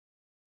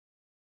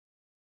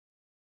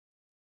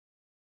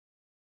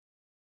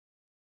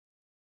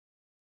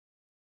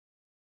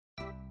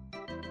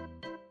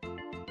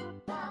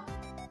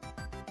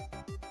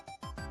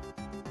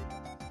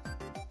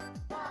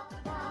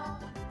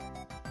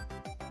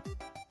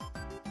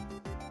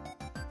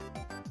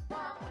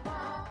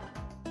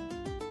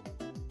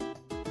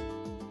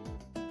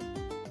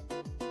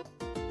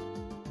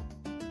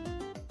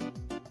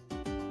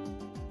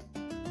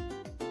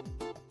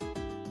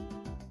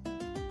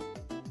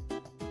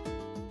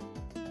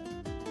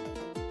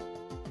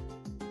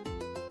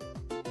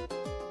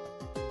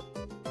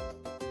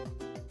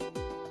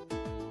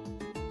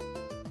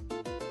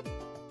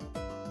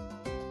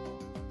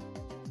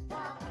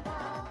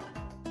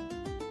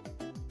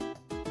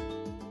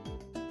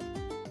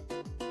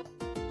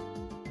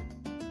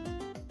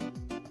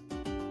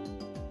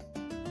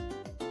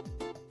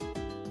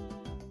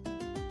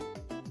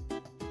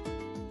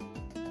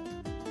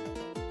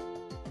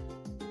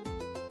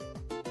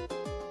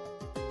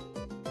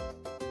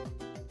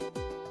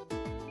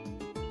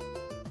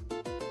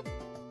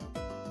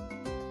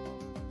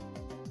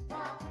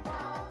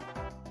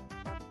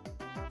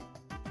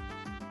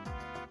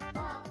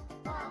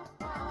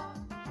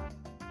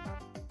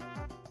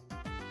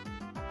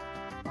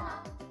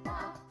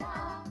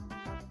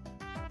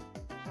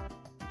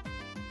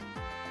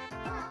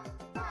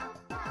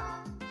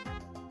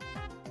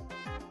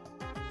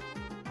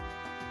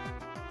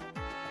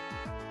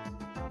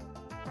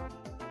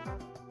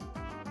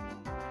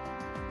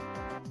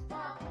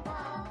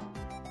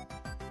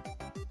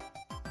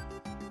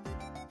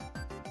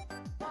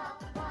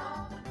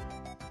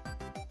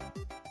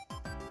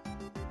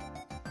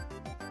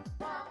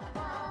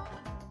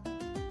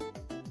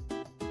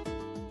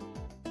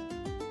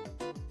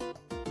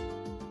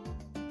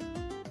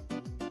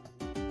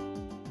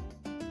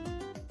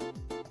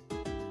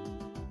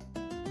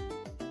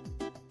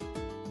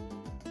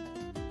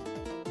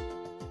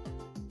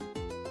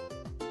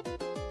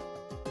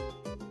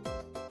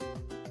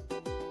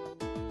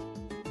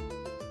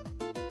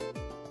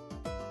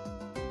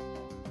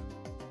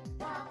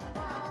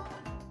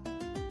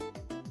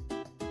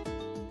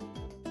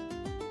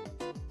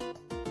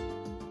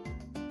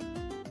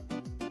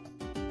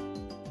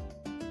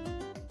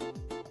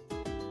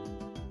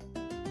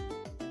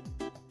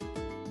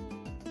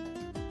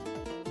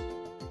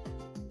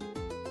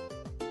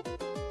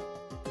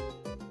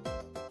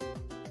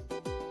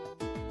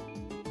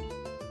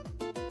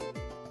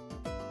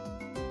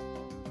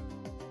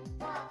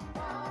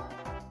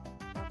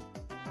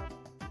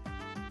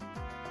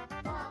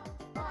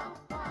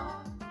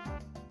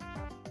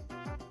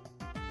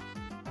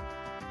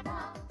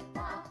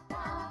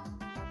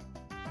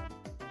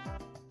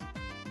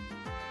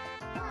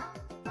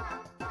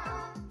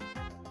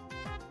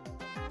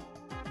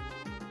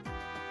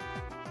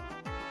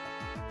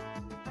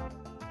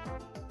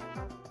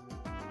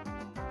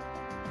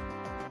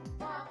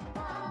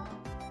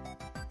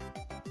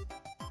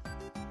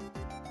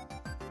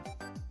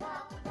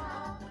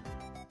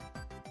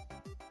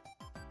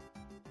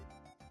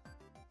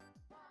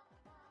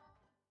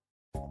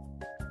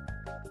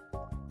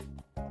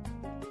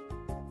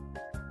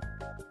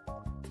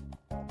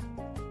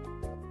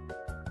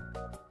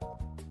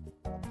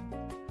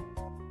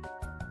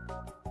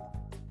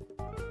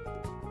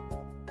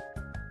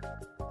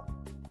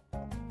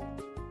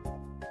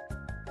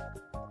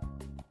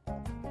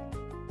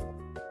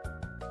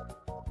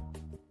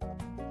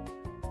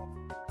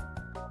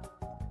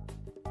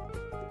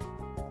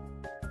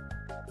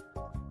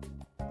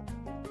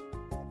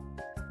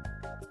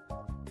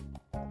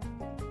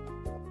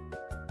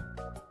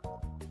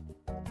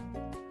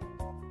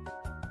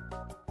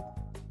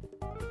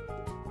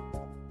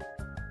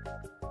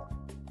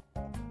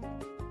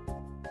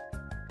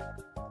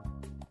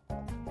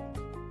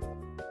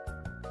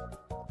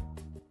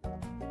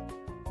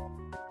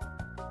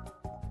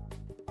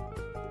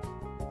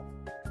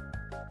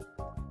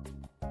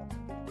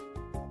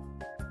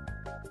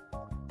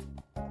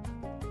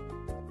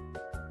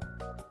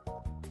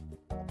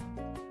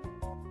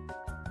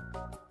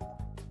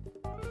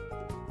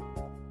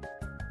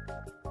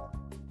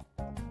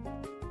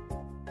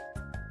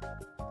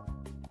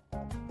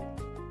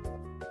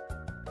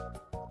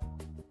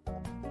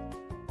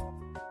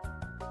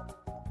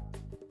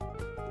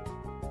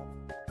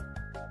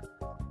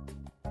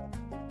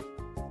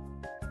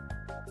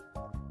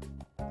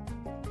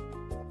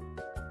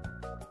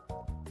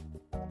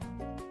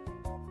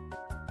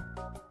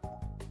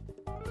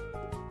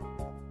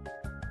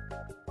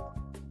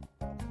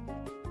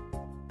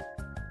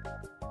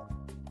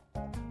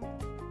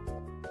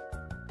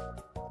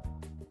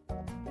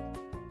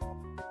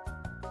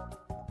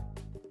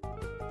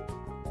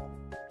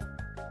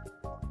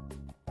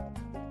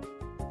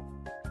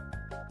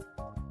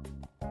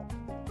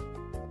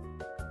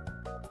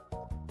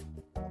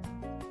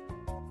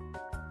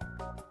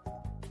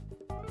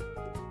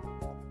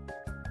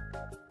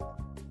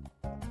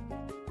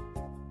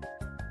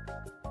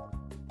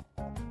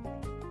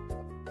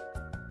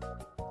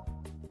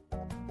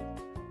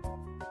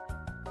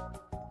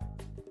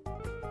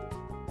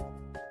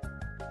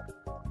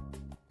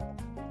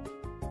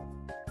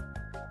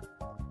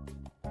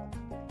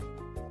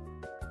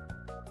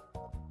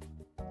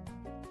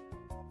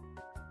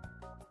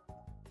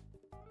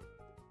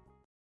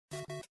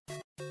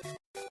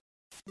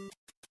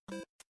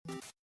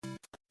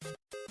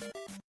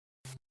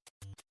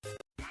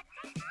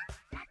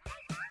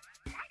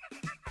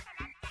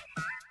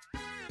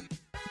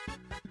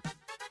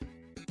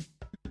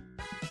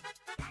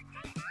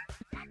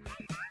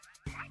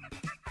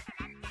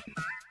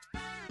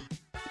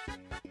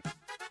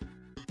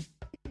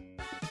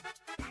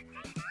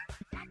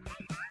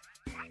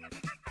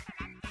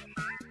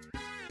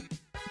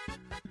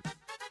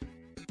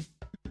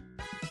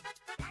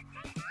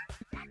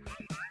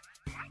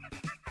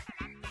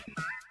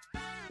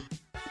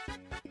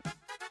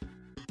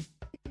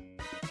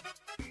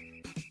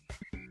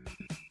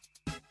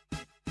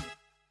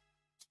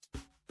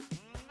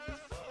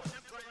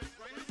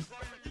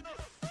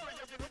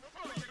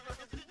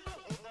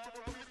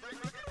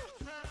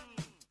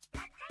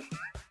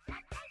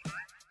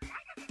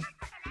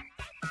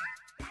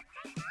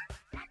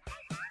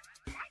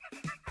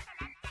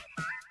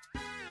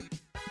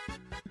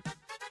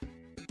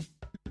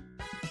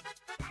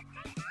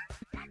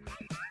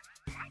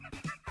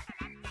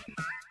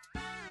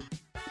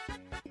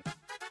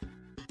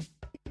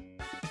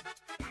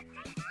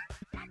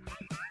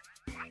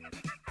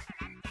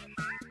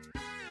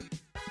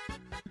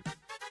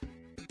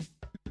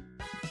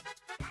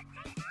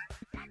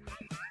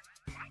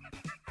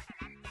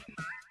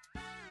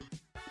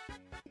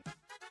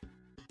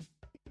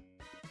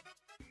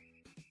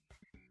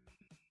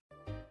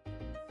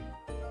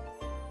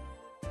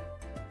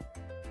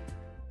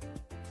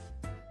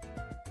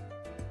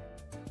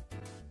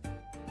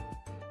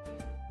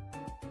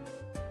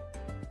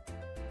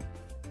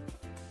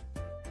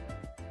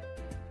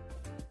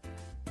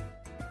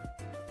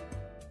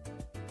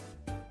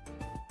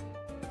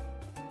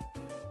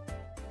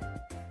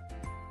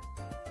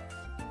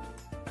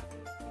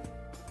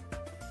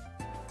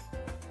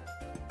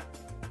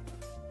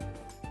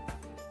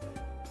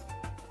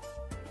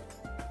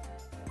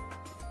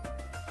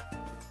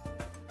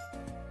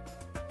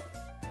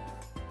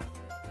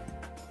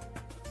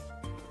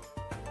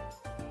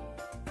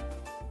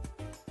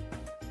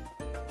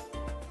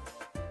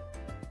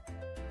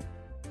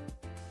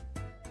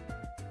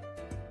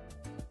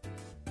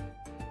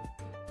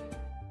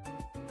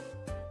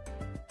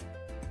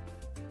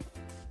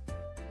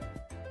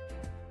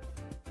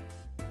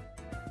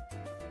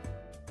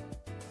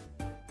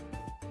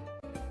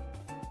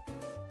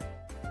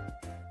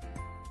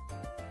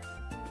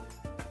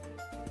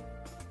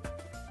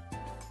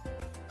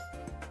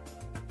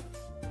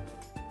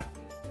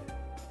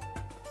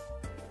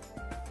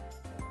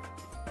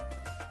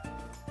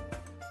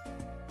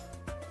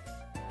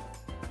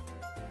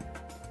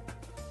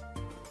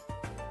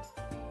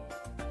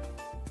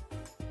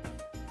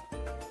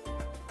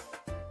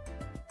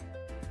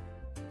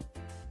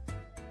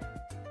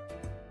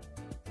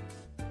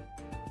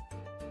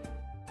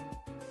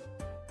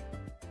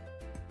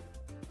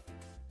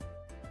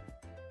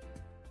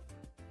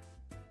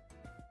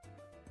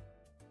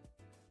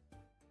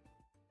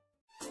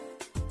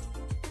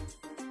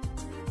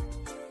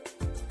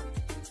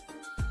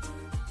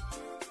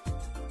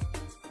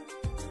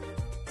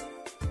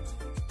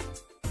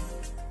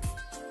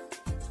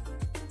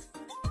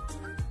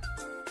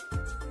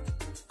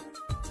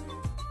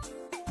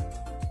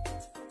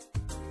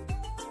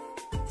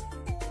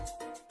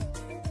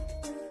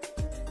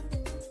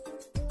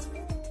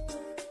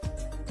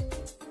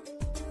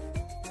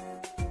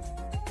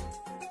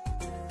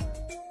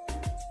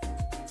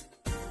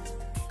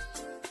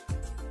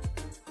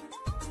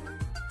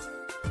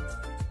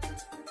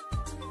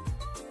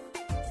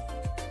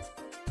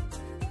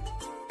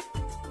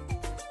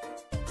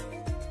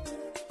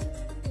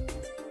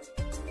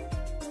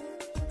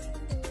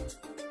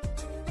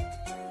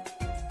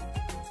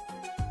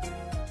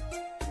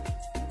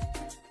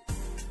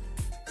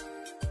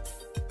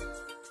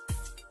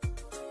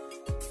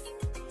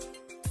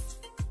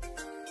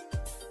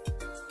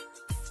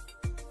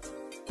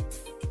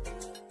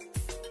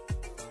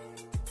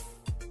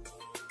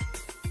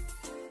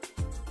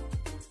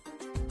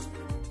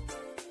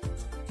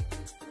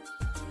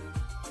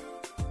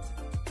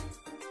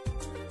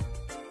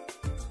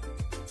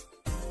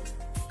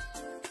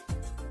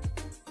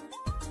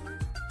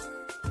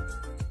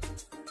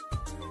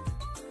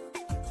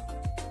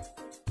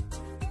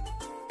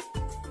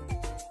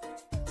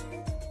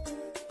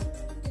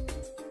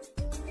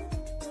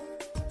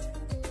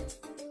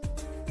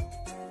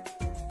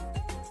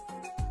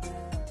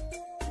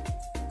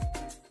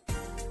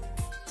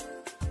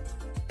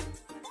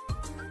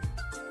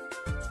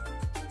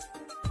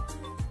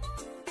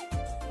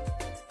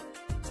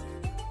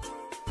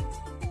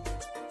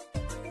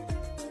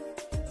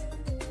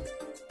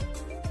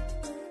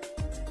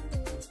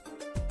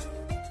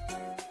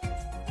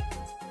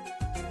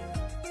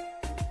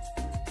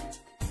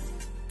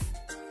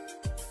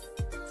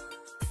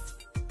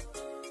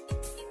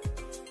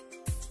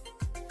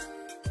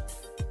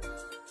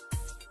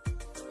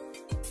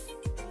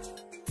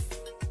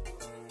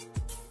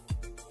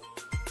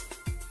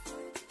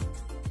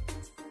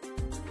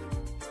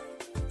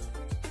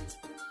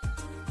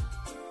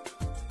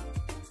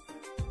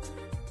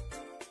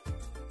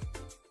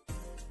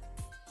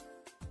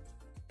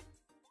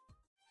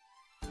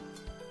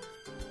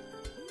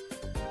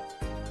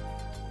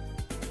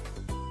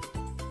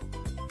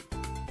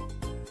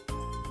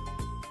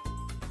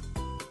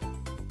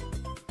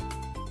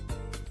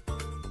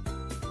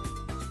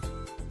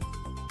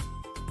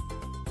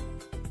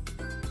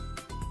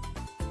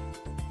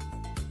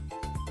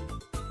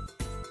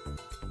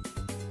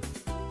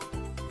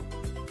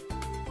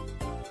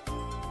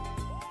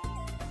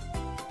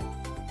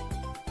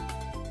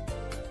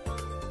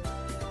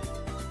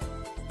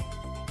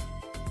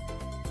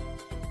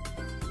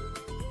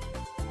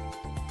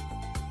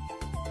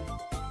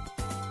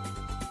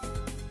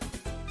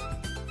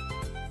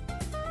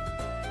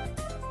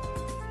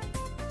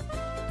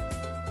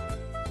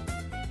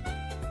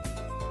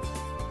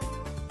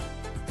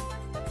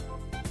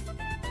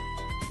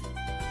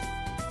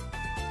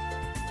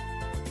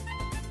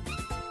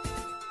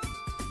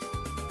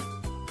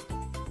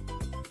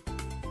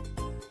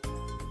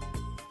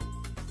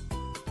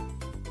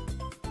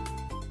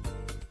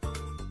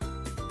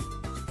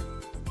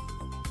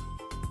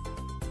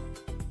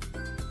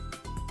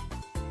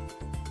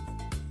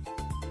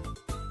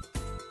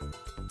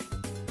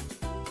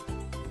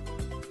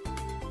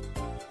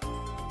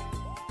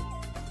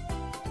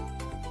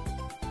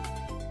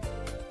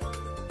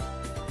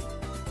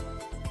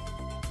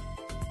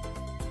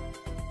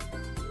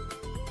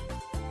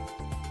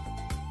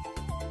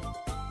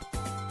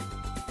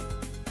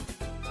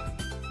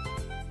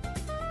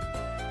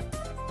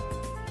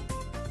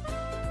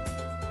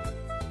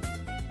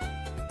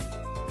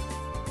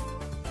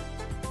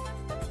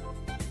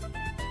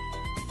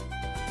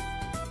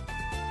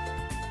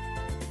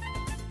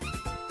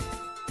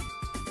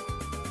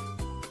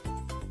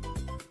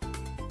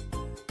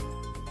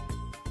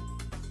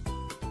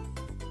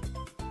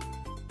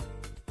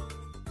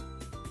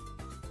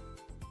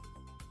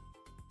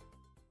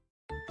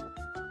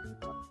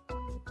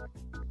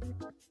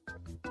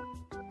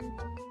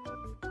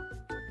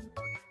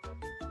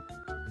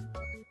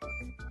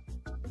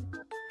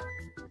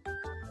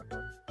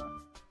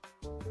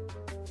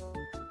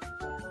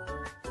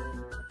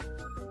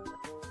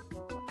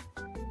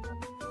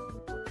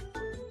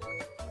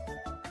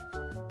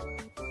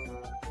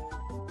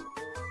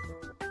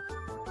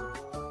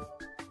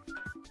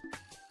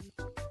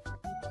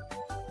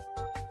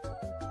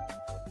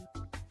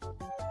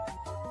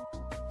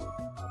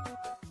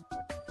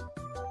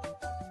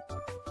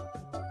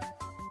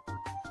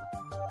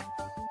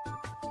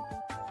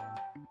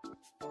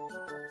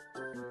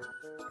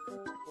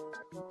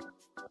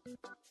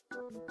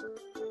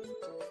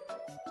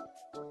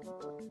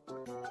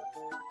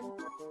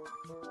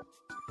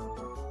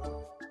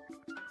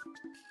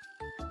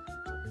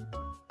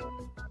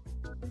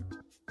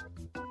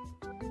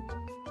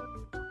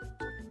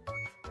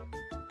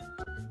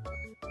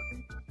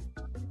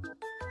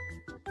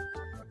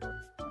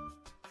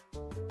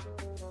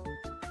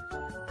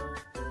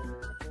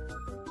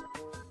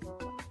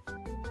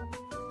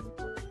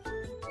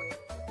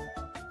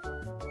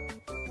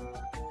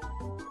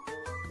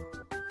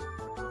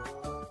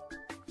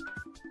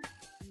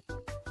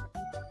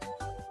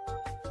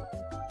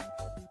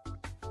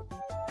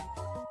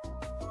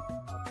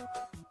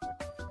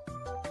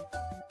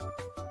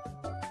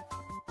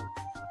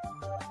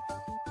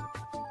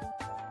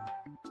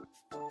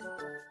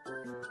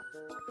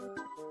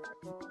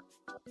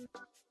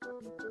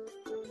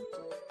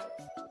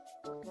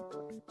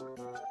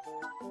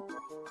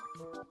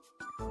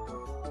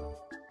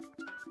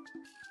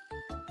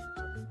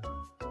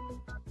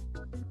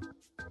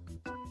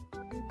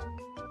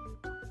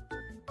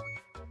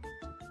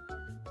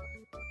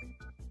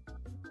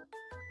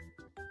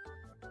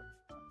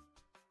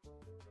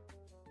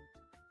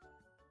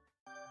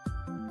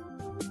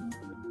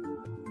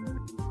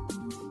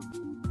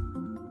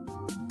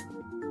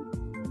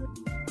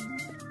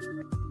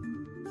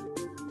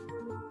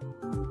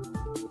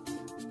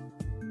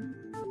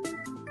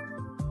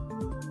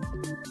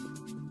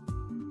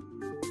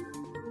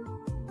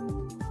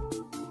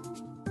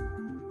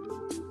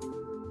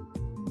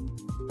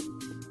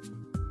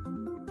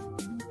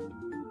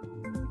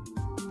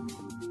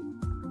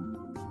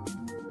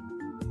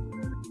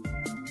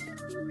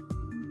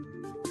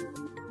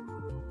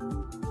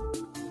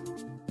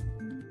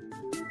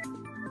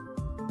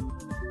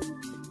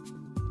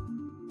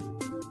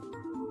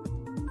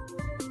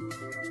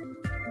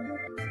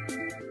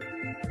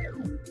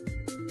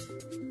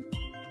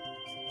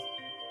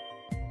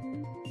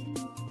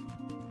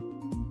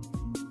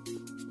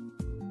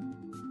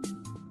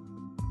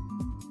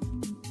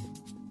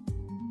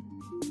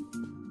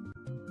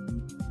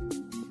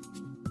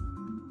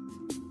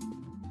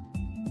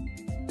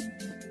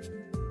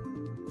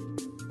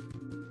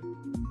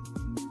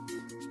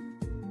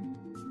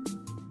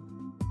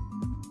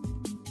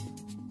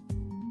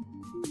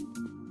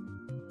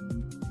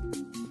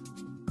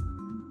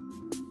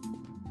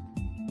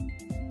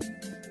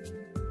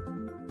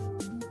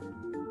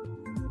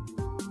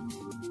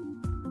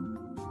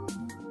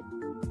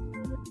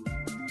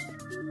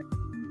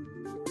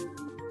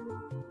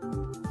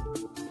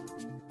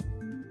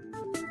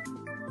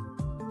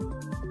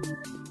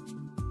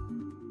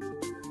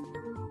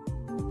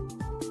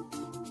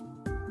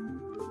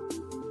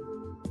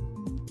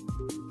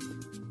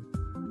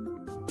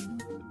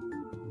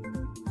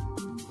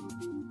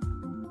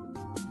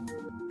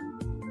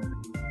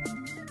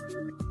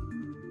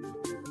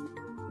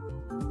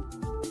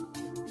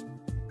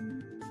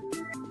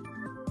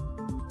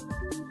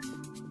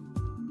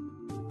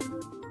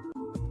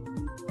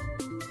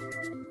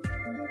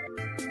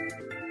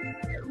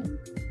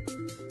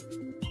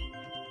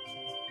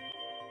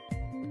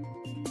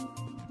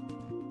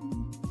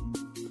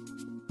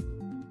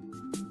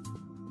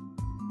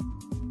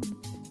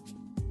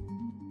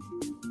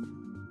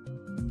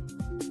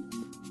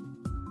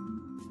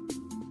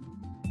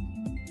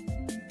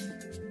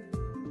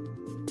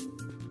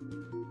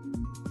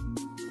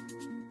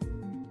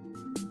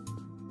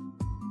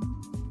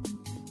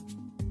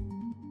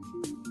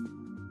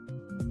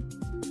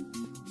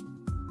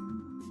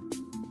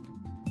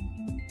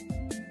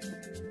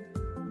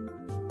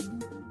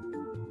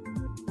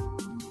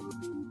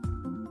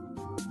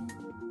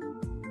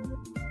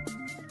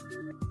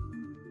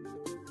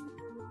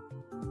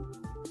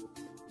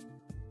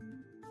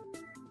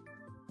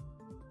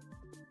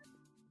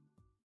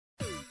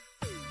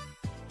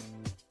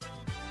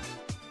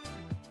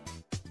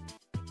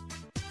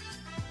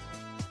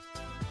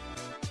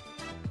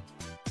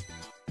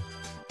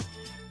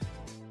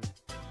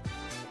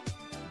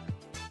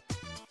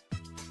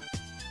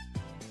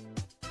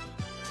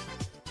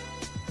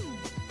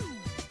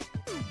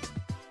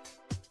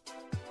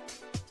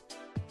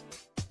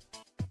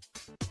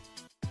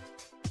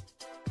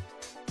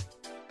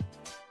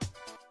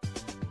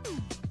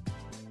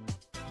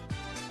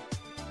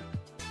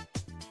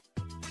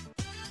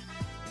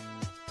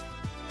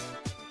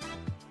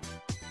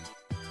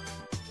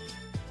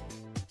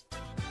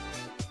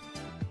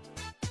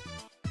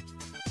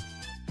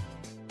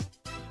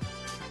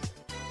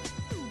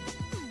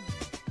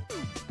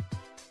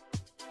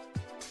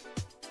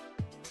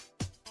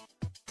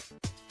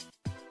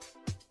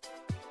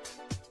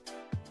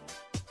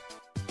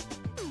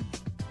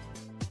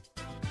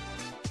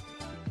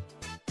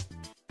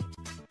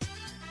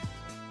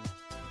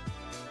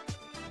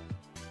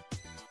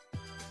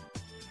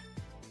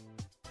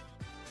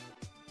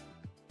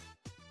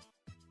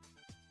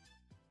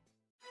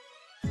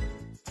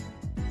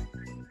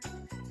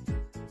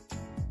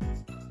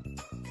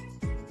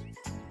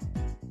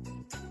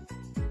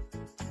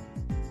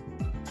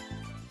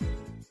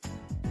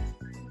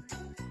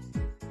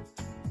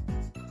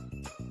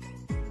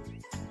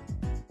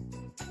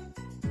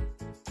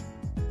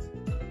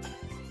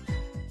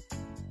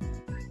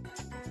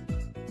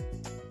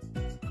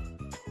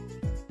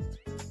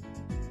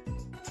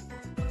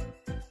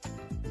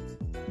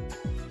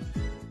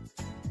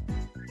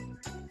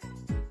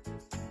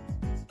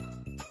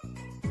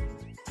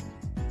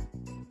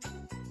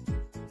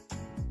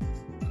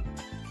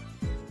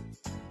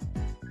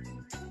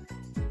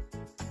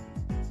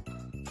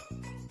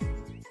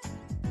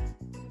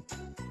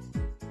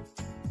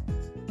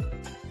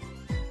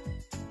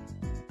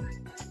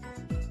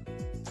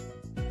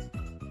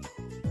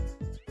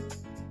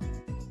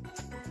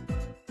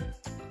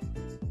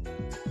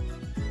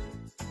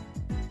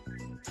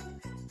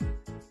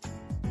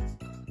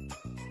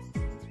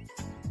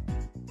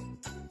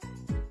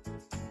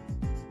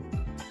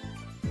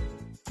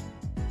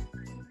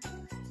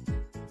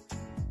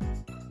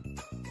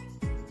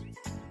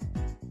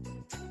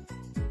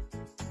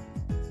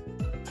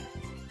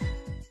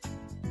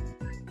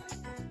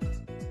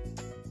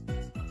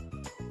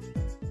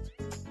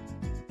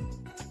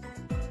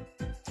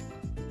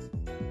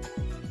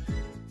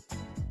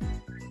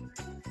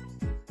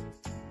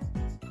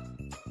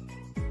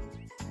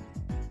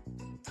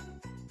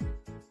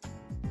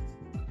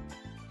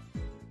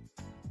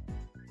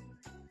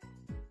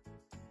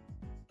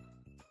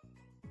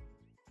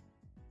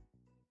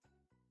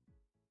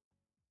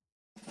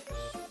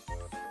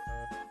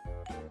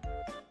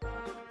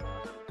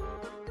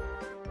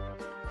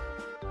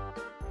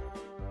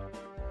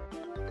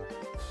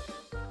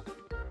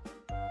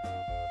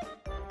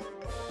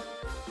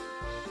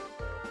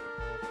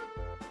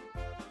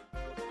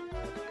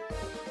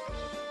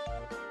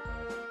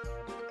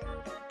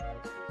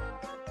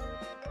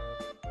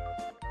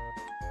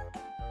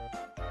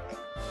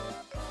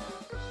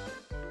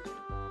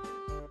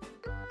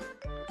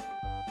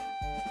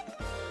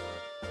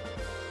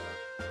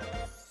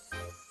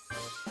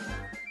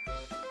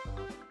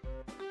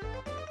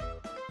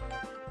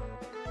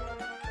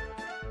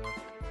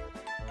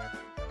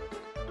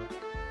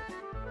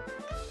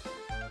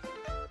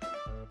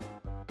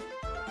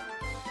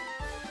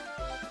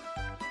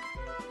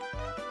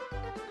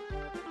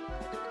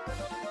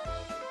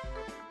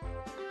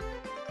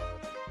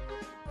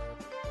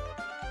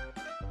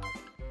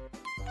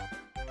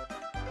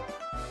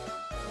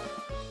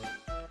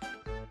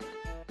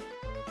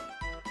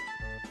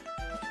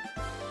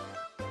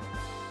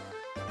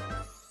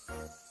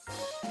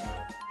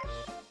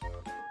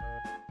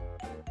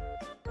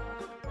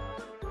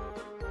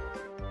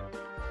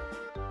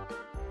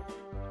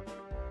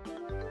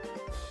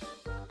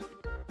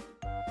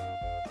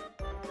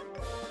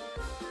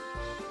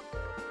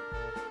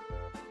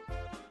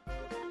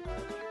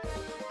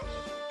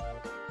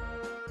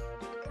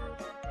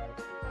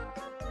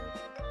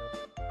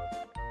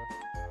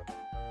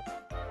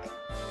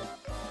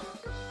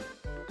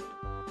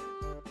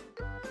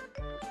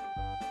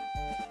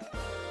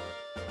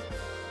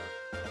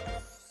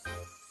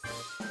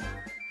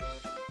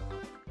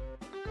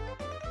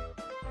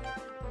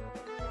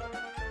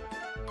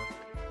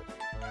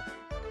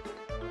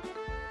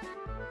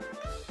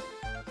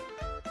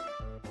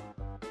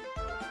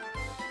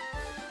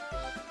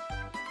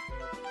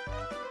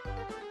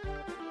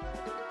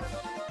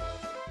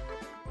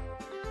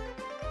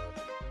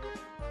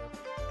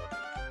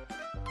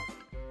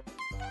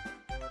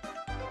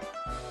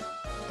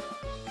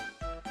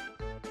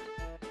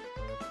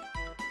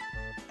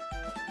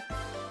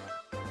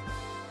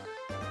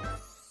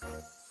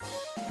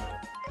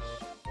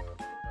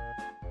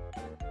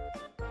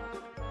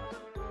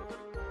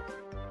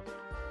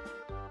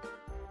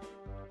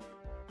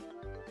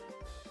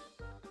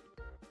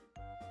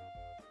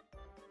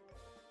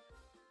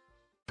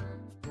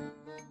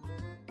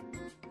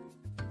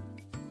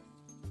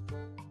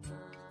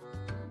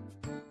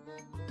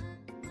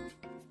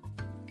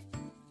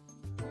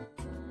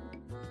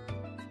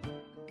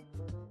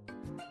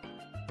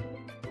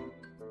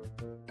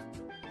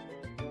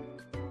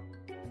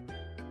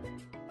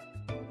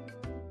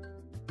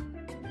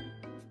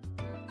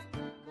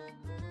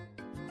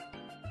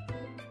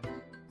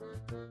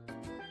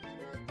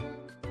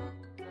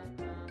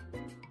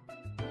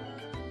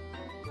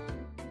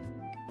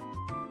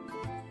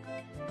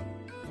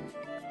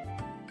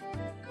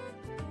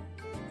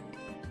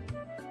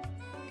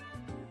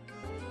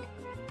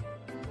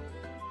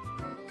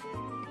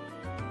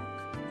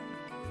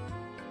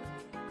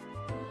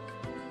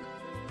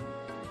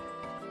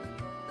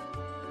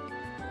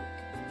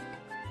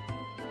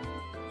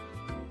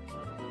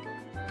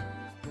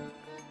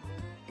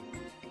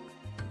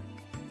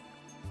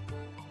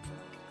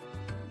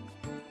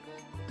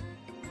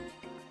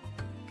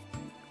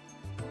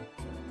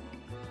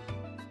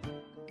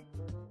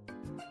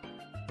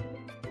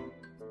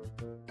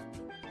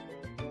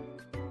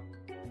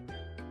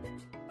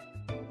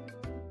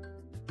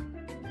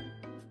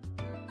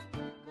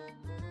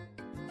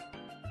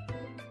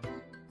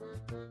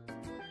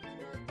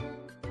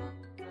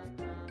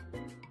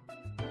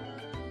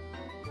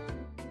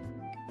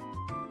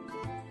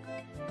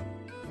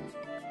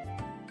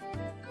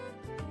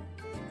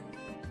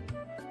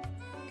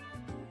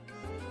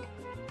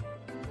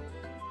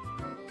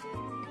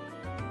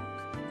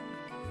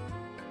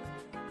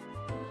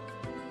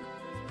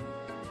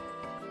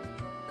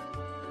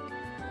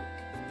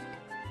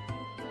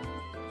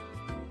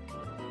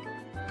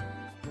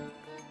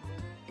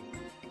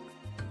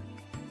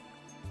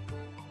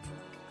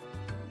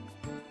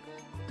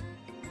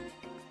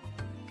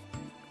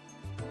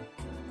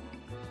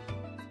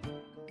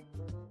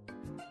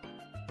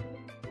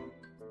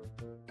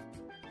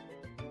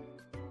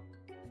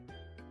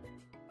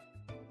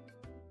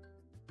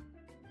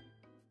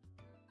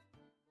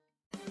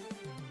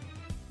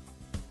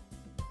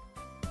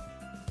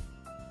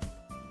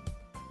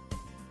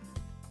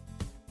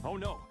Oh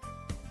no.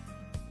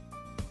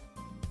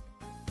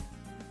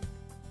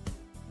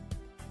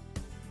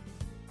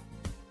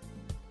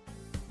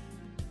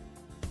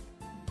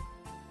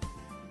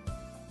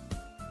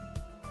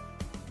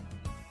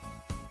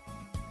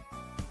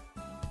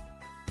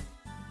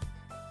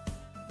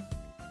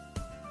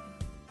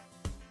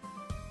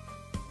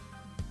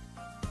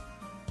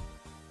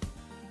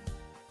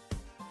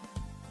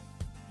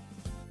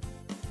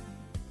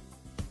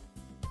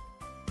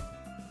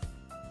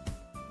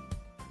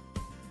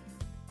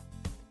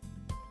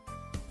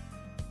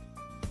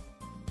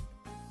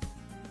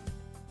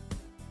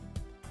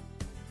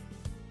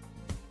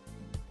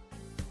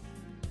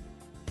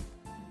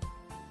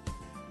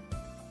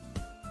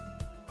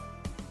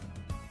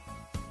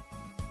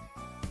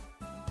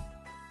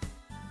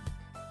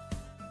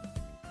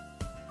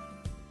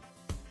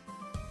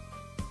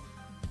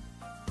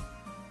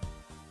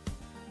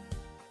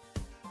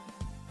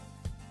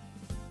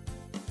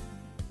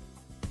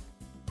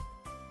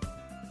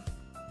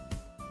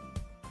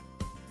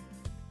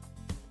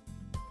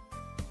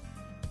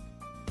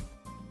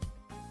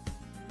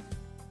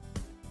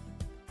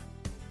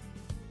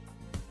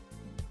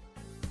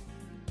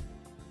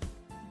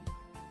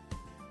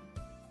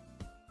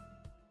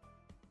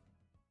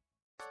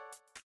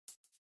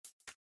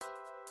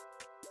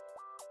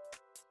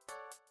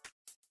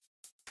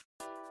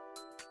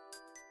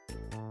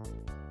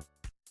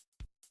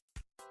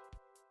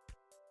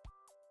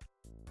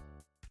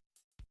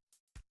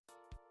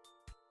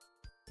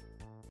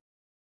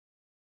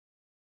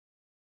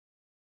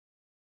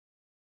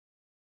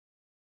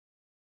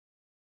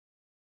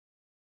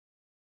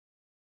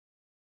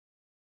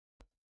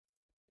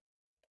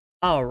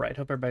 Alright,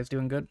 hope everybody's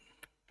doing good.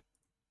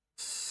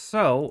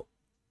 So,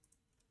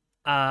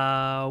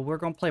 we're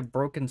gonna play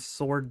Broken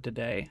Sword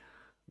today,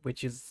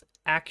 which is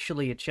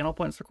actually a channel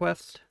points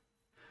request.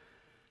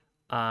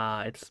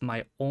 It's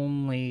my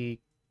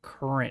only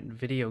current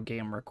video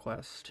game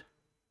request.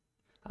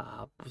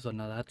 So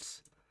no,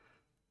 that's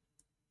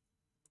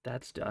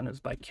done. It's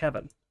by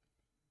Kevin.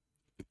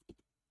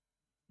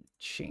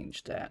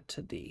 Change that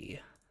to the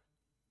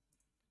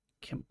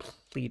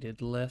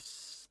completed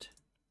list.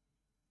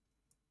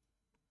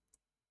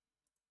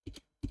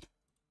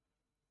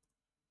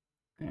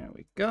 There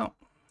we go.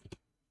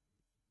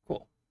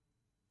 Cool.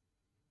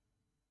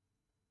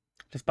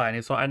 Just buy a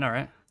new, so I know,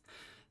 right?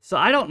 So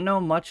I don't know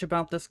much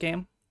about this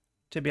game,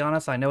 to be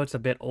honest. I know it's a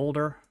bit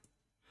older.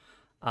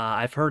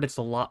 I've heard it's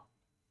a lot,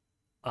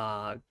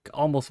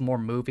 almost more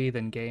movie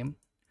than game.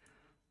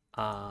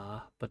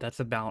 But that's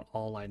about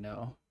all I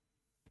know.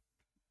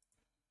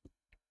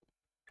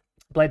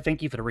 Blade,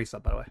 thank you for the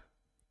resub, by the way.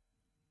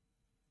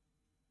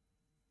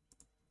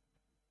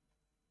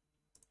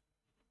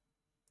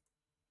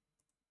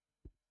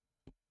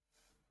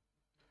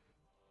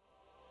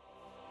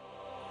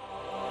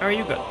 How are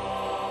you good?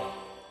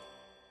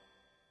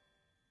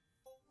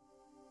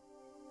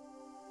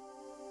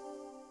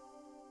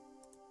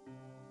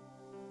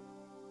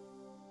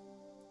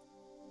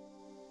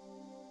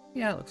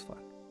 Yeah, it looks fine.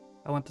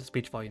 I want the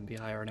speech volume to be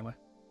higher anyway.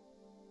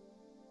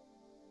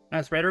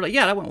 Nice Raider.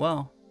 Yeah, that went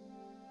well.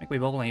 I think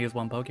we've only used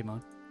one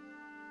Pokemon.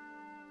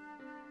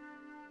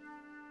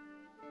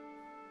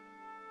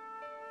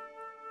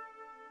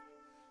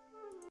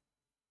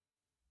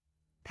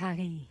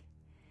 Paris.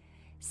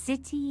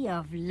 City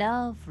of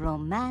love,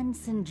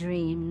 romance, and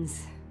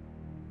dreams.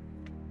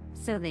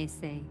 So they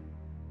say.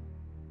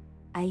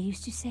 I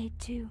used to say it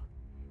too.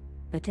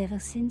 But ever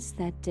since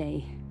that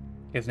day...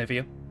 Isn't it for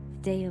you?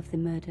 The day of the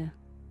murder,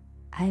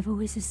 I've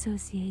always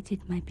associated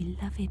my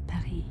beloved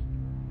Paris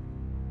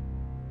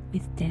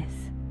with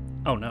death.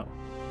 Oh no.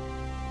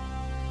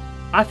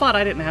 I thought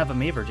I didn't have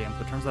Amiiver Jams,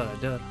 but turns out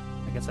I did.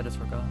 I guess I just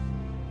forgot.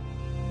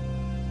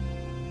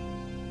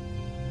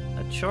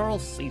 A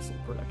Charles Cecil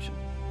production.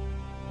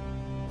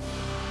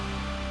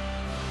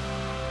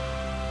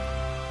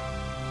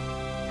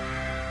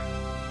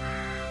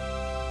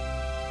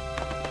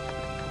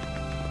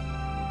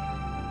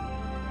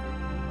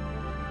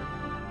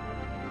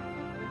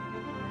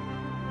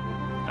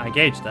 I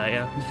gauged that,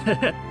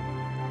 yeah.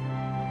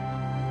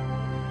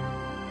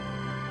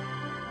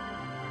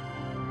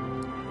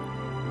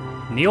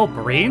 Neil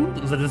Breen?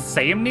 Is it the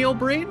same Neil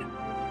Breen?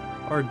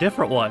 Or a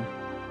different one?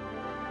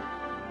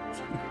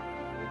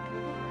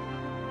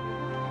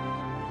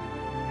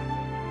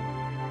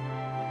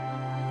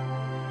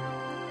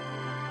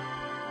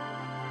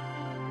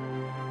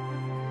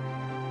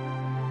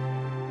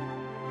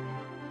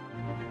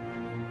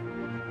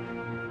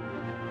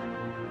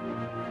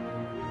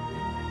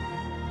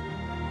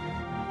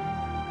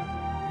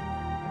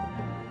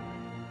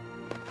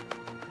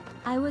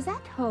 I was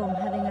at home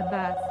having a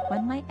bath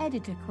when my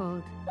editor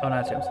called. Oh,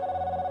 nice, James.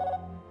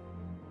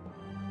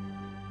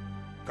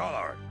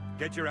 Collard,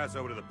 get your ass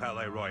over to the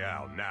Palais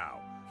Royal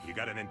now. You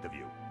got an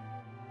interview.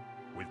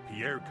 With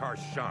Pierre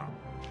Carcham.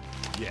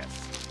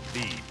 Yes,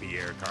 the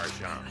Pierre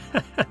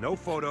Carcham. No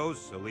photos,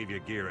 so leave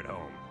your gear at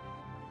home.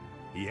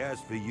 He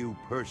asked for you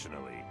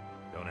personally.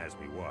 Don't ask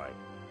me why.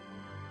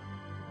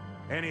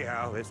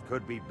 Anyhow, this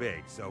could be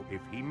big, so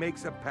if he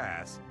makes a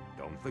pass,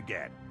 don't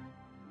forget.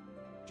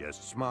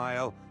 Just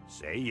smile,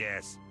 say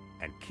yes,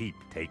 and keep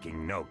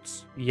taking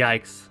notes.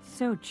 Yikes.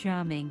 So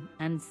charming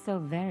and so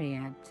very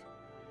apt.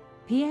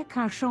 Pierre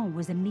Carchon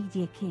was a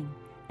media king,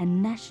 a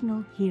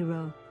national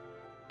hero,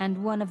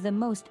 and one of the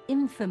most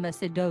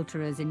infamous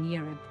adulterers in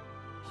Europe.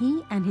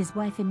 He and his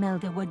wife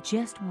Imelda were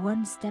just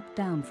one step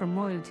down from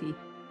royalty.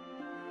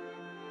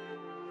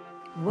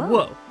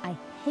 Whoa. I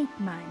hate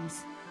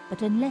mimes,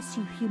 but unless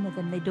you humor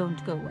them, they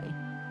don't go away.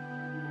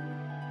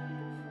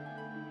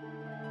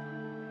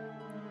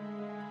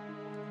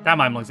 That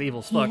mime looks evil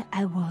as fuck. Here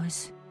I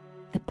was,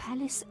 the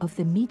palace of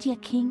the Media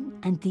King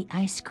and the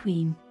Ice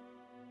Queen.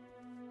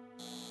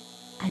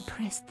 I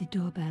pressed the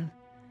doorbell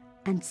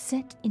and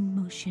set in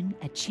motion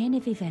a chain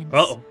of events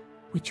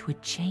which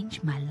would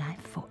change my life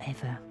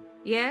forever.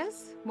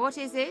 Yes? What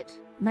is it?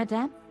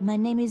 Madame, my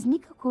name is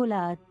Nico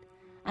Collard.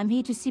 I'm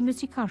here to see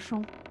Monsieur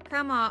Carchon.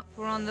 Come up,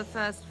 we're on the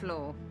first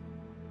floor.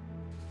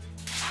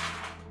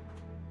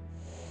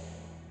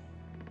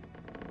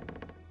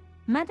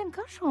 Madame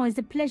Carchon, it's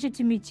a pleasure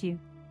to meet you.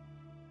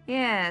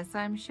 Yes,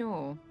 I'm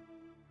sure.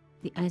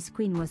 The Ice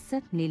Queen was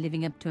certainly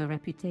living up to her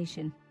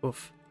reputation.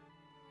 Oof.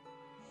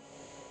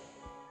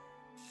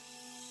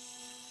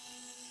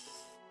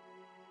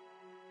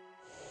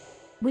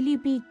 Will you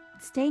be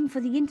staying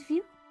for the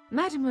interview?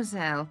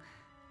 Mademoiselle,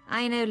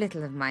 I know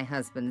little of my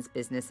husband's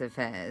business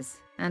affairs,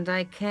 and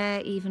I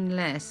care even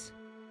less.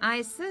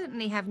 I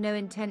certainly have no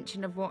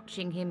intention of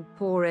watching him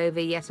pore over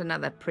yet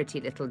another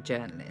pretty little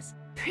journalist.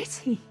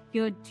 Pretty.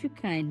 You're too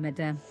kind,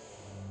 madame.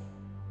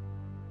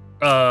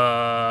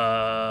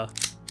 Ah,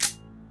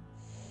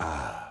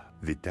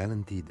 the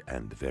talented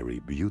and very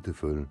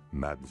beautiful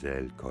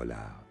Mademoiselle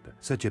Collard.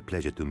 Such a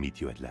pleasure to meet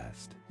you at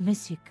last.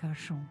 Monsieur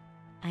Carchon,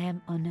 I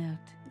am honored.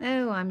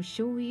 Oh, I'm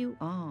sure you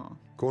are.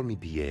 Call me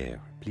Pierre,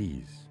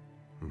 please.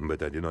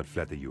 But I do not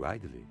flatter you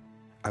idly.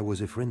 I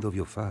was a friend of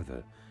your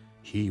father.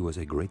 He was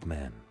a great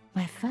man.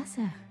 My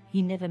father,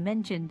 he never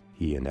mentioned.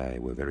 He and I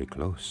were very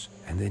close.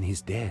 And then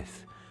his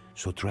death.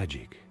 So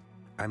tragic.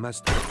 I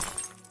must...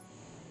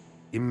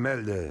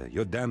 Imelda,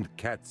 your damned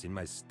cat's in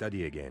my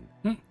study again.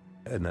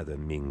 Another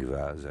Ming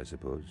vase, I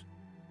suppose.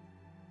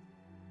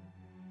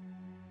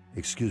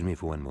 Excuse me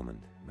for one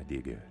moment, my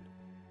dear girl.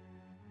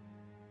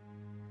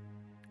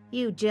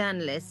 You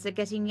journalists are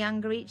getting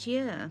younger each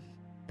year.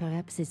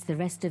 Perhaps it's the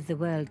rest of the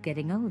world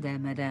getting older,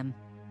 madame.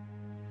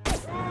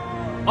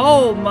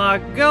 Oh my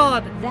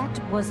god!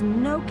 That was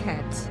no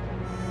cat.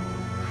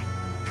 My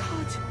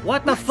God.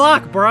 What the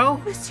fuck,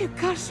 bro? Monsieur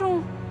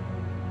Carchon.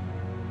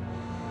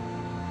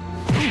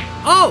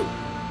 Oh!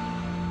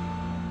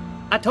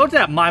 I told you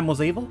that mime was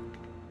evil.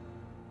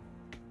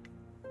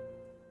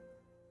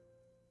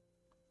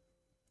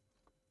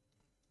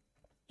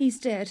 He's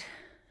dead.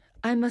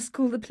 I must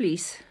call the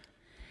police.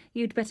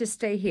 You'd better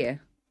stay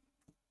here.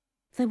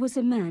 There was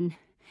a man.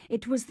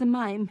 It was the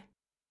mime.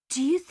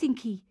 Do you think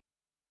he...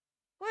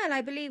 Well,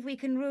 I believe we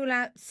can rule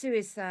out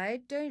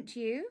suicide, don't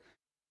you?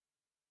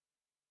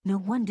 No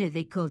wonder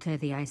they called her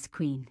the Ice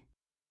Queen.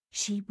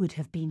 She would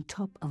have been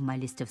top of my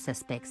list of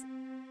suspects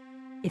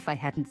if I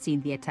hadn't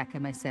seen the attacker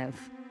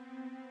myself.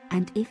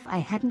 And if I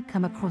hadn't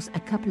come across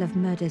a couple of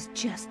murders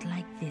just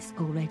like this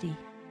already.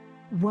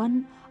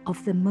 One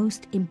of the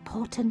most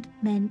important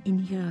men in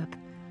Europe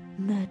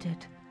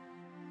murdered.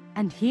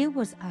 And here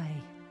was I,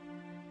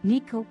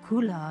 Nico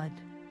Collard,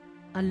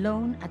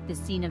 alone at the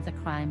scene of the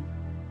crime.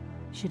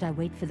 Should I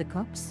wait for the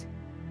cops?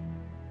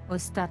 Or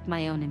start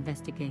my own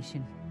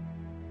investigation?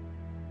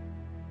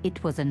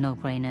 It was a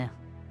no-brainer.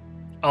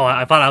 Oh,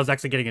 I thought I was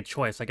actually getting a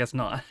choice. I guess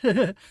not.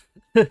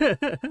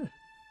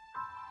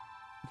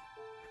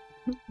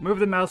 Move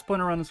the mouse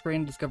pointer on the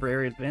screen to discover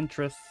areas of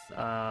interest,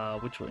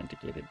 which will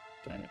indicate a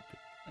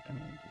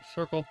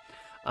circle.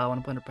 When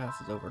a pointer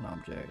passes over an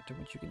object to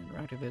which you can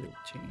interact with it, it will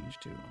change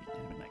to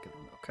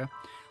okay.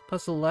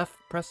 Press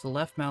the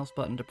left mouse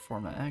button to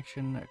perform that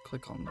action.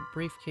 Click on the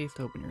briefcase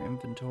to open your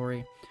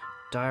inventory.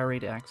 Diary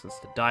to access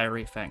the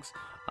diary. Thanks.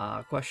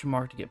 Question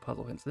mark to get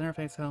puzzle hints. The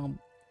interface help.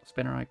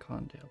 Spinner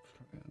icon to help.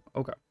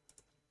 Okay.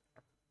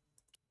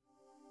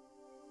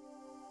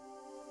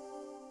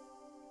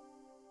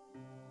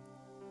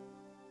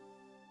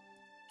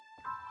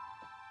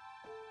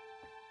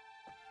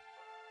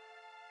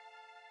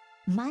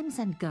 Mimes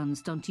and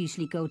guns don't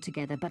usually go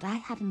together, but I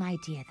had an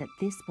idea that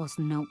this was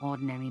no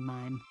ordinary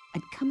mime.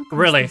 I'd come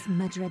across this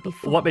murderer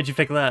before. What made you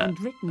think that? And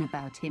written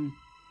about him.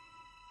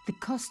 The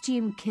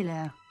costume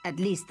killer. At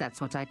least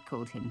that's what I'd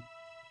called him.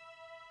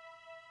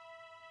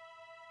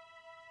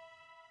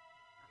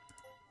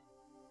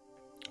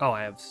 Oh,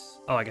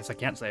 I guess I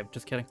can't save.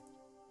 Just kidding.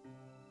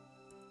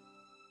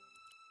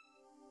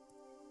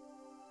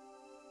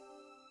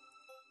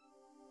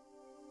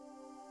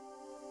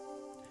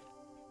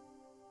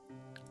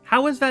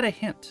 How is that a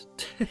hint?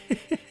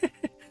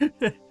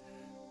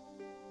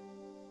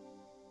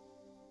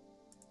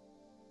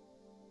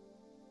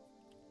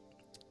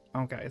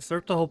 Okay,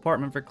 search the whole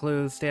apartment for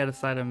clues. Stay out of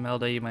sight of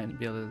Imelda. You might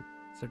be able to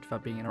search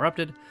without being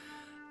interrupted.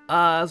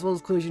 As well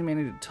as clues, you may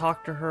need to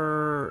talk to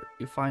her.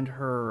 You find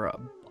her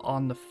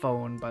on the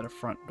phone by the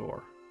front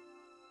door.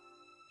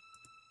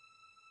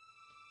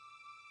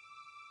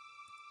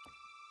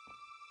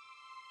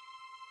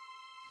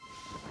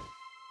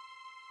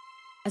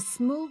 A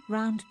small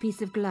round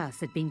piece of glass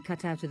had been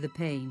cut out of the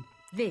pane.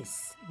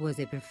 This was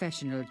a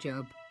professional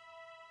job.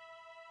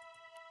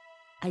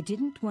 I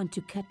didn't want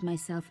to cut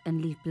myself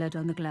and leave blood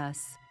on the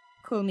glass.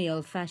 Call me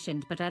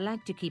old-fashioned, but I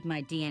like to keep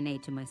my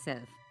DNA to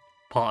myself.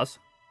 Pause.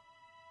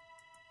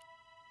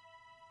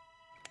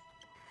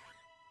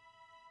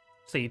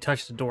 So you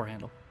touched the door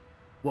handle.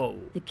 Whoa.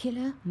 The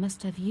killer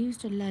must have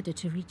used a ladder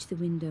to reach the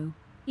window.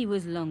 He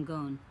was long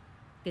gone.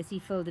 Guess he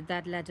folded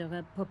that ladder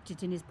up, popped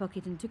it in his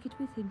pocket and took it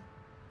with him.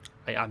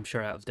 I'm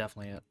sure that was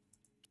definitely it.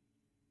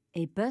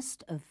 A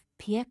bust of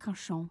Pierre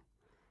Cauchon,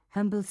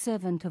 humble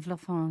servant of La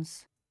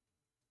France.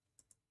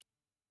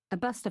 A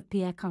bust of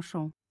Pierre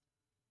Cauchon.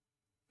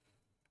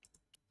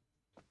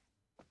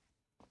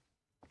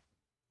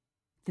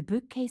 The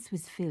bookcase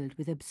was filled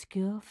with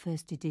obscure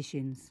first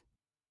editions.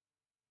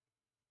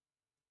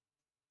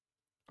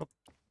 Oh.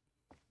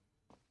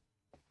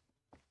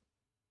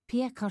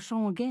 Pierre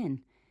Cauchon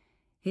again.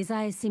 His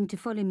eyes seemed to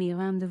follow me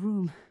around the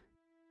room.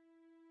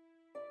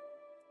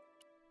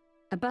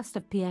 A bust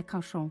of Pierre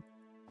Cauchon.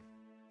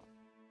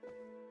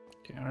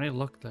 Okay, I already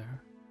looked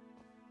there.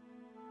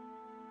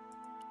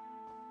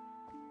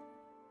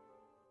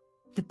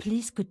 The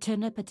police could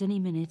turn up at any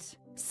minute.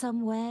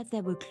 Somewhere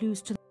there were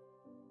clues to...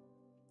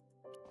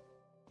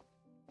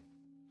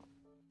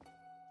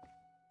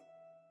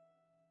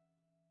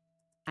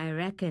 I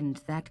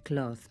reckoned that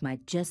cloth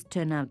might just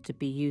turn out to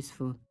be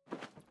useful.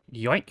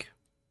 Yoink.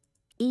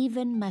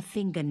 Even my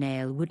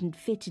fingernail wouldn't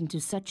fit into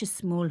such a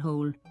small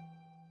hole.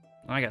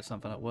 I got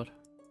something that would.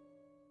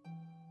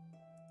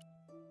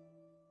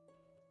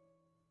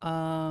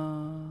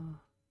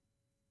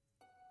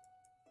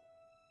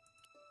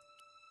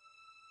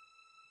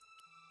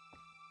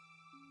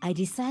 I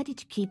decided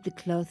to keep the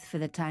cloth for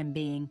the time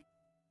being.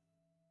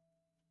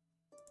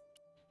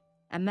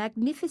 A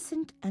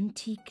magnificent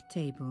antique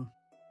table.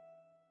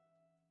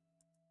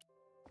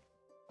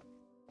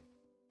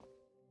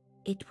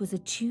 It was a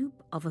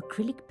tube of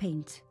acrylic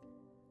paint.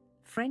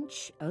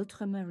 French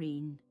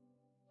ultramarine.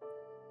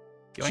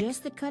 Yoink.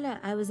 Just the color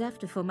I was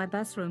after for my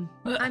bathroom.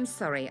 I'm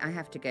sorry, I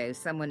have to go.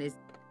 Someone is...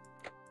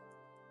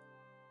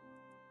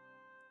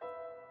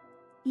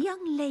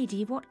 Young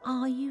lady, what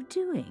are you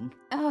doing?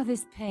 Oh,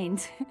 this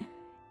paint.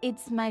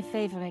 It's my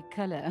favorite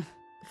color.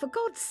 For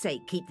God's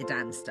sake, keep the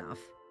damn stuff.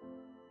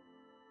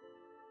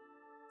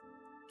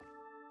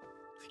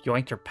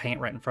 Yoinked her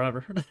paint right in front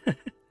of her.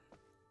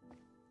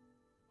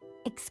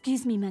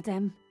 Excuse me,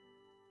 madame.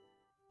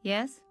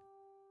 Yes?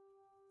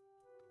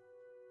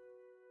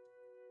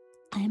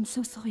 I am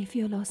so sorry for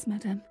your loss,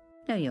 madame.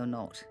 No, you're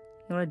not.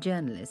 You're a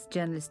journalist.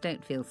 Journalists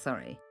don't feel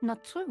sorry.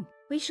 Not true.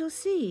 We shall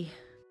see.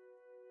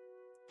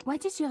 Why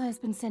did your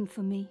husband send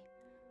for me?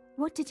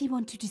 What did he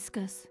want to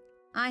discuss?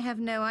 I have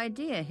no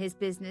idea. His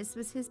business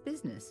was his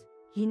business.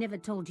 He never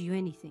told you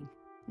anything.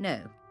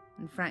 No,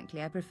 and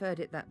frankly, I preferred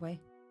it that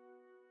way.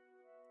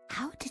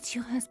 How did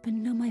your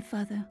husband know my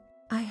father?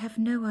 I have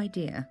no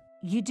idea.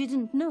 You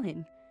didn't know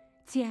him?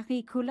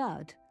 Thierry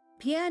Collard?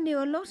 Pierre knew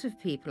a lot of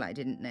people I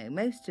didn't know,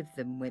 most of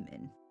them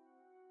women.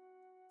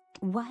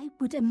 Why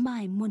would a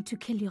mime want to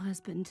kill your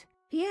husband?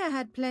 Pierre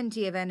had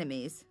plenty of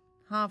enemies.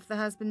 Half the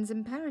husbands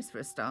in Paris for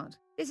a start.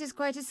 This is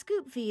quite a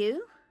scoop for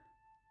you.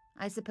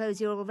 I suppose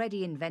you're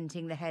already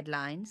inventing the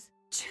headlines.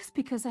 Just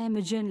because I am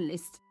a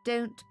journalist.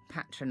 Don't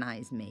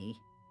patronize me.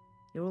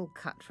 You're all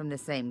cut from the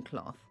same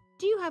cloth.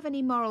 Do you have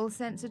any moral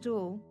sense at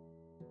all?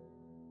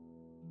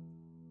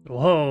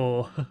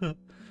 Whoa.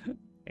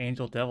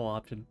 Angel devil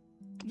option.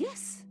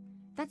 Yes,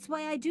 that's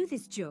why I do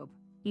this job.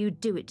 You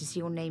do it to see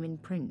your name in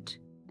print.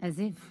 As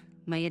if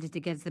my editor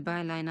gets the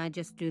byline, I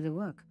just do the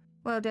work.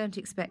 Well, don't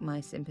expect my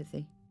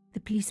sympathy. The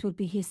police will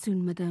be here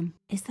soon, madame.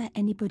 Is there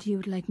anybody you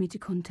would like me to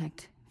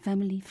contact?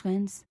 Family,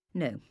 friends?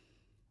 No,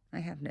 I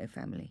have no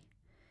family.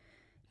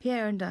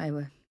 Pierre and I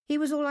were... He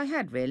was all I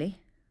had, really.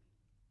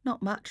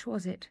 Not much,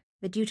 was it?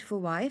 The dutiful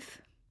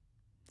wife.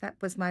 That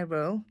was my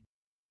role.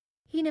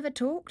 He never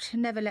talked,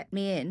 never let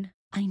me in.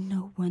 I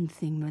know one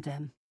thing,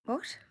 madame.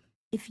 What?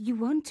 If you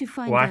want to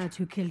find What? out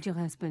who killed your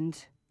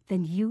husband,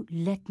 then you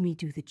let me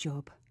do the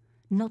job,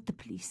 not the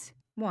police.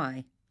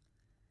 Why?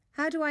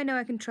 How do I know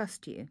I can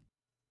trust you?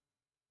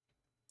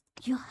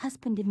 Your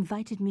husband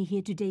invited me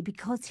here today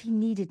because he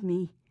needed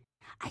me.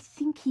 I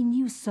think he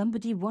knew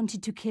somebody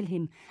wanted to kill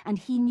him, and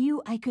he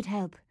knew I could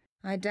help.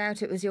 I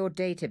doubt it was your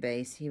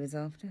database he was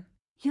after.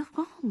 You're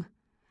wrong.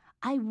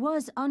 I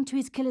was onto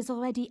his killers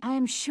already, I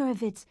am sure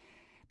of it.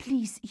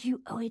 Please,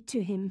 you owe it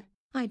to him.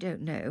 I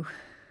don't know.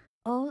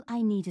 All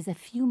I need is a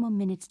few more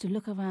minutes to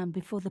look around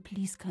before the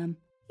police come.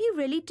 You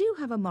really do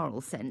have a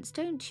moral sense,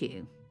 don't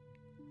you?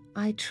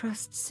 I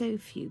trust so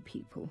few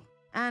people.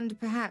 And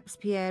perhaps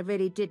Pierre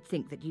really did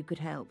think that you could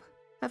help.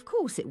 Of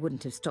course it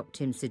wouldn't have stopped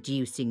him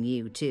seducing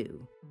you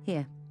too.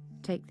 Here,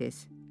 take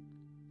this.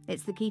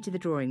 It's the key to the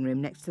drawing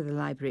room next to the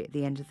library at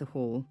the end of the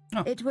hall.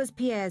 Oh. It was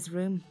Pierre's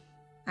room.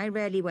 I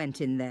rarely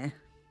went in there.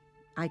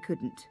 I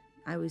couldn't.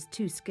 I was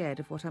too scared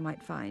of what I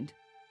might find.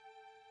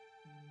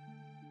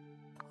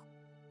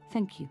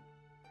 Thank you.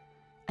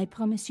 I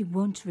promise you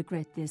won't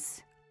regret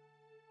this.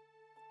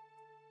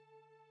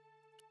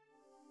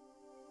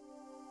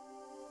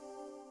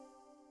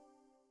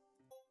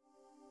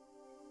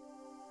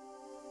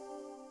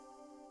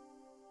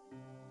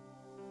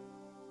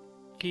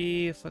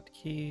 key, set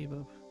key.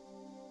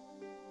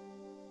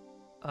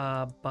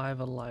 By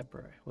the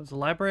library. Was the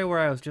library where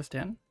I was just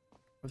in?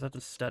 Or was that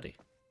the study?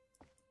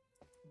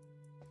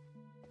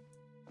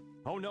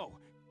 Oh no!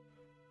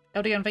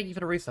 LDN, thank you for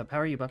the resub. How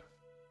are you, bud?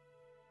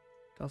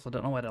 Also,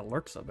 don't know why that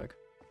alert's so big.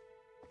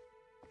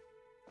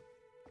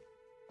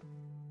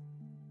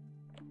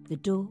 The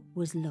door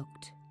was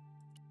locked.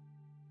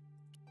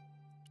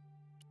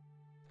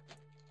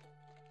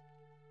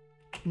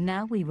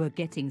 Now we were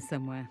getting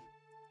somewhere.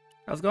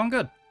 I was going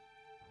good.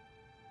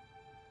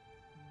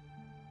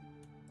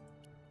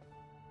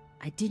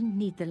 I didn't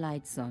need the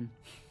lights on.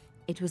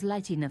 It was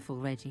light enough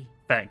already.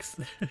 Thanks.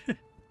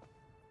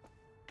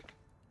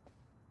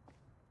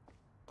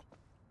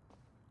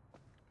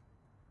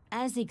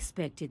 As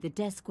expected, the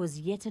desk was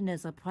yet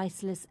another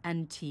priceless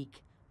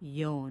antique.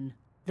 Yawn.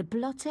 The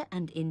blotter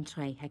and in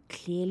tray had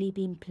clearly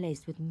been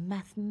placed with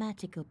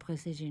mathematical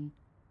precision.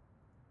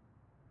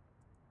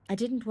 I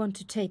didn't want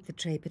to take the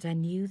tray, but I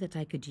knew that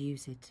I could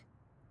use it.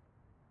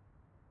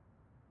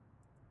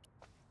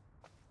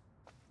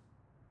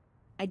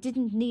 I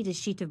didn't need a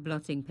sheet of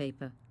blotting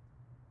paper.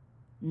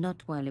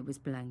 Not while it was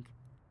blank.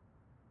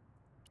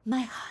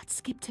 My heart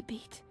skipped a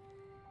beat.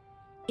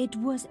 It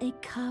was a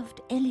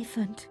carved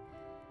elephant.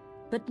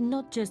 But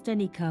not just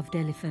any carved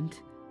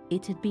elephant.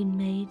 It had been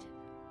made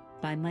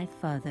by my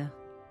father.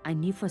 I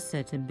knew for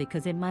certain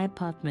because in my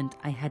apartment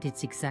I had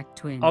its exact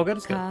twin. Oh, good,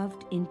 it's good.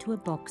 Carved into a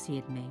box he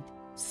had made.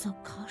 So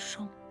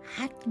Cochon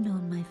had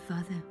known my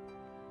father.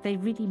 They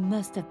really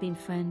must have been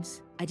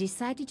friends. I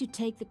decided to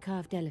take the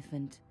carved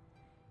elephant.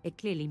 It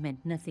clearly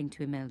meant nothing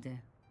to Imelda.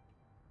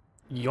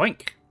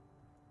 Yoink.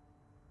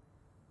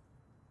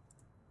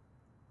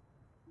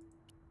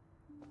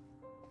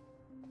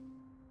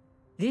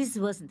 This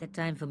wasn't the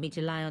time for me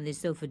to lie on the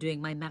sofa doing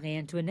my Marie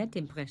Antoinette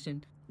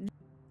impression.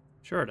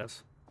 Sure it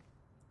is.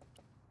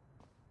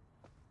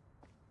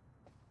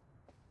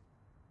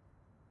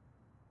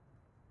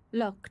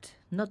 Locked.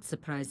 Not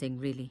surprising,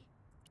 really.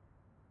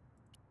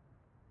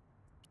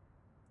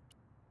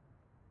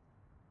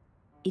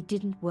 It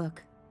didn't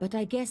work, but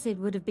I guess it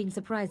would have been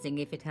surprising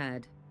if it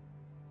had.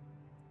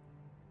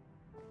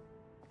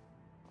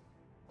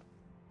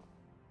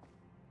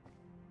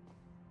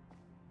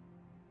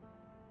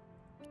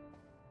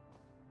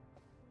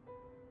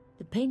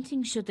 The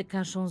painting showed the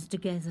Cachons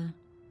together,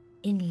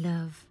 in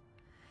love.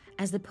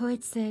 As the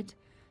poet said,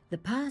 the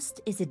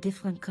past is a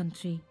different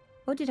country.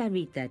 Or did I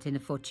read that in a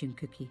fortune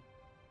cookie?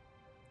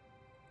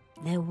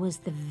 There was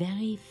the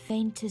very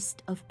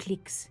faintest of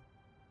clicks.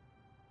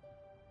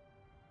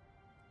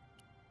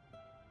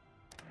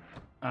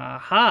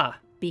 Aha!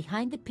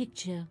 Behind the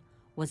picture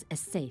was a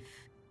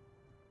safe.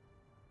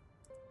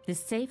 The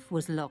safe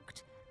was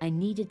locked. I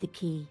needed the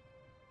key.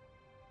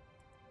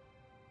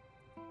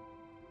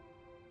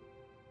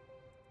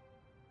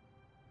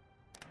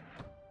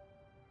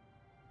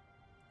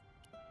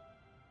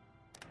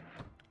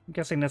 I'm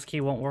guessing this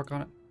key won't work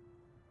on it.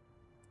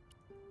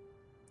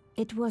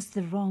 It was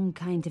the wrong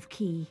kind of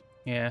key.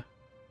 Yeah.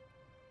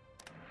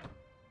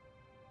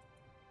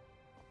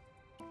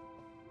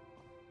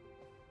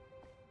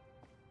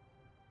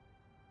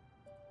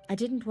 I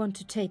didn't want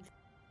to take...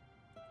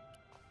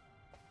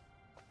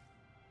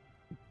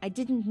 I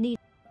didn't need...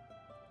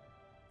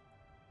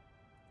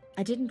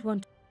 I didn't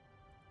want...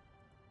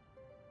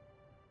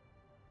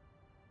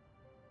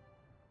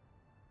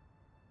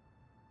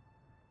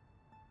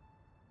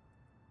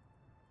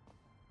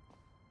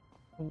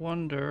 I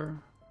wonder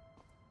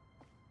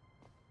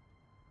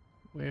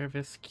where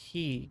this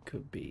key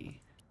could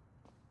be.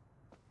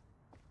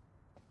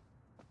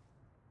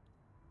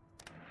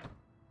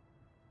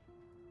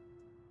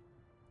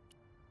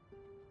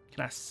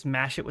 Can I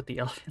smash it with the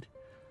elephant?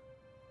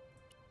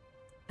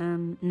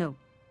 No.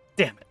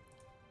 Damn it.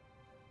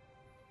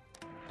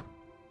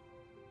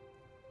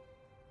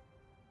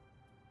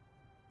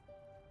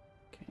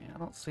 Okay, I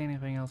don't see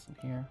anything else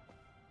in here.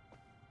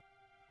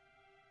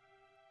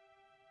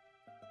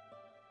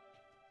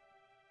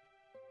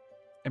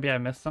 Maybe I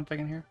missed something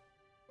in here?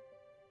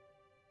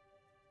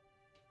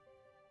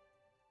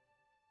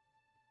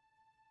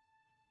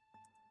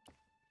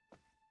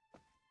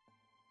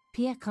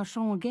 Pierre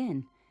Cachon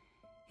again.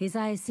 His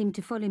eyes seemed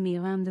to follow me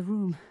around the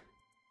room.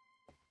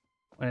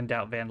 When in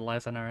doubt,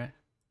 vandalize, I know, right?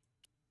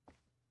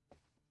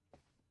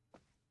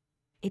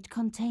 It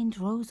contained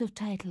rows of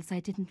titles I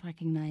didn't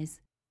recognize.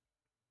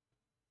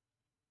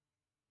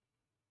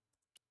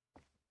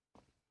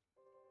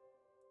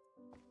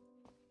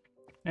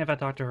 If I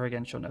talk to her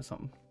again, she'll know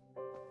something.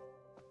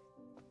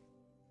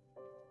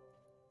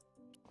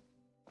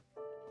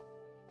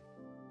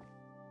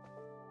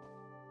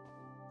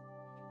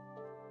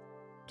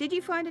 Did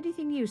you find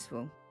anything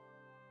useful?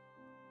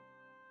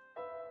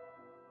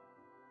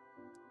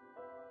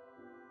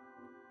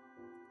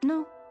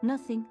 No,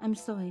 nothing, I'm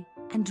sorry.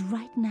 And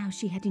right now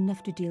she had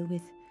enough to deal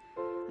with.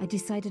 I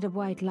decided a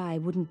white lie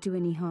wouldn't do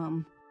any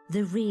harm.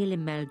 The real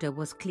Imelda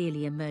was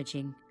clearly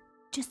emerging.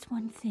 Just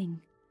one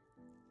thing.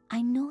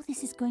 I know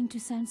this is going to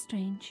sound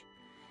strange,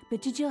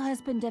 but did your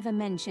husband ever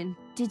mention,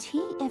 did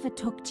he ever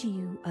talk to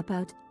you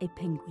about a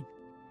penguin?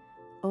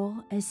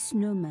 or a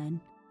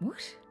snowman.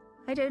 What?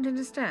 I don't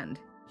understand.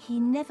 He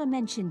never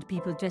mentioned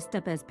people dressed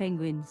up as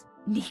penguins.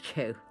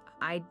 Nico,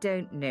 I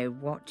don't know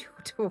what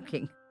you're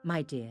talking.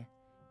 My dear,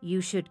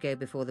 you should go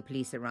before the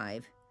police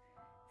arrive.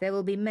 There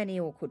will be many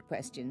awkward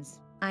questions.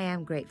 I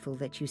am grateful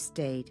that you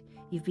stayed.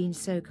 You've been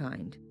so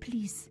kind.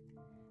 Please,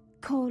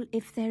 call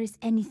if there is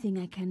anything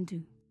I can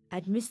do.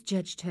 I'd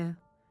misjudged her.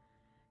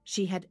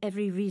 She had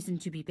every reason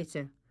to be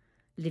bitter,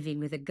 living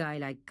with a guy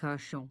like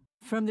Carchon.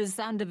 From the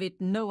sound of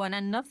it, no one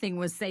and nothing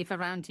was safe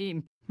around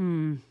him.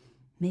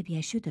 Maybe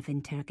I should have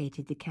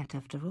interrogated the cat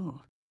after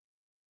all.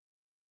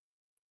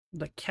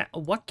 The cat?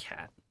 What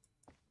cat?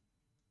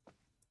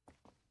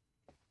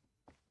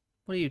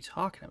 What are you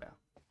talking about?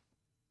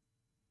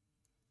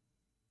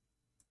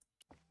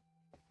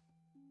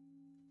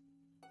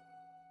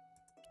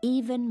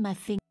 Even my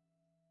finger.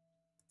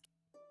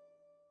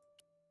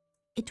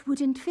 It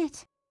wouldn't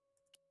fit.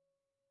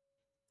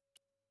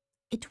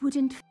 It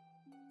wouldn't.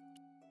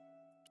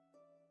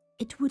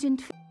 It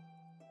wouldn't fit.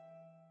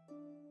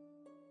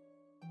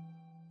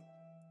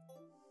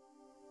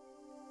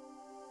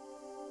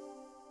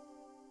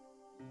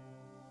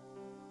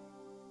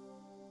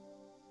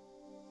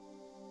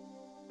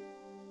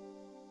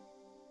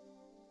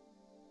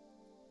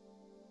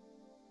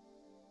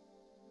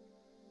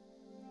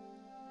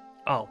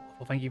 Oh,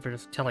 well, thank you for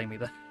just telling me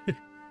that.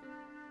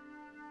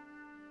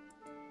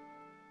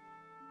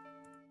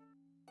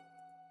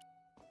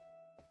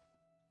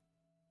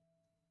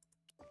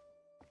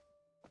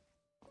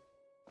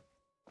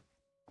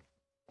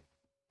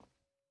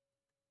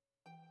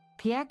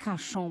 Pierre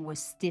Carchon was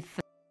stiff.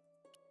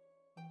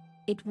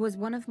 It was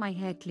one of my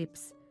hair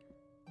clips.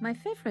 My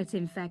favorite,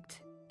 in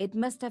fact. It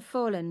must have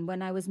fallen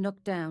when I was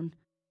knocked down.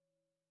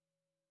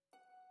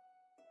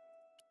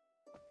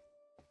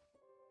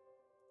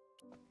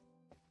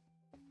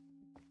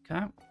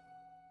 Okay.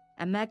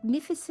 A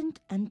magnificent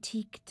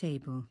antique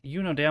table.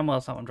 You know damn well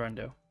that's not what I'm trying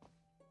to do.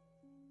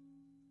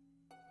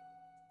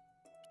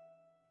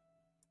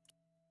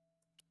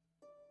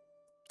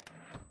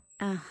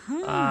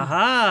 Aha!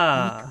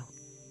 Aha! Nico,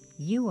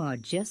 you are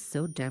just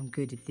so damn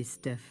good at this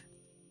stuff.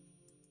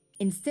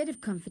 Instead of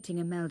comforting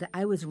Imelda,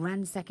 I was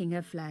ransacking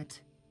her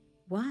flat.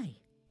 Why?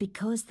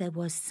 Because there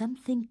was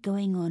something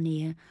going on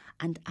here,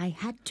 and I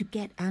had to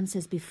get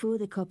answers before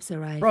the cops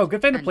arrived. Bro,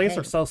 good thing the And police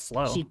hey, are so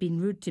slow. She'd been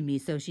rude to me,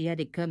 so she had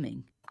it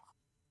coming.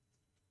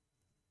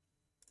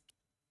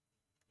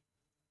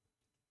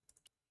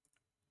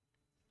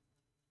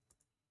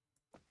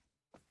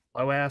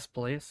 Slow ass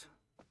police.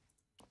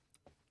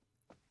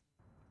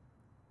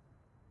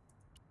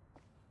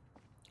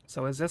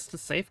 So is this the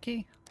safe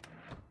key?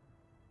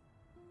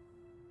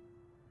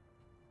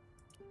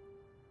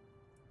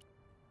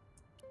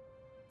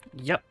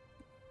 Yep.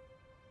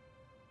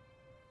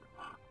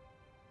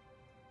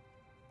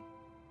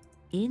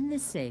 In the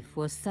safe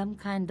was some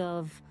kind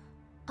of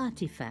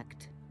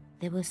artifact.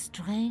 There were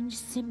strange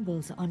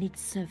symbols on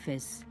its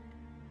surface.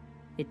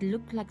 It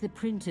looked like the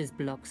printer's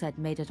blocks I'd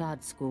made at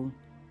art school.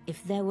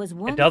 If there was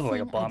one does look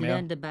like a thing bomb, I'd yeah.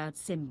 learned about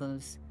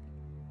symbols,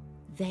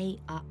 they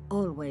are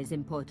always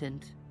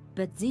important.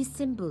 But these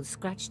symbols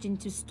scratched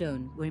into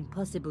stone were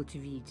impossible to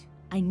read.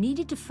 I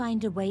needed to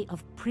find a way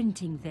of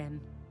printing them.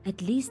 At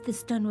least the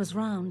stone was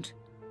round.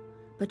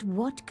 But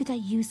what could I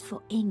use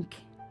for ink?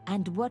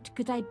 And what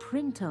could I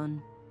print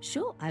on?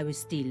 Sure, I was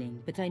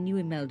stealing, but I knew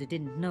Imelda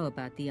didn't know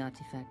about the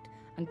artifact,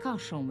 and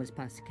Carchon was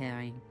past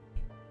caring.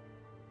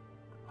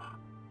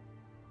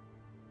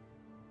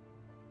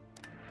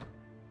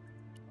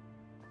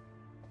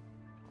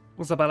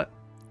 What's about it?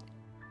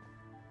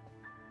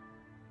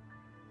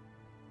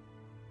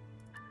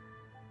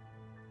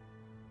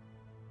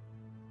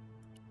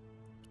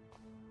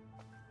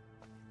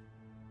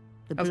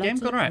 The How's the game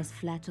blotter going, right? was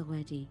flat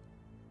already.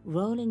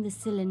 Rolling the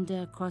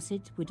cylinder across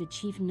it would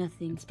achieve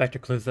nothing. Inspector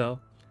Clouseau,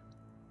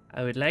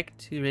 I would like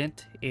to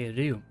rent a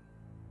room.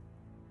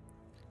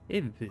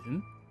 A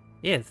room?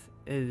 Yes,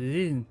 a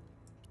room.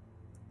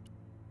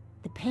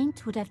 The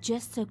paint would have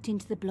just soaked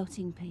into the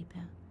blotting paper,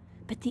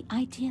 but the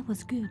idea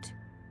was good.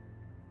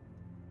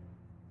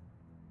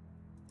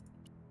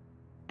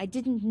 I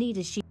didn't need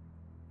a sheet.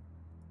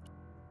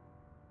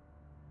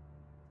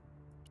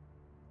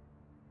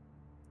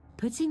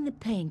 Putting the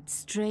paint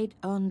straight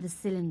on the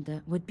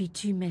cylinder would be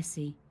too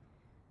messy.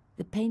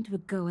 The paint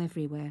would go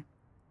everywhere.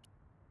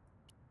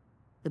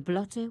 The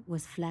blotter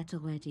was flat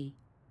already.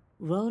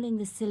 Rolling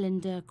the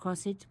cylinder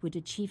across it would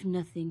achieve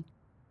nothing.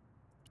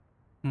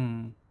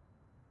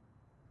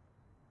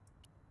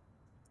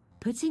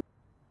 Putting...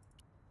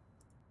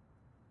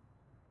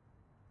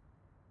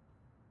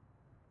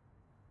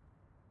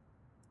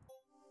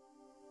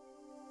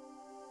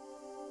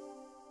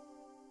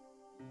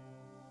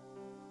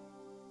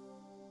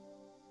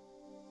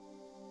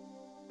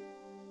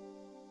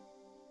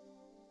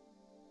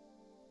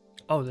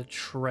 Oh, the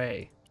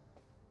tray.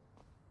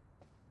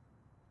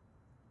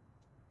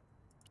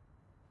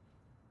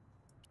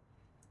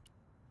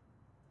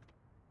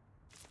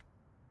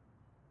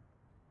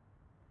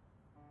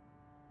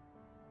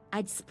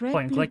 I'd spread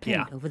Point and blue click,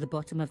 paint yeah. over the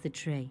bottom of the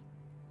tray.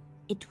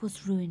 It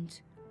was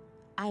ruined.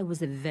 I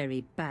was a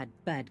very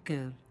bad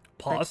girl.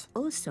 Pause.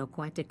 But also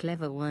quite a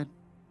clever one.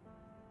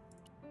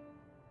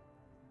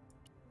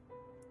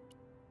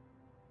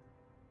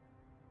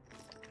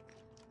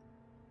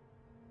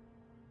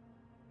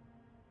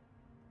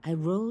 I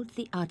rolled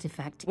the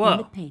artifact in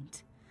the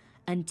paint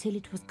until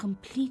it was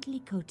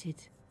completely coated.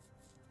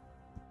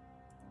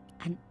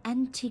 An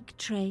antique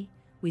tray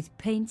with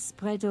paint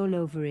spread all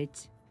over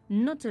it.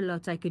 Not a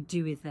lot I could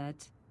do with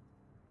that.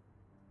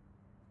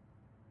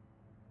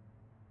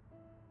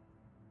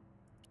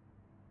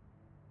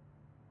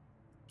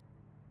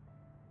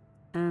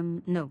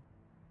 No.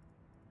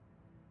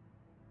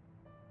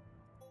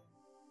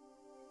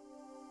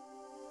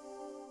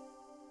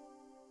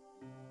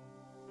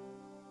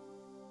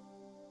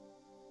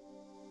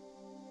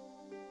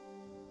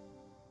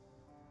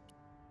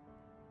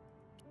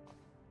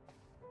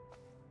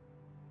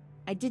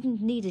 I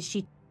didn't need a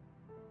sheet.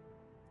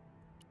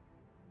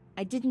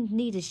 I didn't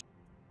need a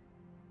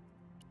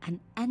an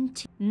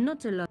antique.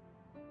 Not a lot.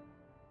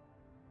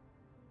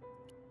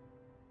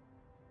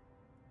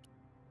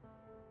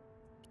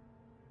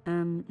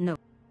 No.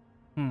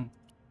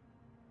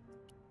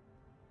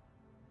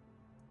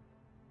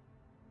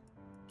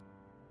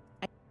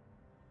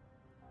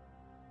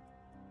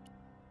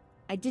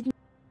 I didn't.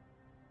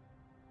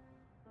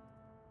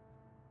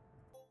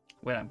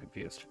 Wait, I'm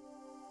confused.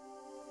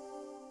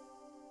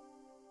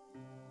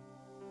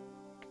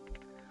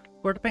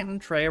 Pour the paint in the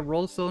tray,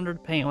 roll the cylinder to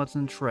paint what's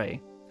in the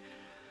tray.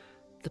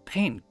 The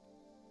paint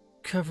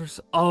covers...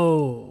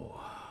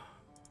 Oh.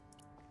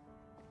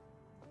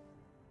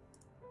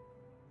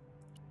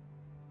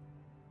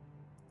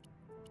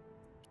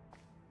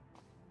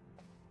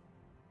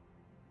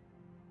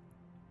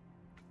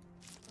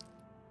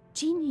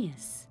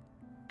 Genius.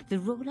 The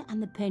roller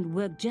and the paint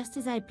worked just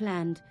as I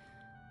planned.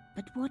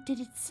 But what did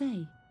it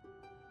say?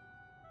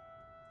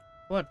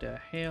 What the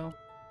hell?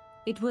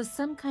 It was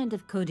some kind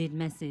of coded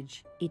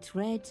message. It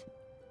read,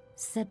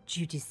 sub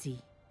judice.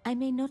 I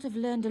may not have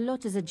learned a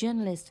lot as a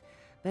journalist,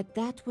 but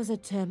that was a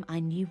term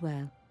I knew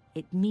well.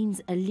 It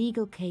means a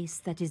legal case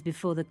that is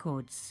before the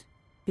courts.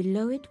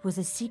 Below it was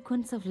a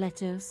sequence of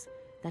letters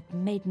that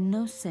made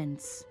no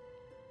sense.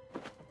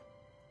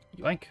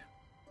 Yoink.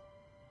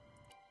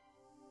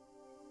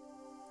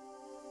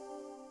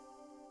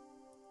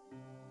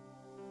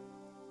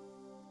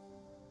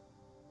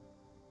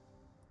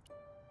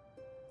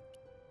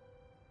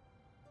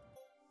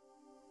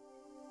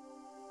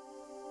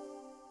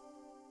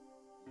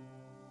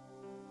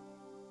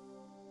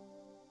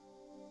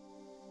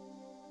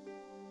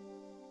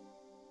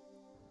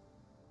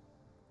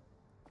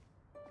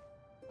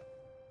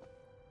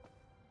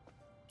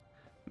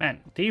 Man,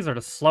 these are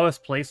the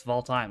slowest place of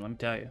all time, let me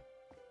tell you.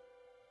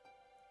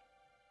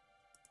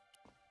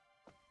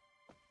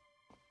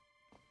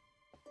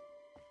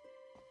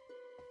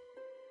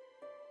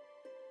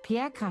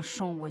 Pierre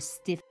Carchon was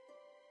stiff.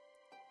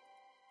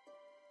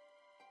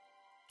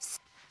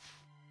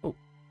 Oh.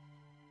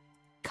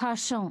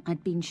 Carchon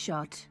had been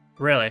shot.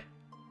 Really?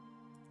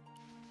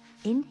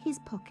 In his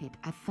pocket,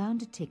 I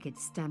found a ticket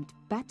stamped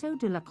Bateau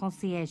de la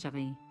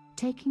Conciergerie.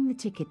 Taking the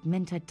ticket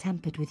meant I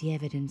tampered with the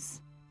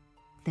evidence.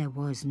 There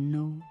was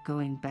no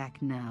going back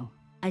now.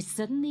 I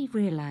suddenly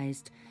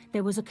realized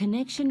there was a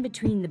connection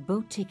between the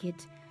boat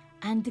ticket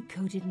and the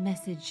coded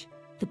message.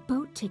 The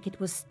boat ticket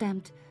was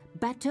stamped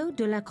Bateau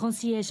de la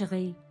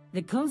Conciergerie.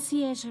 The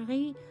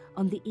conciergerie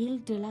on the Ile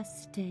de la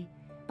Cité,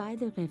 by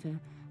the river,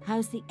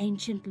 housed the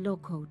ancient law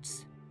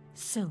courts.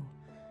 So,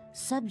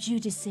 sub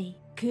judice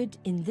could,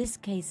 in this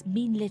case,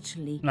 mean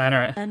literally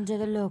under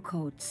the law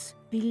courts,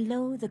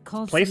 below the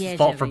conciergerie. Place's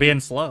fault for being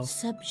slow.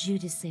 Sub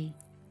judice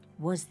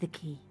was the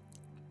key.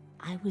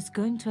 I was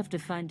going to have to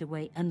find a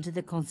way under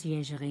the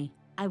conciergerie.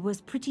 I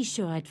was pretty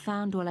sure I'd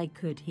found all I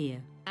could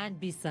here. And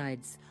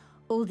besides,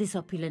 all this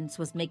opulence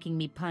was making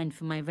me pine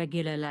for my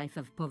regular life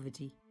of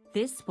poverty.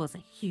 This was a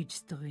huge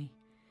story.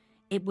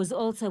 It was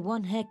also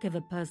one heck of a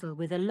puzzle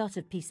with a lot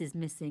of pieces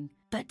missing.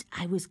 But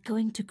I was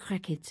going to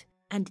crack it.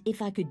 And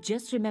if I could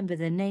just remember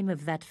the name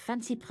of that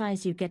fancy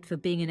prize you get for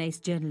being an ace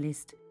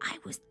journalist, I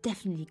was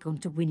definitely going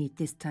to win it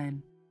this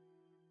time.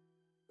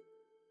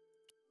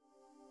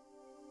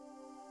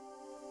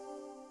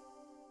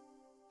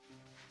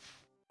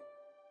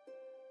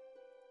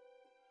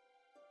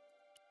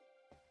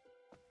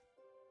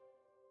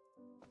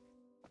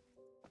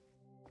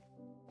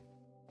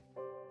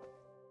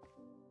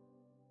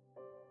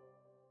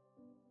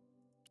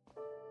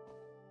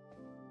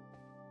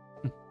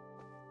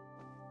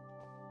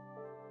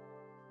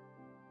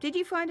 Did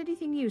you find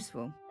anything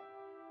useful?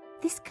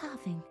 This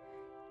carving,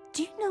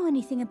 do you know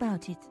anything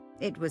about it?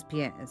 It was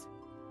Pierre's.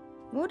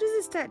 What does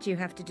the statue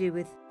have to do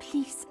with...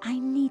 Please, I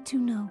need to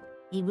know.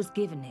 He was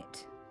given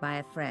it by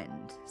a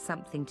friend.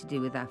 Something to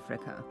do with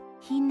Africa.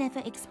 He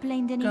never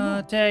explained any more.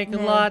 Gonna take a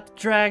lot to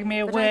drag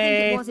me But I think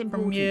away it was from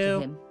important you. to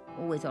him.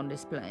 Always on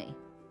display.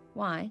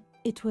 Why?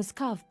 It was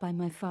carved by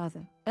my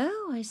father.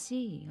 Oh, I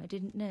see. I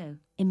didn't know.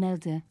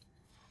 Imelda,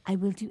 I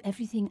will do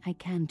everything I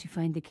can to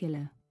find the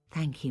killer.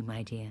 Thank you,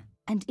 my dear.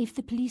 And if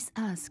the police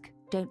ask,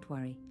 don't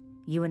worry.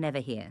 You were never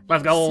here.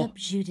 Let's go. Sub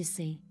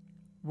judice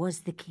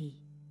was the key.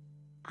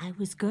 I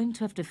was going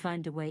to have to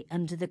find a way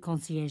under the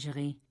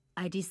conciergerie.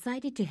 I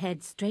decided to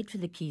head straight for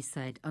the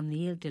quayside on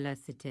the Ile de la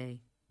Cité.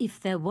 If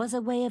there was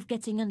a way of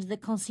getting under the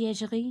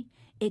conciergerie,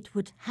 it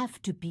would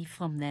have to be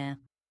from there.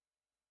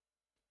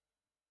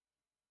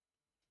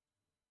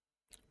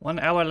 1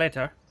 hour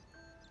later.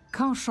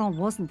 Canchon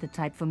wasn't the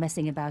type for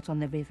messing about on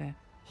the river.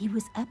 He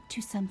was up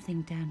to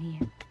something down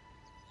here.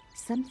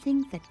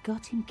 Something that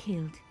got him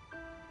killed.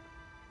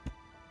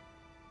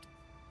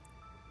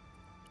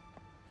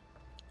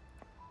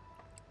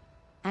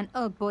 An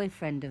old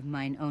boyfriend of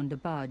mine owned a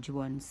barge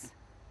once.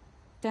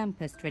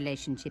 Dampest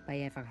relationship I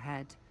ever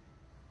had.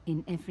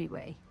 In every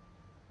way.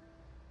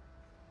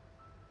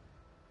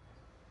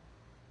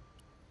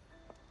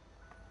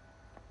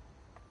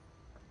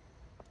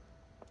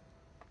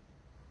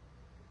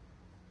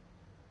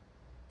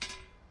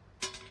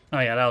 Oh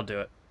yeah, that'll do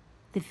it.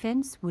 The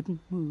fence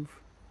wouldn't move.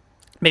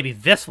 Maybe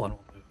this one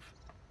will move.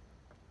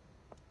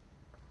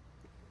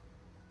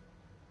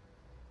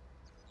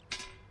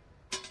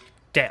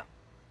 Damn.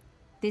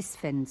 This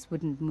fence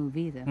wouldn't move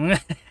either.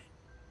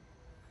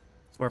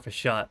 It's worth a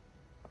shot.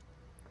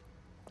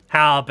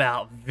 How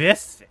about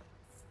this?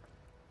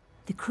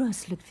 The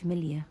cross looked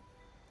familiar.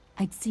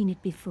 I'd seen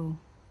it before.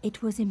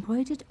 It was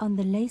embroidered on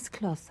the lace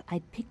cloth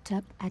I'd picked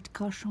up at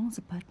Canchon's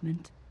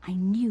apartment. I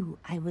knew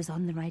I was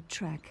on the right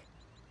track.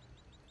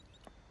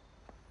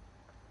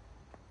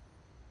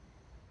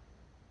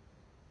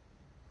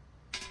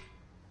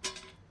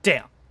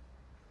 Damn.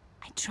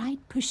 I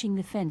tried pushing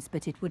the fence,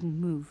 but it wouldn't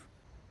move.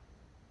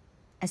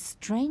 A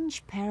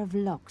strange pair of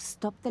locks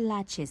stopped the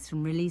latches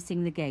from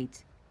releasing the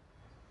gate.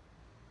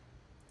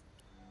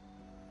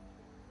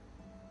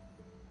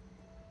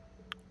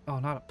 Oh,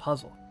 not a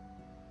puzzle.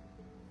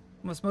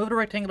 Must move the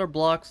rectangular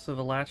block so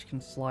the latch can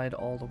slide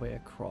all the way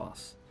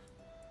across.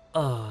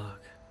 Ugh.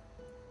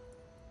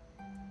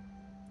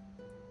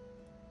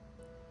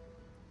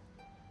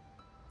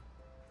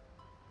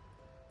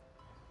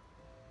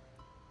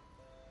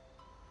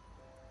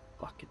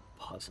 Fucking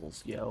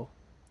puzzles, yo.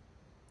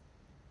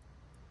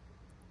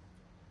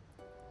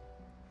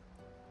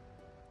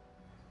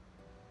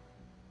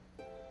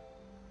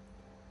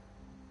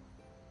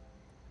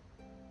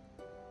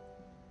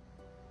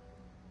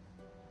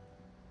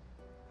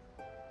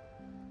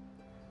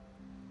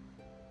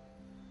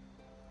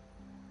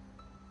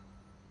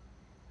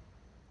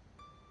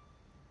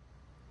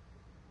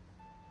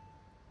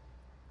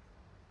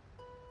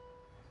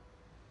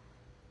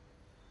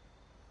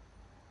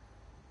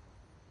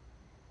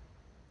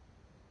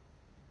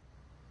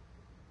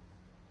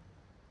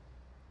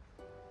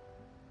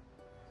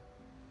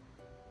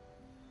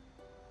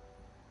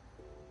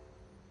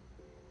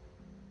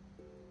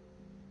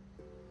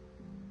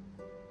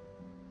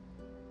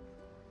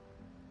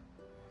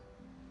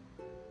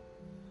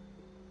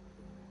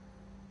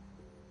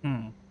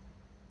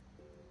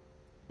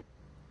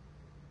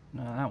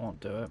 No, that won't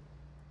do it.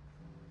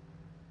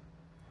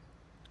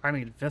 I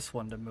need this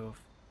one to move.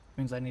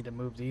 Means I need to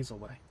move these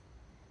away.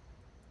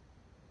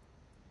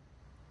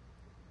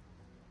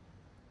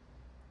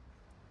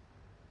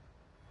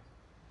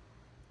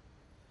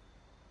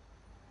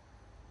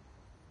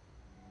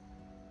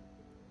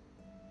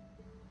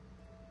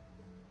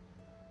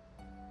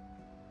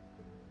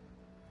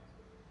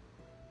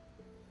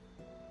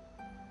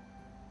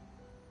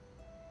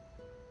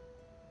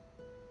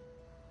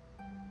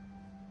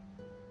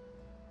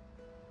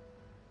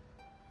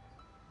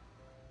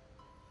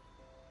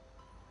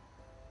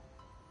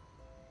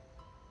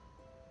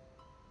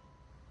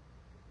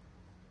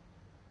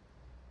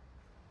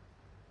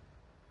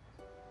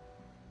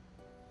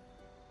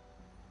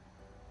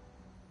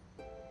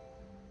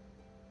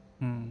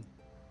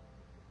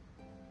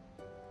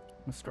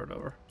 Let's start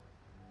over.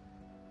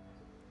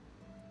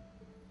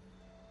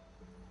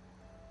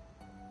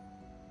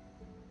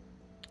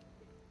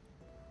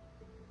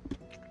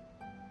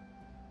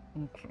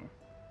 Okay.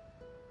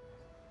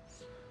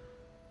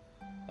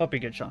 Hope you're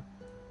good, Sean.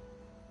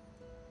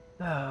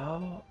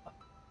 Oh.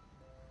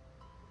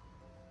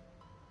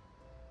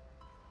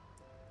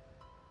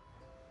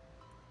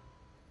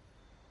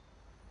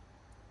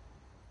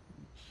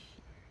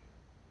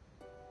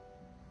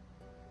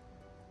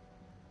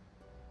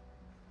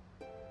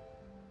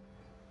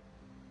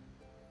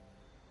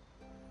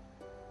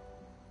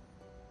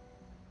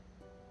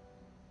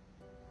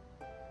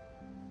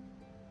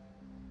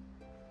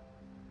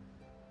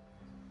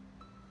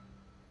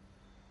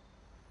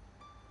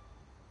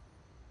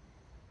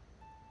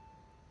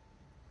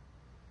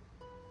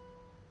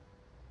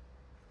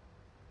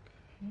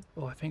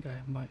 Oh, I think I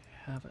might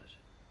have it.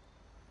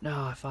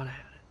 No, I thought I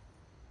had it.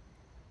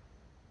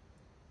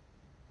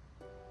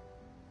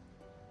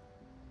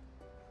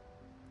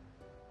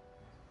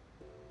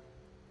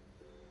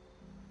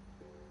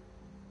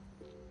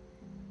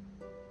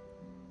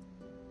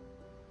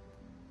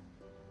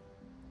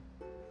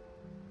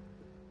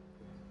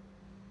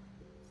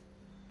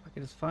 If I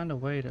could just find a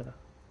way to...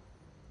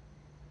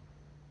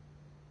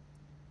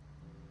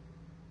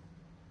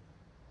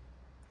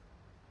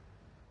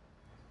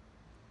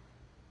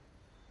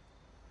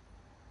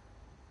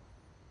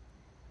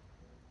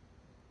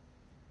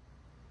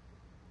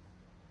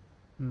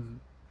 Hmm.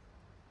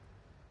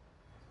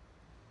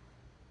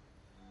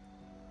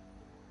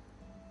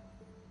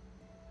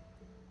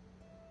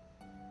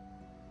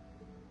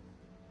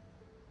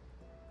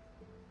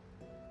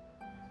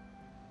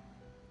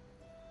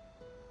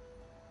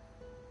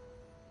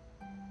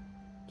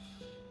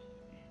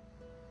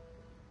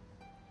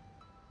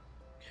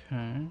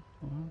 Okay,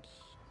 let's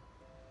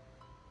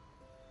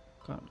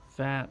got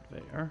that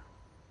there.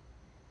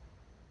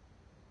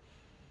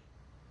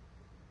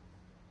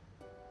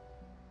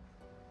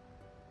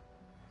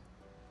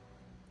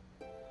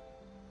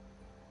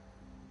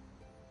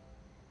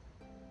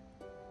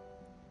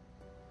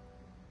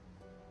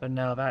 But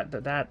no,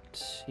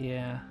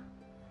 yeah.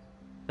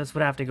 This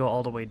would have to go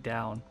all the way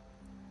down.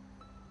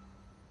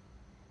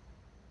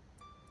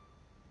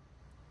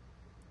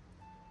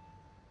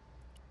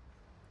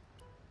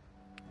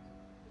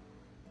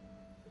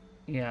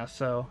 Yeah,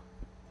 so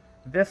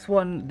this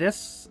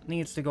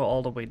needs to go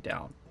all the way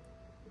down.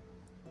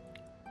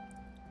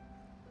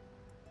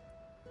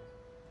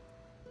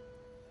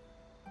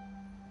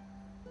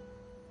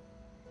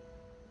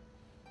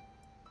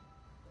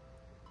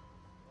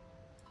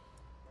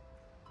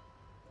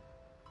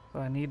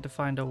 But I need to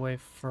find a way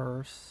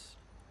first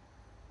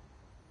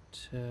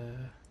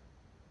to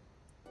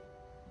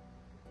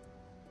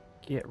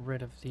get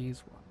rid of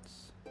these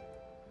ones. I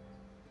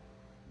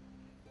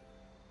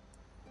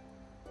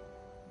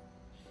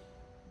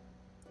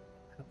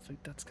don't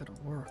think that's gonna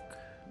work.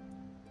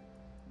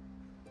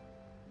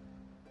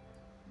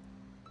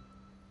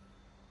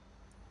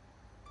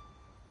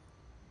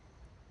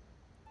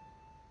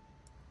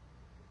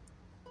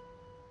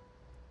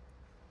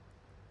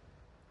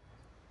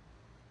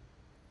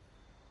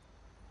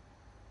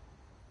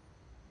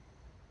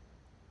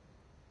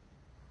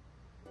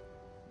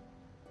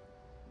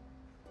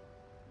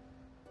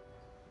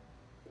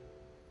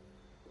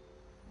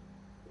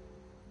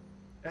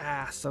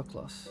 Ah, so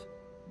close.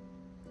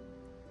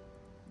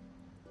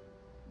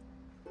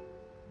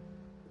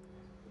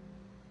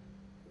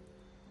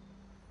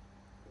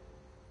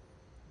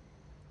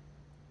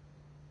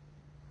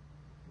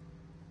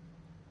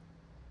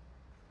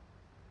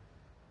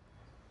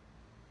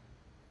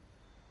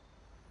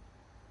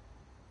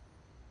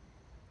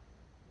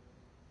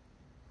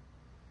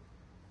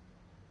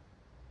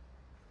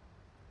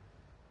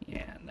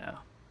 Yeah, no.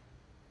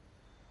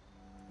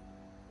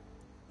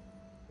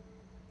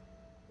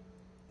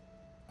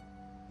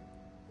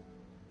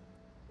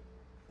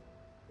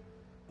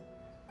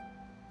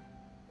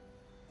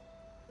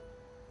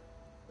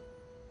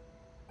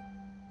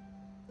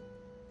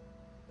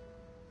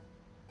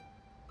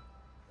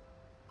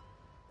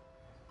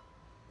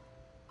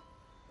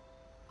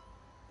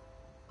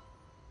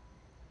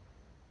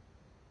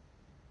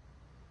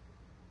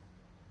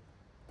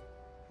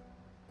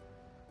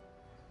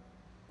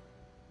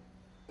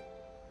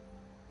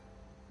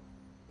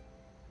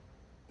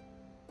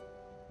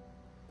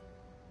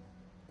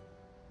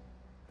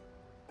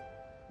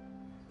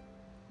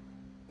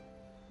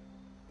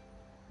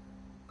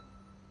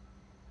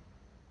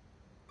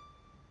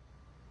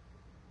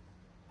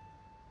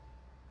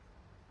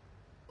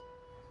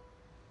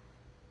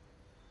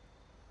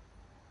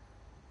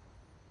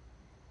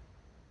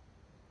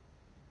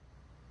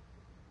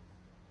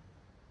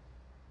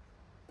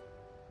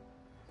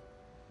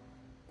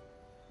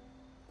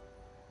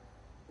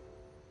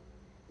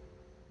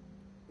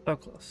 So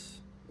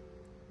close.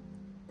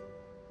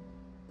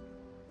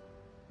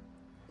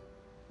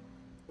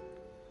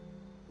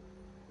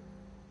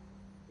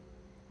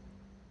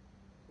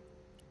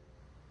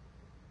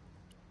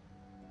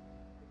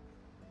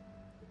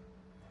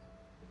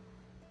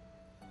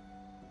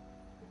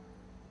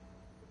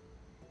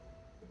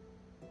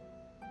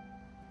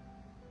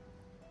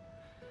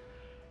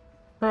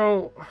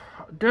 So,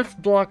 this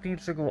block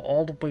needs to go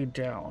all the way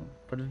down,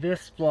 but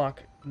this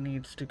block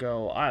needs to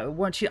go. I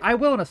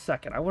will in a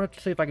second. I wanted to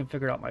see if I can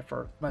figure it out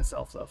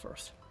myself though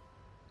first.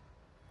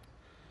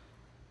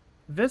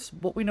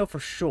 What we know for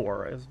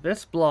sure is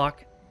this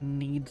block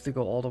needs to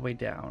go all the way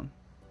down,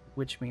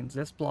 which means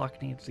this block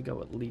needs to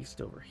go at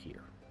least over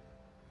here.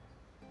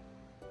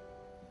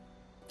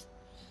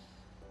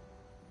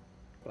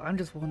 But I'm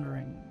just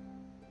wondering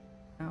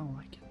how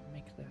I can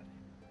make that.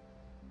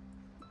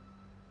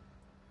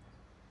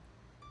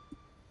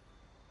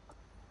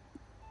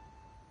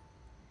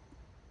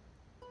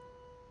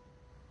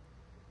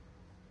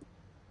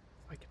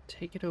 I could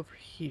take it over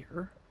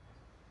here,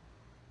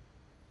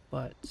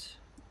 but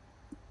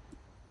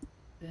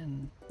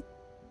then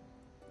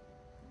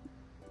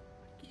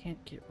I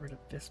can't get rid of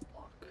this block.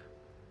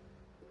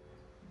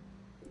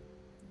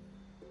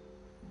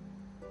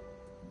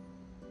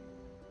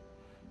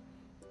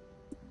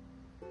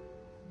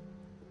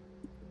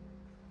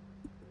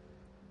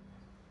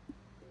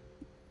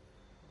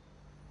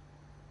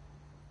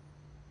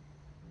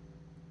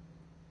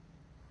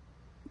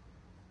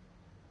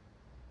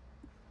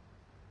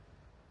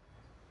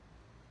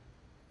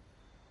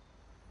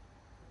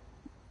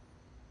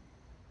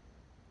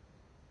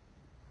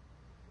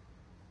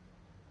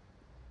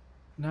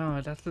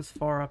 No, that's as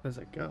far up as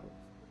it goes.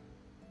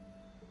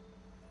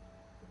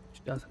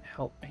 which doesn't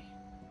help me.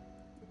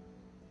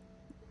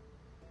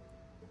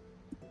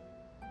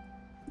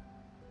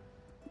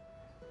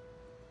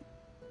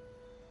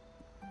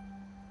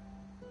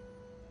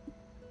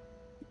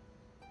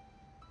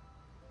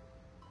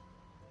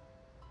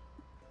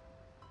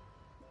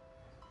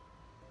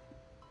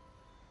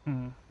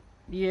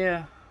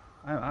 Yeah,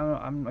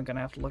 I'm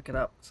gonna have to look it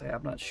up. Say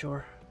I'm not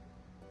sure.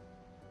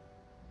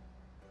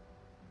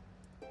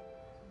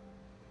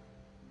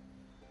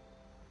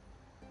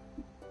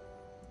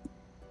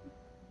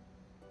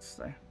 Let's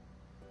see.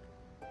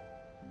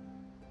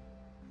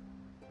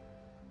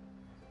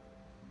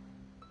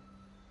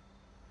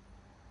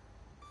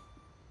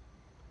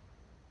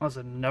 Was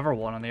another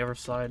one on the other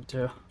side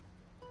too.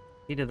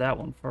 He did that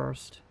one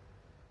first.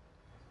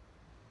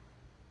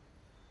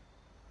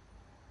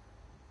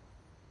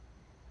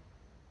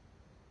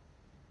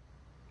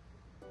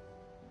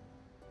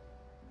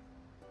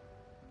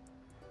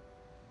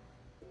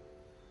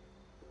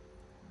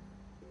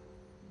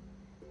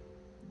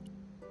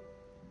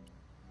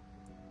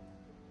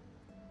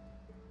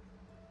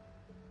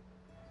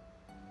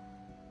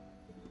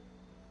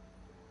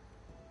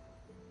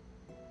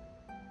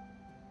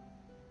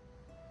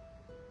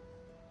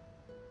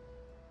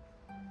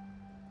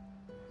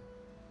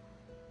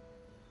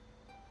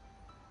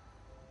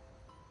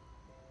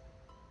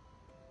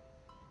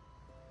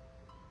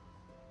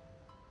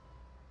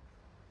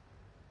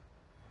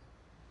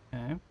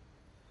 Okay.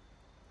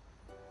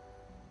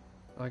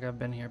 Like I've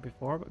been here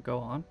before, but go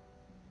on.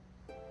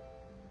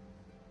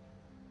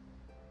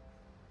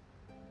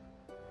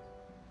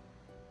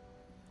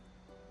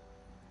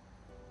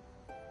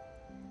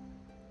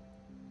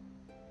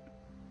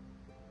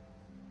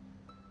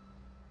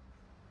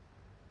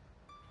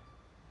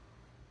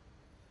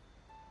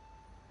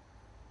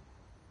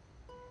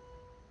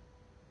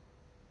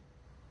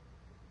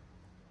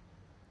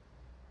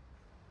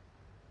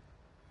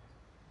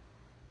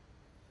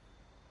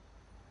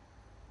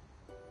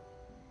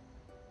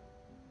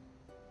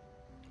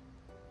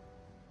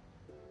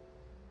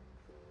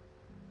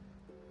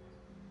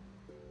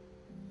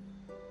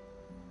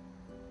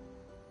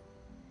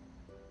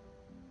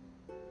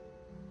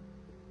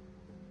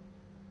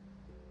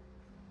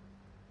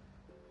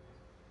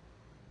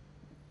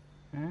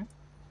 Okay.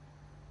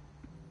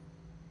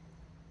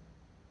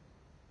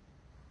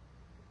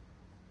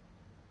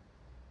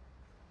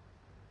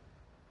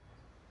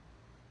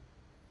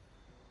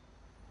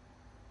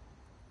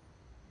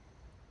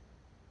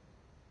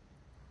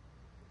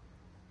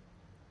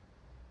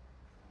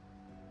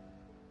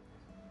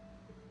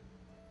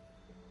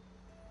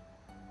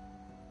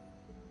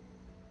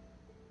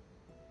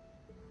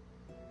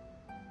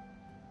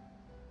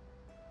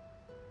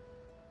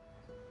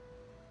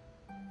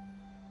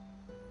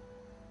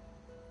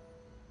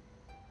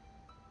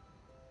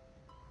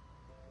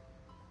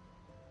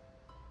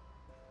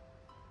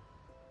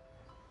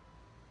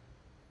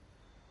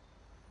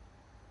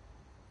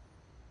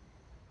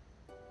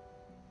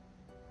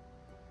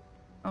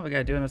 All the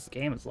guy doing this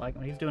game is like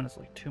when he's doing this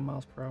like 2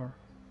 miles per hour.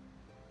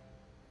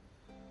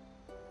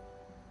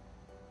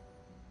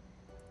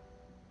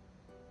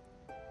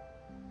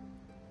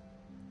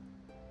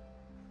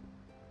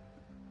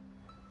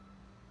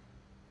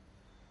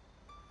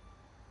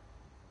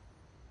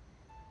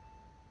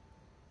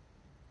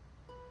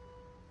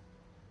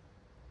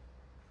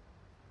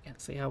 Can't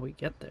see how we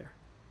get there.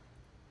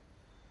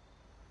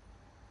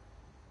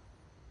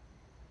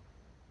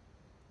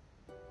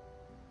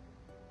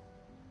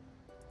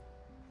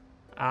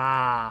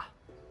 Ah.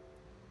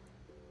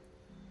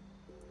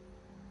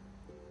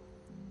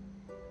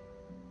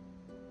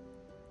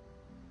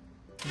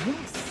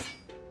 Yes!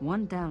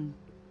 One down,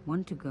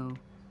 one to go.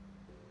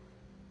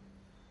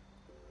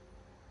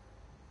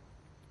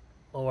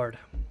 Lord.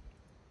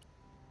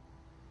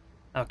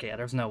 Okay, yeah,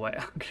 there's no way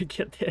I'm gonna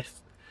get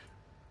this.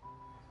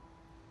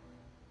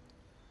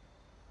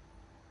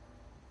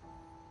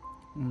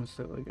 Let's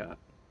see what we got.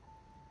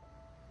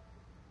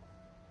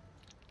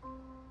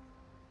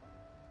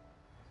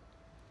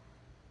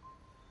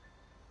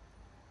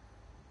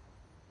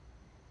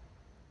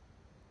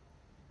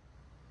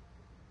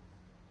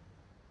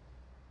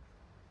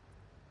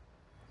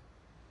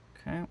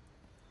 Okay.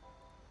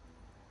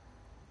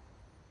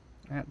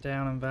 That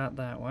down and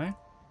that way.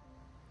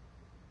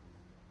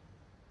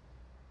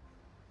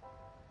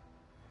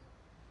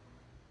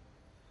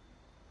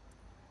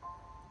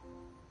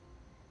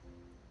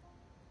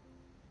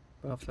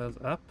 Both those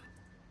up.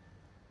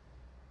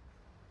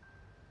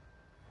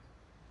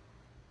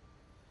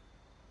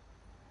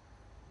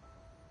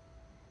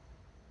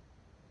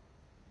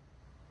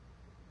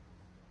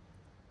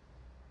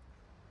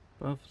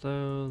 Both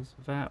those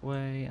that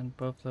way and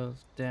both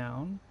those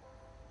down.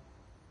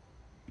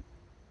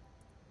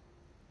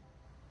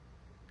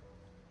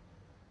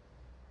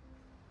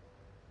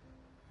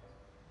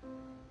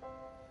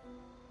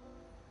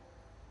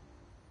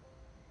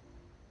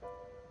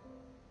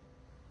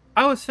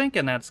 I was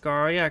thinking that,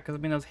 Scar, yeah, because I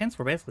mean those hints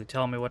were basically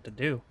telling me what to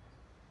do.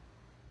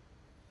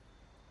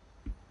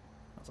 I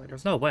was like,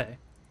 there's no way.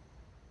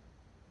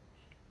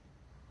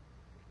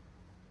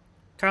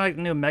 Kind of like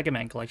the new Mega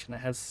Man collection that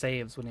has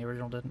saves when the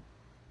original didn't.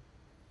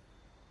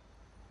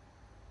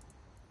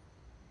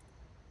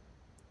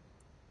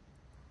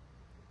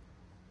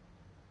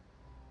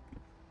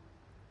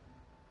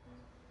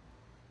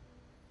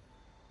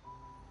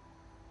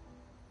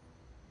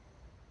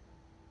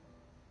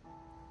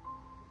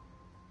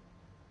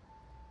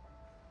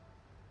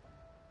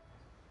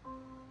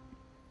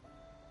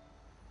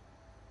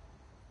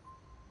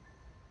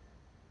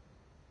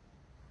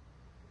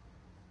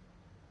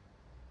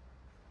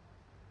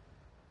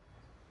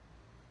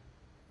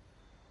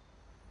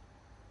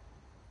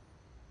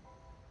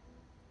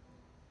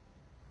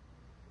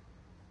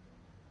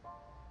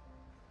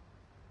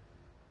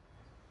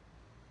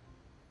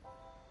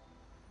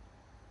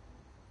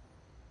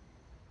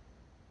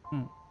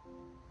 Hmm.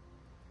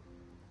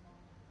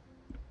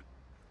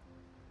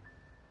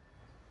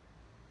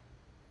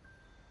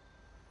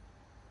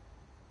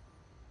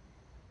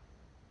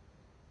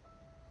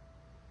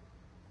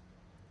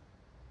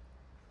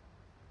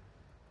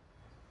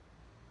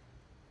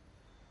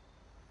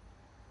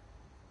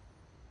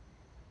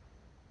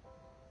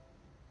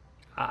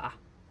 Ah.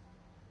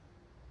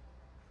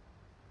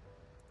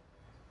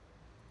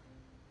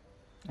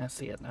 I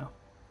see it now.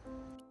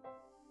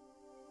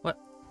 What?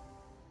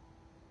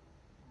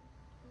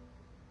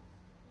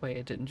 Wait,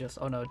 it didn't just...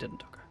 Oh, no, it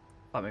didn't. Okay.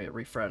 Thought maybe it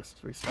refreshed.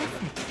 Restarted.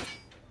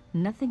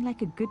 Nothing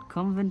like a good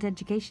convent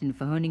education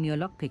for honing your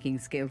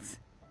lockpicking skills.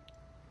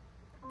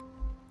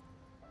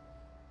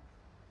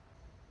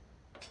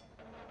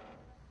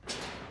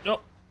 Oh!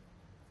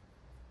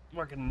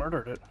 Fucking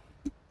murdered it.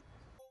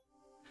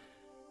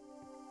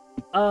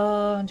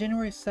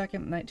 January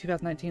 2nd,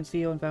 2019,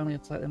 CEO and founder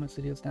of Slightly Limit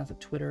Studios announced that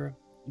Twitter,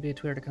 via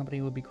Twitter, the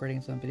company will be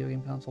creating some video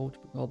game console, which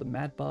will be called the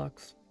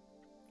Madbox.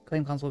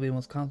 Claimed console will be the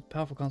most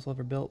powerful console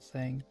ever built,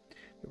 saying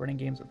they're running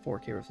games at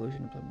 4K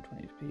resolution and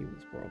 720p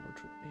with portable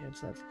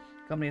headsets.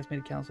 The company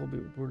estimated console will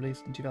be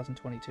released in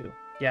 2022.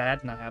 Yeah,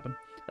 that did not happen.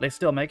 Are they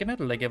still making it,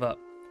 or did they give up?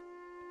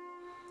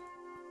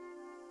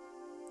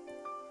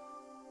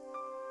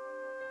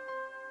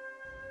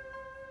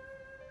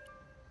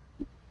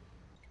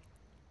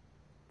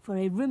 For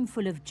a room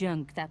full of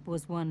junk, that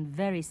was one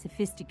very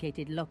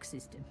sophisticated lock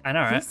system. I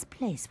know, right? This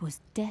place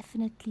was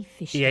definitely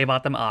fishy. EA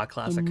bought them. Ah,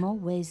 classic. In more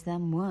ways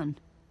than one.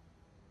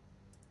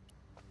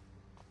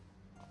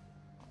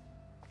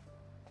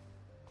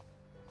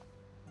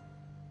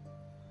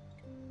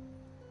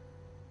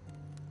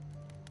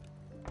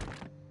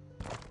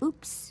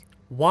 Oops.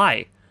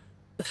 Why?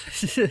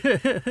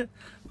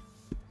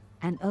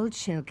 An old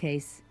shell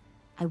case.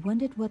 I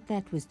wondered what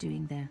that was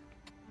doing there.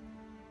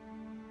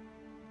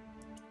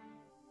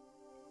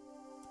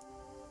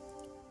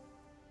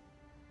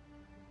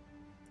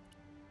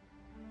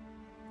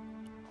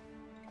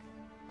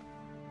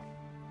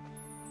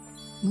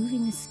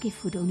 Moving a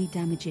skiff would only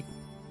damage it.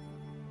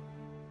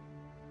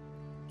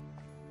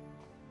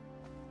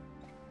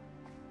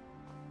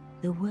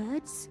 The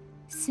words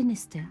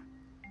sinister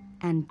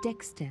and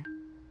Dexter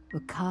were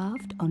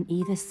carved on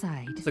either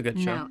side. It's a good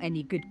show. Now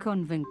any good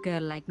convent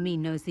girl like me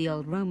knows the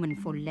old Roman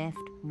for left,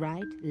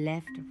 right,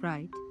 left,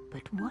 right.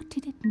 But what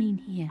did it mean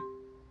here?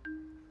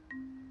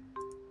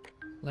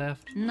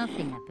 Left.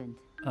 Nothing happened.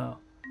 Oh.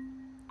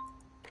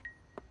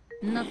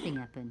 Nothing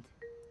happened.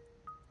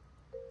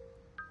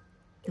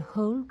 The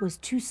hole was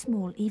too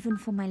small even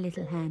for my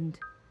little hand.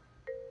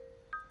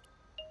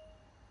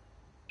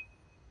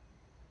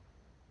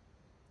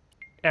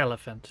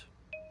 Elephant.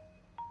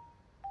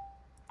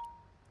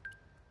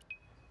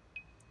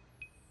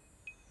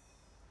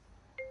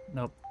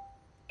 Nope.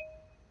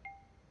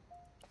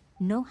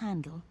 No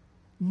handle,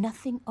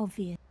 nothing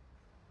obvious.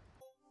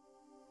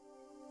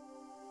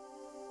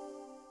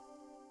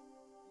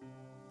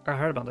 I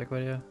heard about that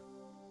video.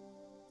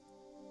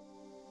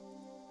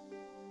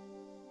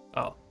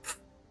 Oh.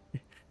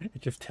 It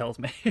just tells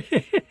me.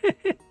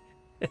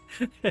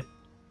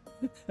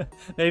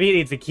 Maybe it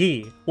needs a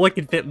key. What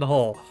can fit in the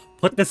hole?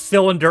 Put the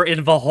cylinder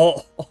in the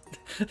hole.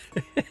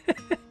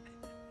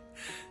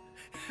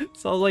 It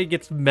sounds like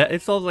it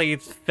sounds like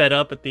it's fed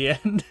up at the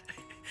end.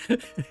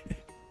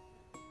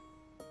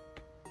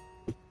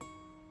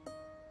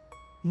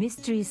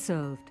 Mystery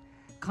solved.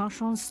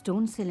 Carchon's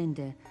stone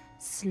cylinder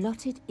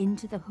slotted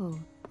into the hole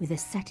with a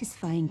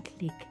satisfying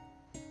click.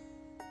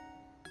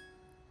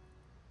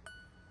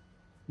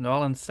 New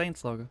Orleans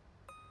Saints logo.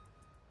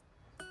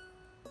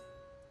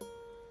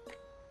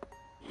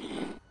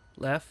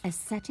 Left. A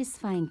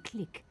satisfying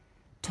click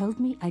told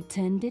me I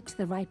turned it to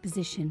the right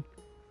position.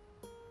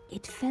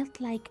 It felt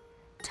like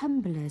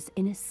tumblers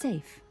in a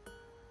safe.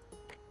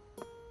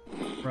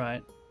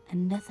 Right.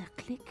 Another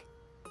click.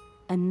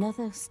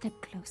 Another step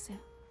closer.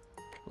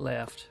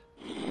 Left.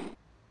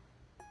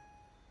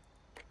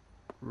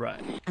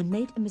 Right. I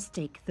made a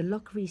mistake. The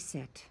lock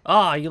reset.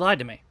 Ah, you lied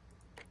to me.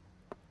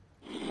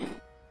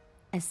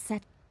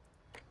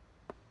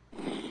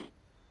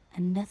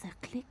 Another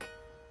click.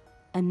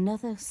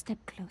 Another step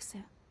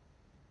closer.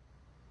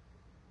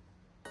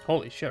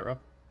 Holy shit, bro.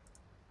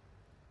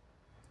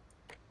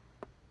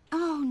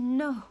 Oh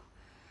no.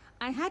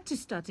 I had to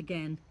start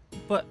again.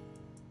 But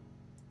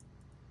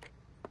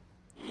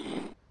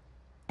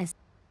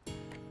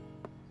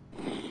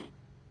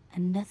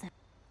Another.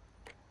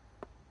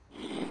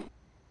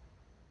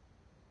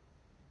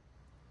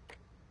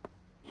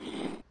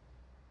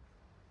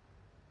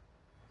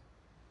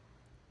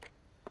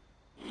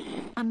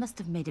 I must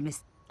have made a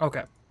mistake.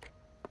 Okay.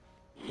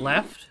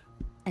 Left.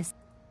 As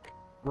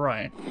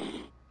Right.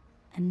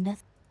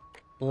 another.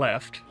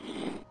 Left.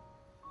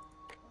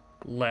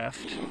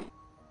 Left.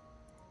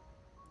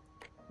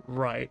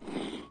 Right.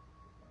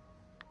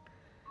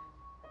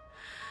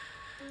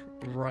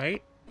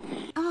 Right.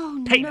 Oh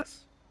no!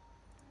 Tightness.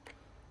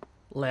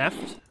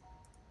 Left.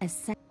 A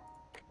sec.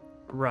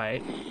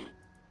 Right.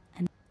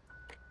 And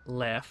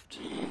Left.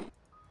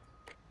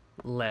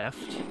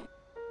 Left.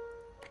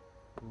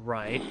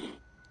 Right.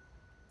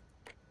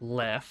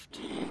 Left.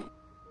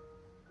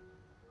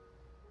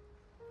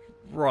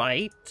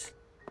 Right.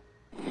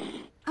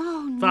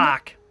 oh no!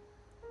 Fuck.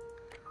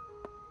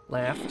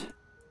 Left.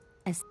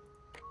 As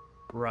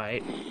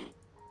Right.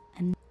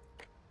 and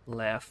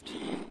Left.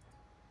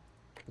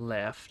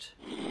 Left.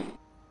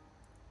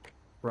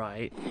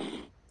 Right.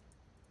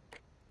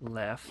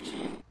 Left.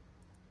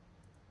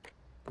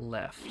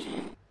 Left.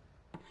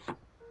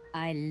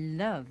 I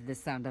love the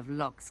sound of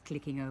locks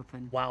clicking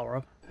open. Wow,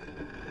 Rob.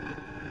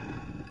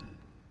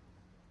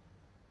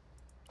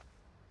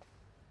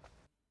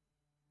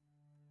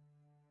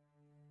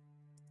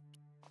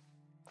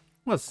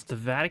 What's this, the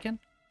Vatican?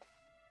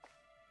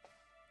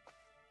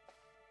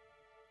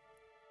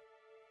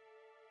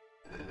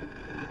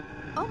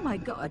 Oh my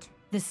god!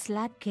 The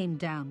slab came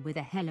down with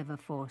a hell of a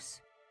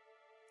force.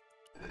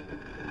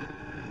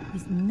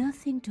 With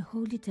nothing to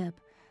hold it up,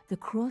 the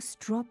cross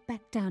dropped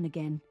back down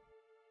again.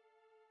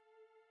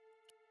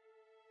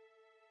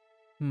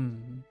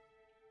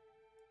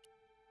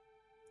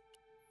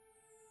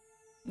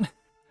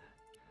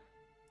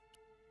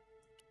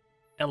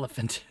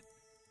 Elephant.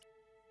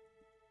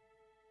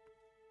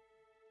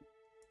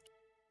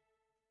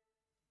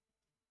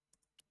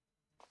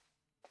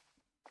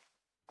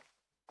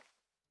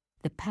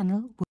 The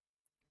panel.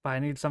 But I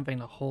need something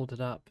to hold it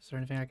up. Is there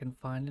anything I can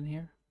find in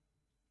here?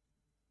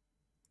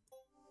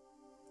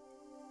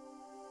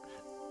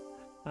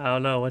 I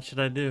don't know. What should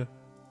I do?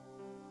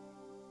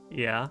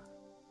 Yeah.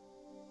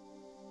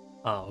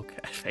 Oh, okay.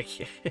 Thank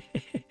you.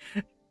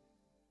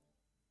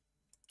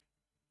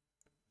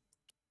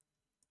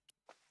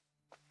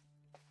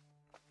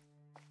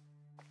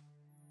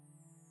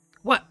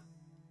 What?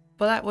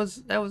 But that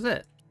was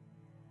it.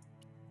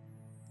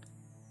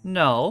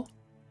 No.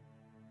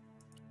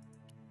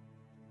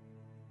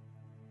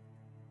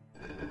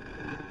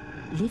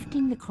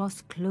 Lifting the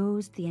cross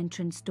closed the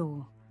entrance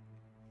door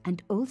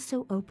and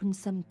also opened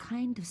some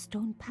kind of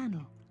stone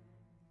panel.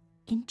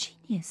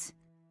 Ingenious.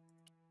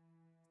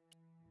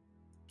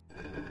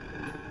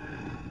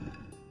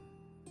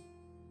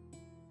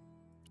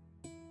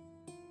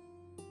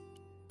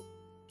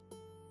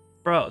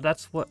 Bro,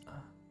 that's what...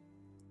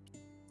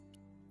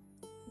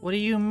 What do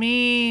you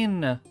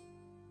mean?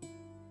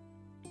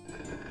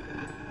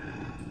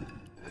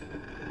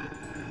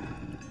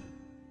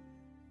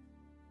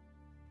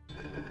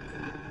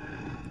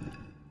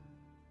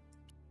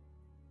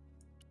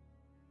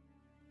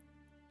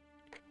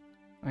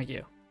 Thank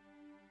you.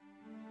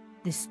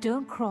 The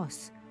stone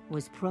cross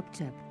was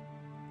propped up.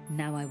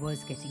 Now I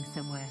was getting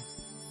somewhere.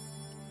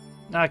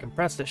 Now I can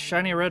press this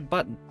shiny red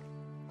button.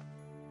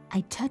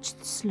 I touched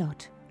the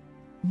slot.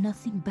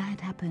 Nothing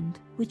bad happened,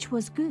 which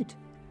was good.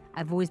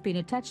 I've always been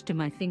attached to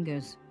my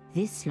fingers.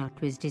 This slot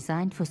was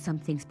designed for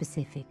something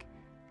specific.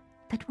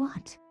 But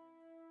what?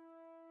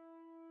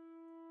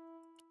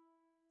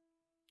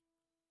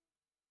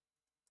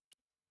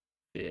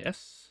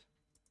 Yes.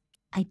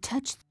 I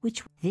touched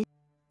which this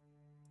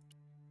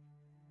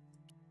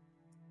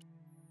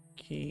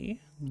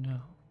Key? No.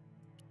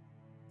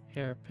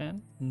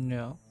 Hairpin?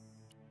 No.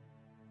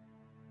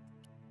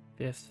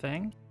 This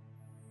thing?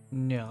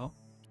 No.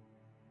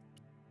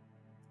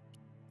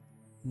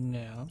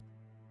 No.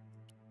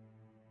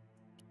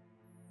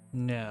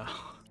 No.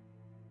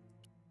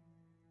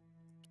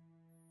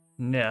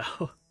 No.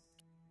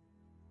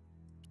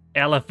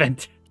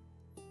 Elephant.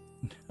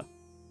 No.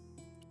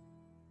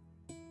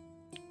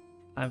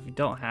 I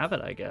don't have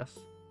it, I guess.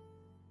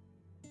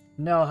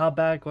 No, how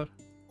bad would...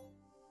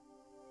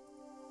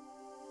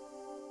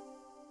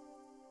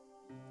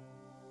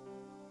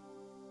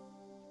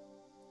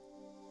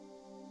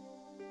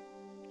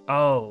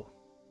 Oh.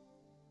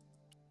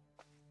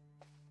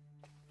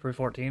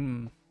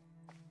 314.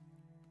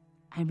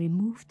 I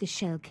removed the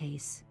shell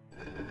case.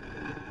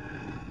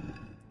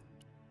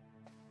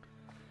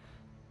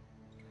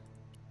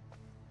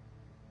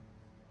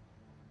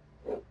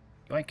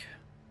 Yoink.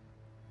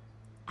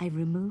 I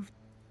removed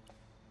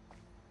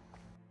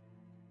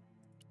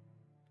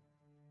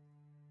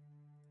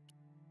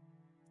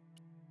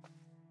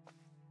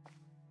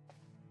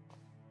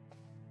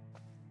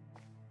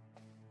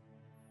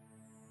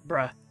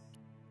Bruh.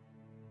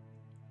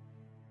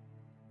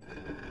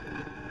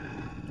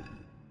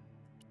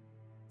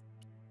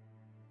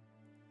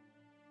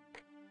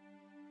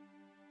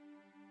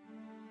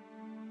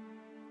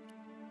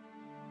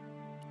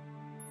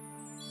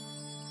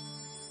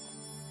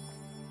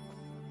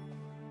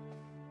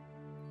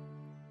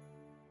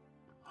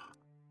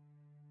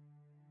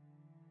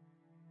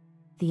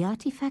 The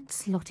artifact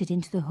slotted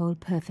into the hole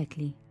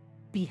perfectly.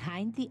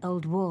 Behind the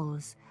old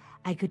walls,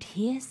 I could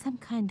hear some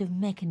kind of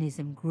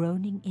mechanism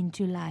groaning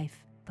into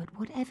life, but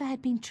whatever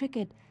had been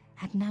triggered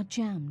had now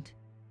jammed.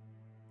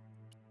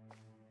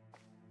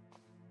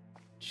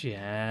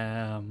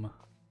 Jam.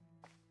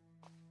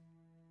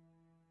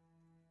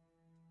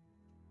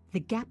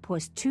 The gap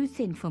was too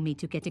thin for me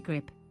to get a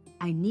grip.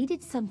 I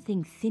needed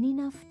something thin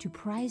enough to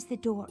prise the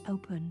door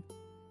open.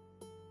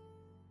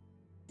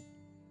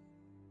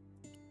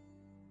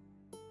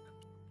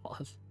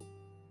 Pause.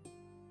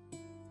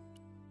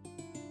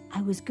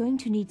 I was going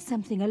to need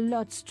something a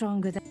lot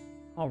stronger than...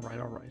 Alright,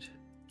 alright.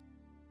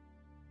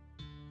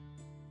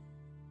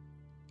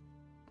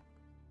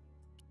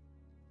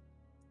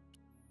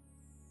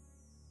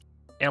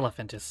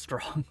 Elephant is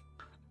strong.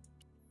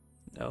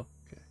 No,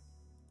 okay.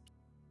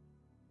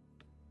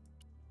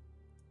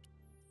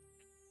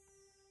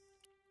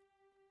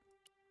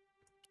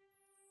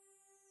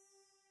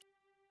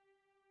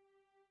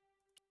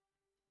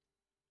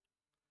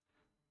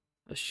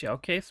 A shell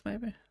case,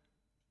 maybe?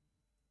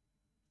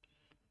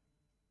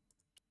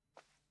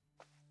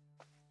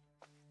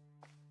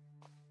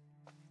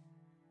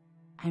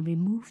 I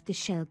removed the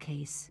shell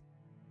case.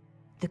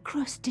 The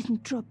cross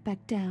didn't drop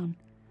back down.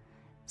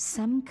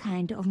 Some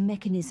kind of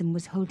mechanism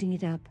was holding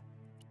it up.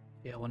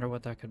 Yeah, I wonder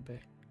what that could be.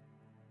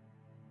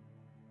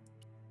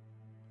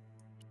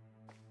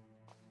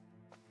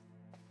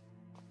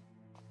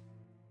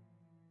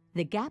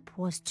 The gap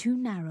was too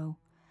narrow.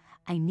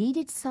 I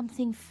needed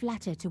something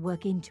flatter to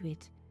work into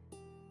it.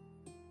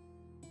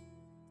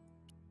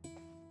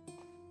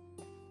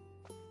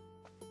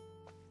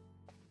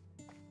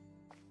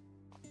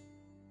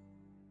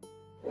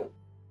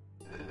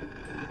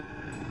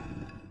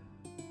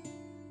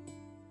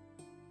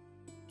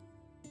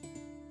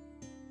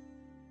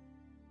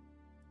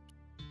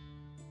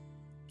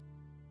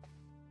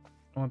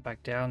 I went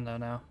back down though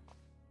now.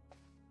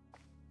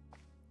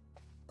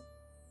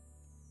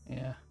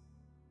 Yeah.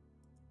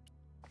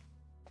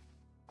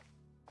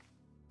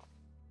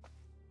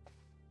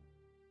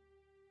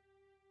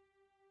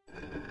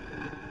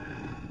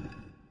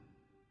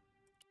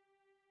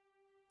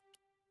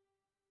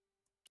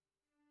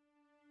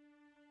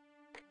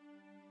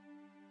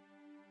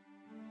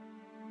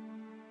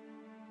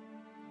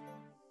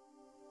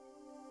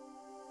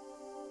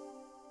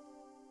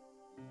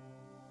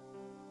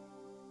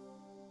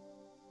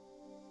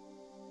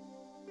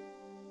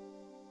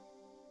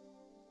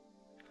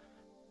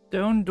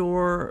 Stone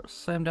door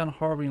slammed down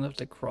hard when you lift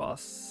it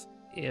across.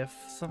 If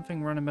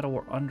something run in metal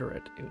were under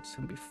it, it would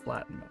soon be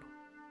flat in metal.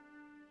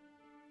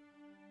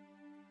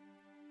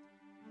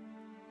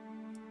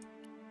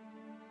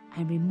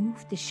 I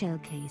removed the shell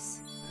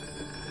case.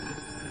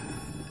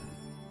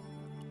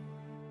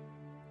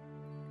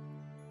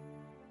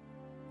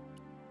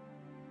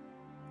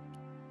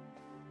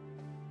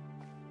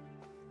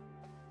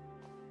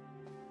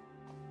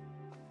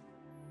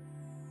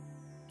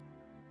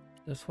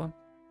 This one?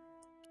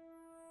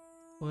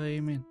 What do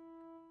you mean?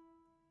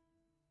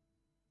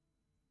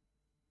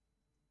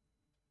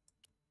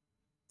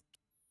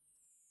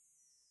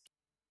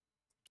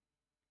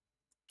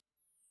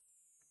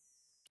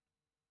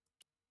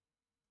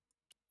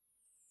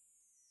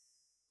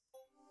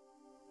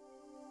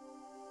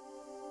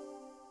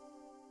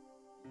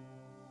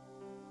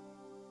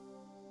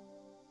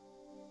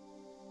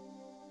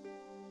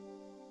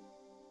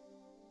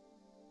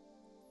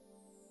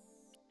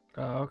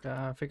 Oh, okay.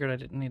 I figured I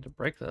didn't need to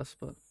break this,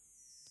 but...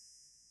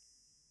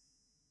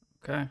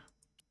 Okay.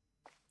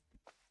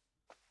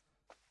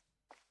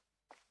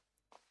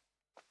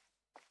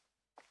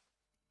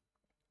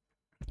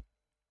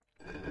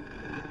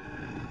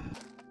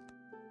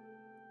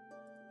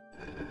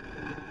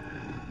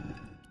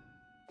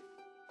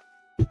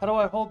 How do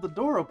I hold the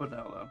door open now,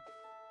 though?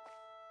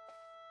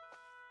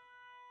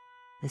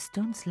 The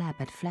stone slab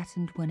had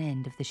flattened one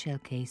end of the shell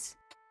case.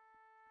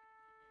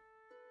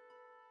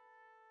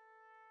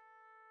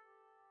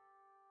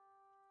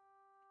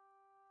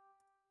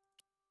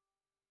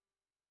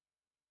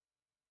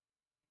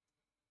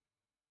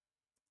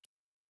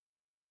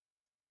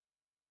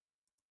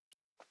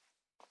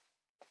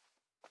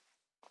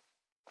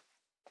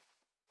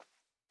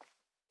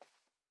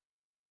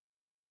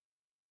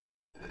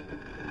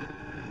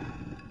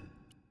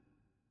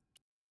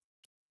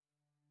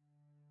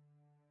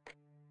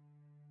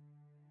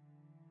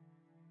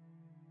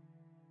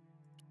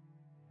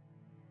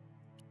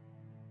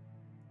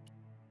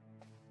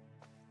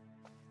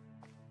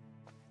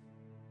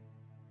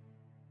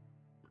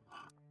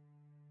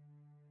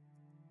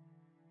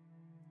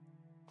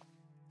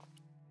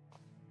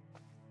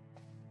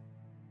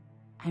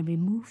 I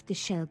removed the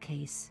shell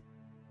case.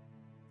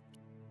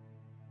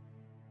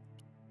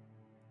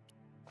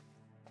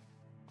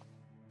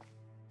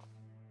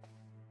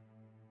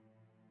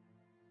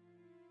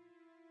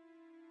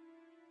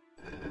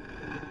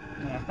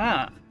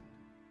 Aha!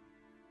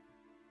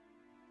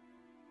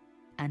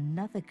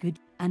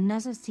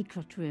 Another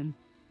secret room.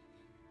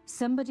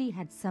 Somebody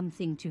had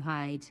something to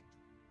hide.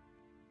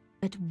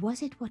 But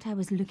was it what I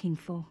was looking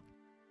for?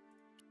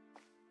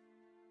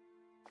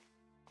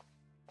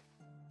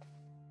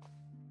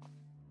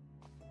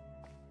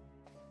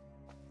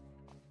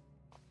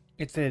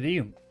 It's a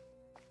room.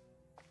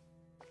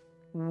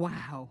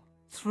 Wow.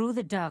 Through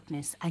the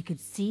darkness, I could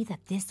see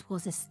that this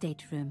was a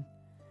stateroom.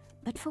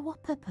 But for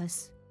what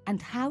purpose? And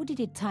how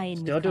did it tie in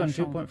Still with doing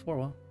Carchon? 2.4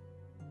 well.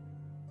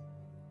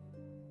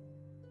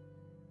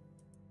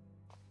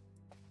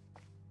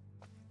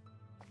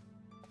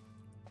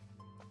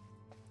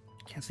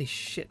 Can't see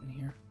shit in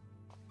here.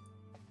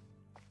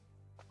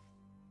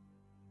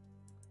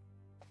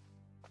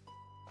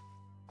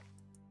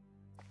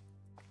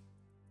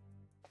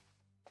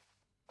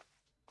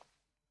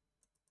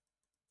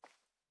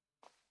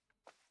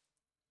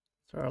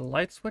 Is there a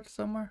light switch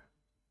somewhere?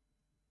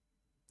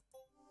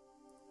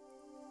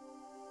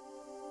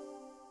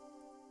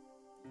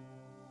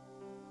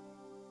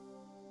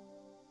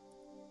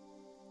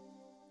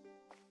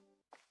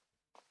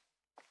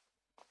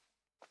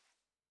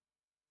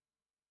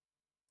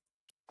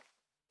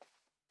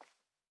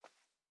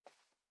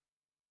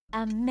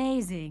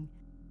 Amazing.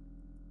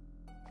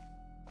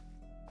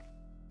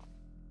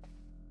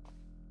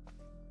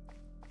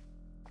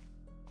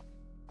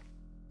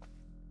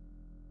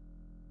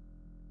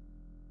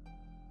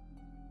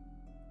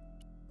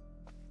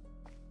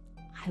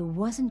 I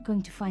wasn't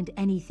going to find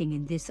anything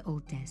in this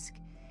old desk.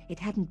 It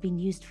hadn't been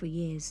used for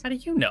years. How do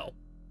you know?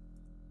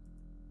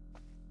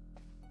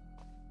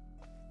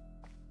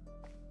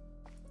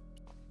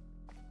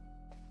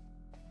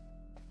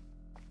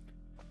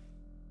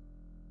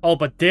 Oh,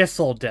 but this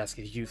old desk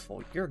is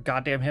useful. You're a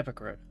goddamn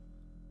hypocrite.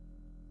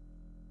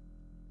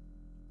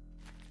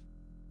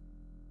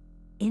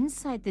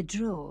 Inside the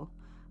drawer,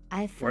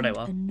 I Where'd I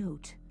found go? a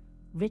note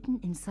written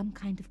in some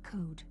kind of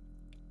code.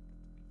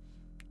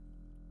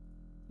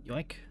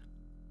 Yoink.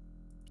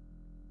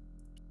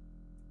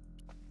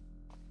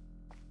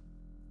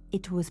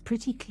 It was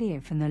pretty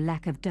clear from the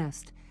lack of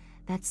dust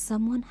that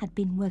someone had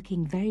been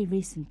working very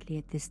recently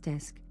at this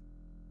desk.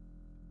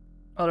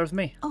 Oh, there's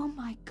me. Oh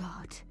my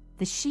god.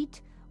 The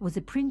sheet was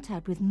a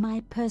printout with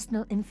my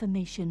personal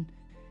information.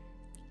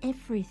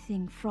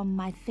 Everything from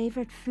my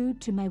favorite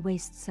food to my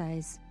waist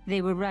size.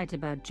 They were right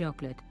about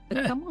chocolate.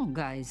 But come on,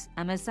 guys.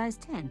 I'm a size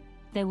 10.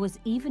 There was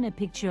even a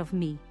picture of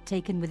me,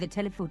 taken with a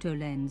telephoto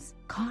lens.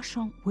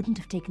 Carchon wouldn't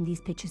have taken these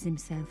pictures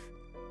himself.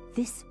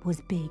 This was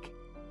big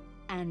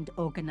and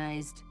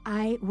organized.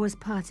 I was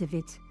part of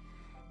it,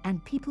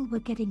 and people were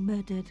getting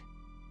murdered.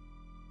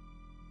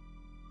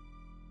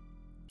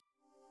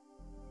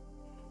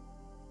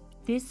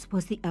 This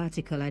was the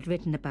article I'd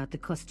written about the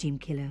costume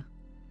killer.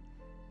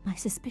 My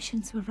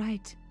suspicions were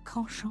right.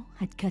 Carchon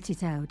had cut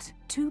it out.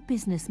 2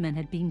 businessmen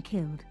had been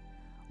killed.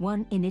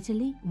 One in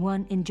Italy,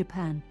 one in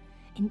Japan.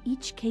 In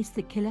each case,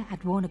 the killer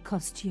had worn a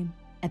costume,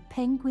 a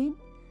penguin,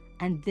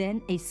 and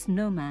then a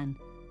snowman.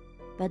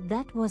 But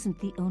that wasn't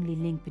the only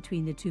link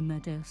between the 2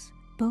 murders.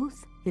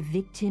 Both the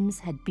victims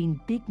had been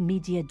big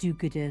media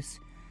do-gooders,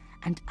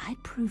 and I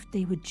proved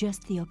they were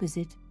just the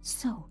opposite.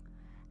 So,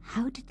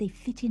 how did they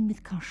fit in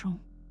with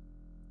Carchon?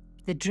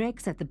 The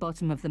dregs at the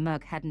bottom of the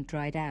mug hadn't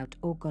dried out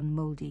or gone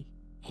moldy.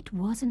 It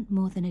wasn't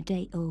more than a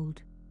day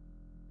old.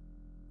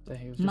 So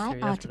he was just My here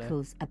yesterday.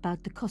 articles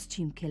about the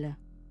costume killer.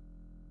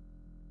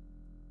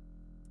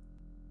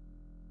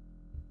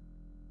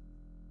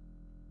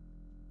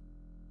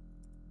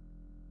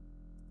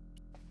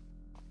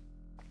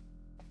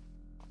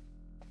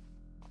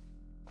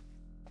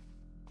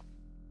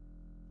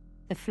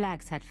 The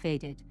flags had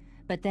faded,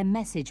 but their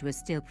message was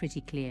still pretty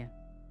clear.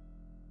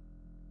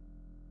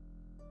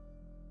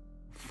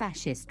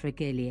 Fascist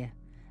regalia,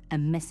 a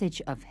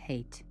message of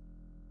hate.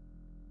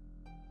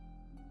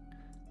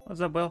 What's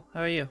up, Will?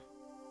 How are you?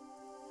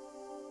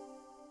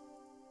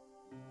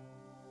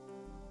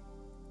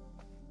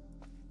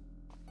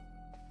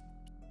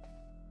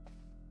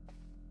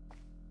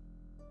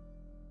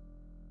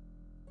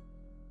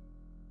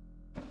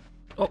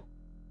 Oh,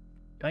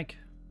 yoink.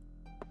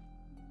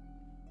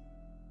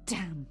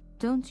 Damn,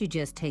 don't you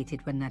just hate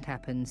it when that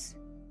happens?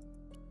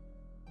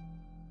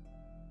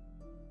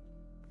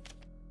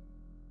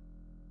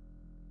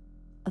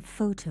 A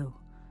photo,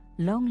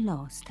 long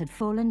lost, had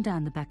fallen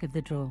down the back of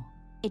the drawer.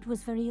 It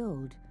was very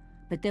old,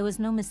 but there was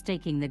no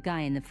mistaking the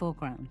guy in the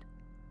foreground.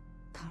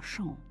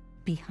 Carchon.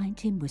 Behind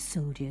him were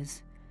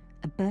soldiers,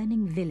 a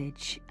burning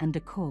village, and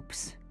a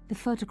corpse. The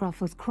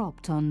photograph was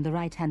cropped on the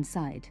right-hand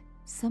side.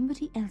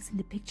 Somebody else in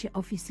the picture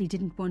obviously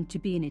didn't want to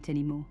be in it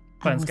anymore.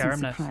 I wasn't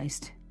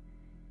surprised.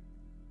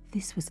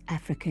 This was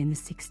Africa in the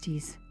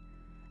 60s.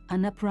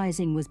 An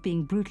uprising was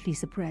being brutally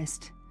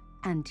suppressed.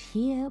 And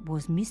here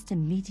was Mr.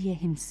 Media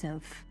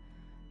himself,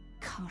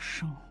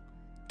 Carchon,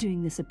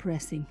 doing the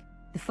suppressing.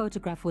 The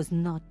photograph was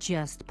not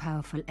just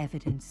powerful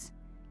evidence.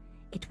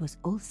 It was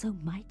also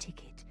my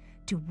ticket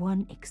to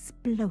one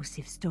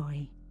explosive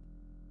story.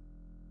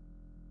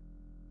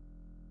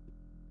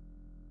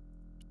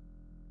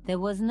 There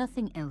was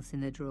nothing else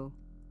in the drawer.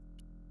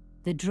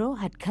 The drawer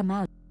had come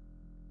out.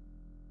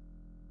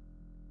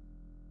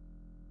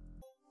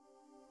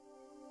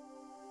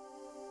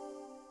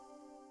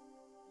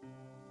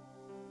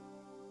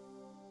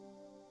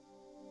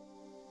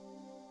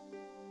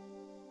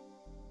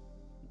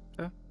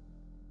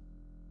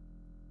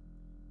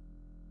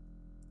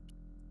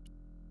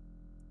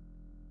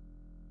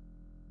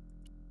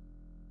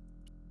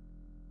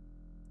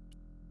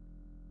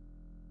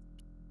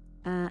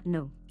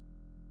 No.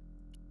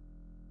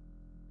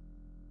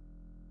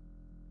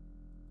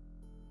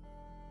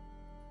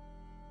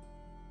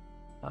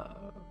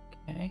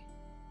 Okay.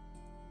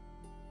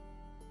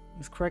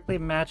 Let's correctly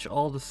match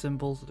all the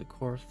symbols at the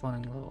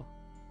corresponding level.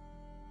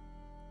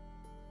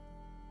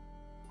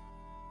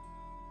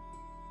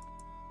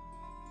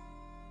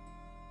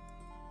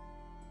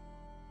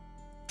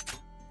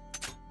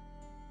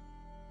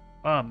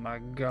 Oh my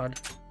god.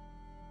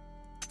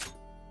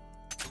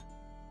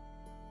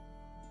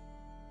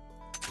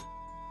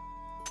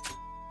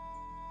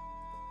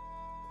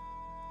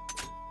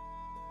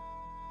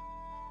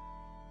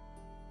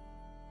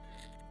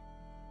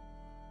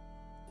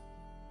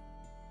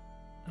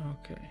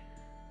 Okay.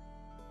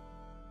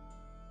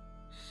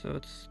 So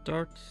it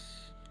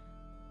starts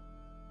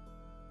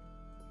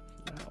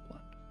that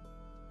one.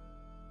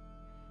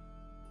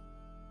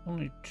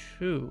 Only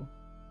two.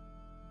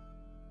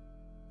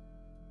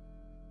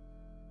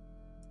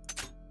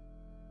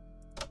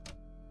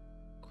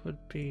 Could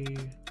be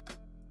an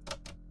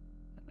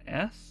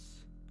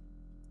S?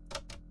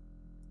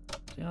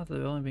 Yeah,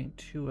 there only being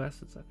two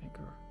S's, I think,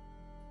 are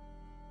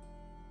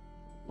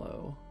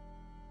low.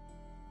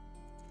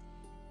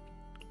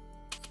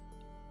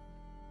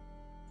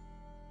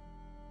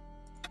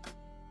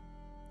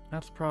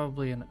 That's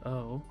probably an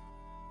O.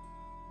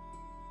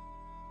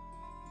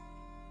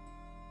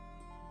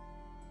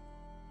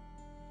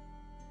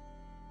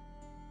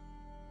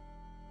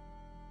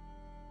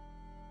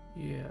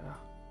 Yeah.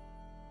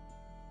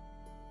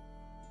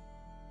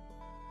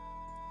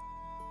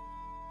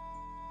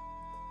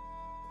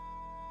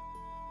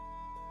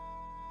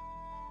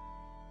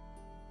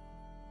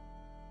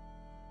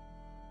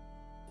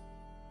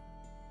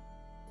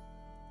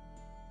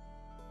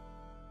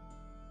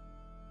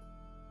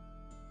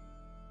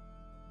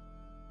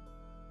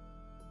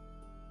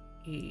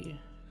 E.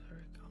 There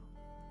we go.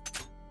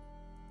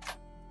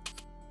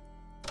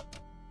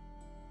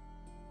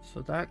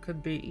 So that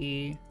could be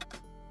E.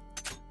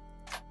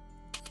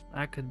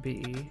 That could be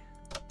E.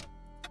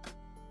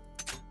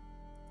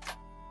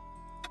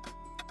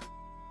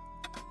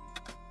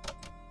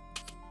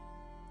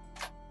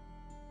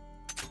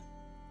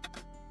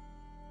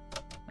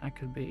 That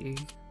could be E.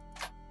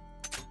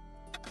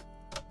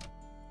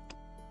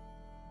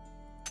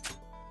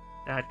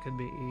 That could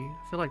be E.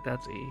 I feel like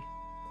that's E.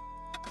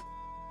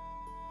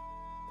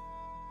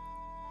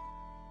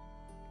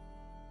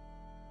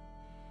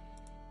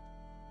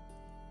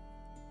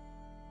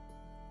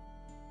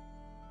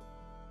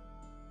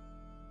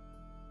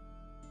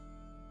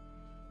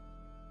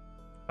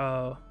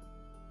 Oh.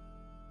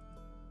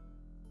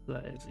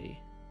 That is E.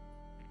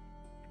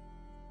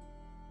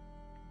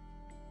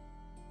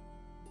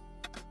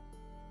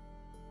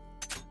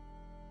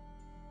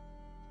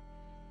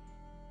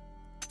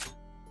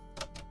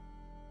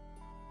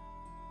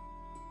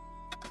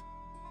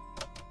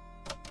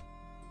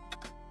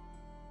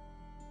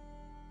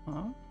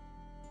 Huh?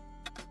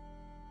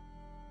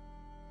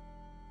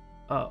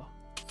 Oh.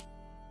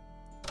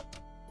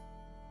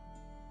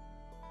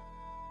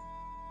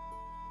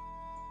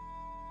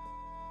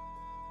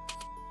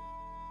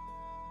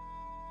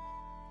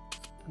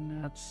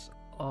 And that's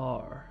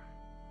R.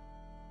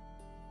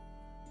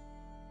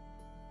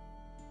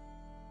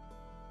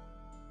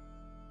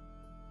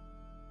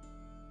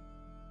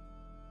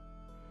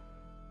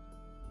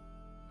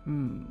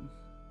 Hmm.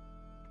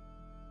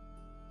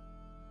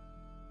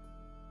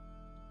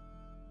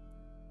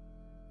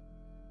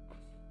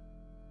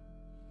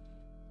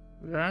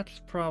 That's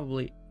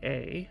probably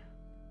A.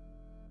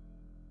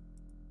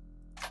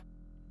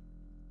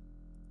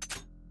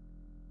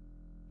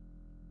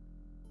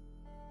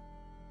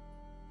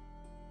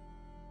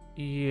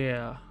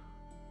 Yeah.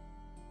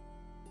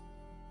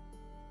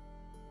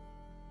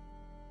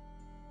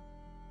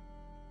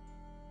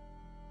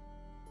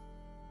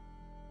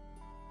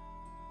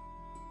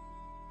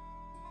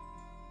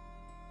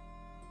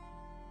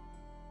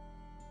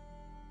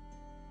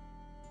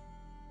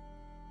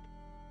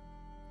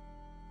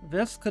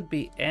 This could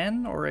be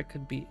N or it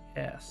could be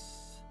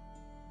S.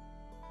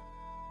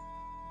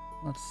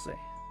 Let's see.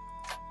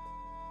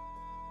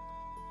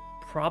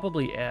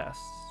 Probably S.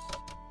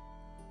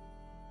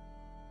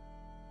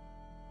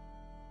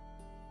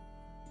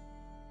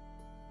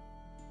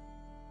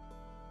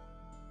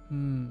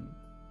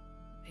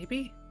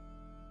 Maybe?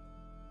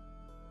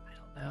 I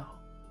don't know.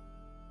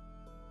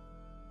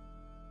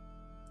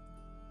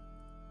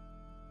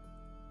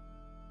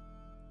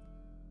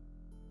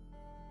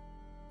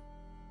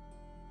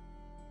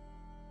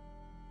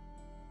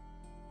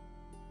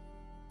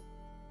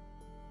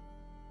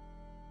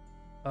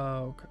 Oh,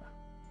 okay.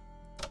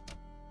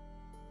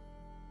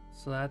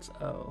 So that's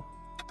O.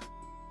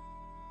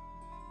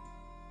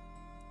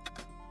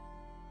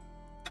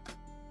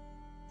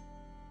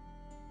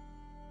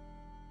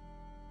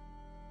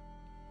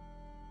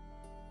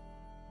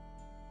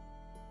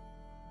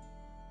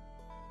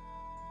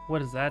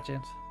 What is that,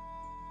 James?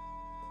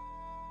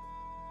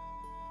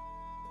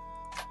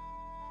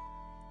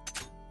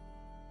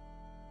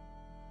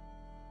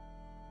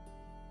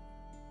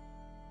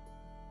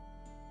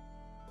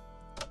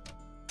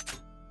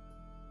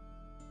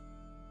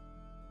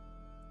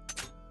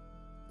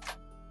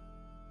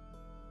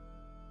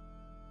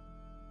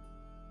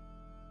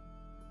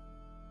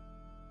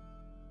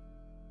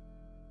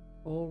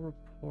 Full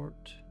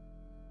report.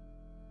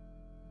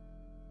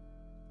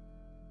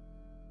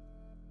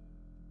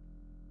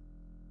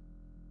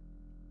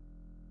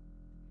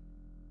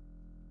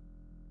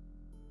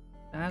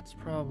 That's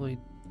probably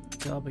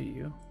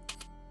W.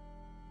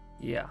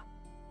 Yeah.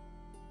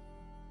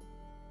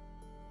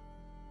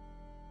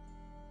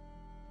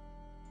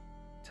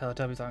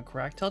 Teletubbies on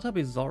crack. Teletubbies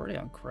is already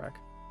on crack.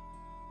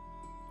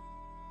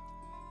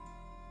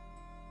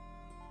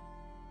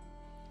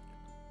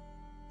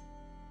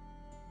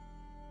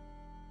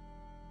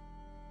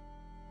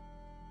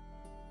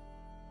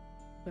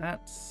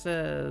 That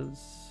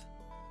says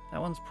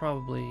that one's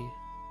probably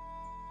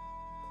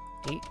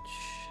H.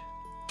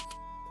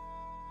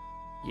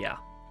 Yeah.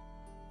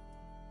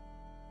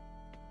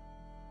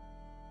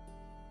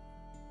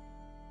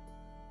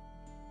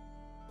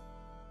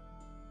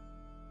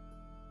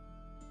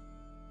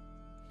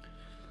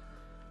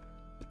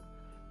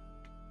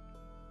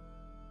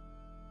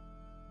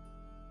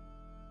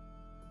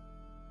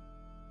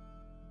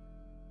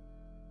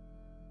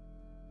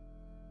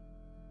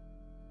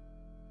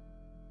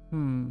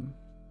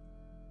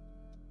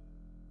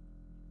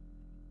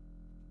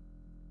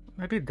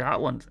 Maybe that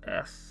one's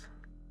S.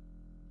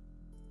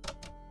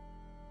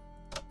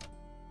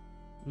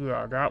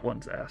 Yeah, that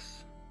one's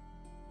S.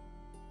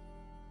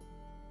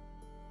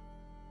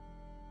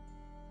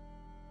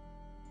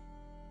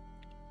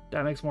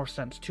 That makes more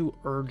sense. Too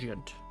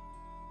urgent.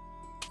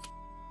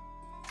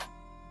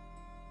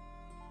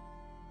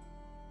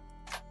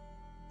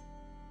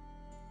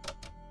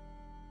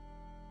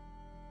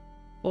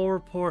 Full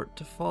report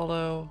to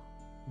follow,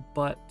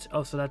 but...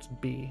 Oh, so that's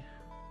B.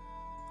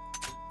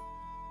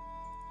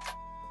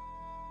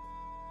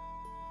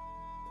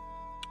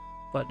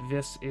 But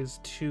this is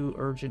too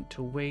urgent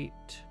to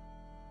wait.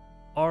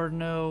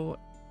 Arno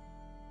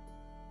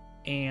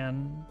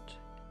and...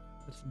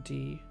 That's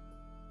D.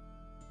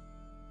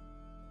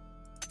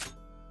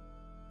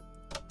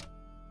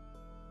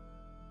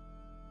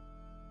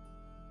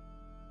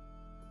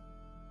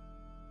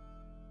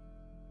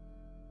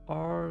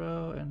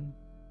 Arno and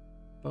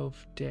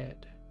both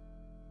dead.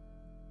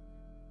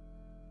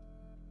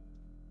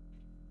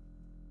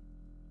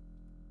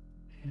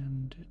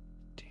 And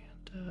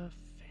Danda,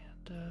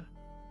 Fanda,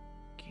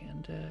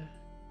 Ganda.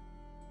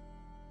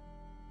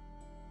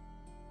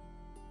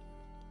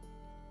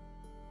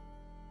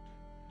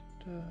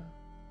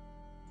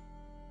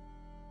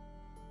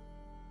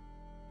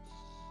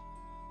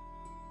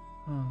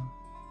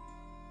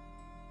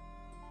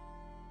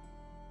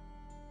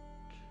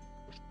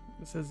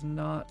 This is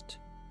not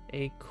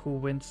a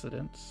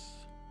coincidence.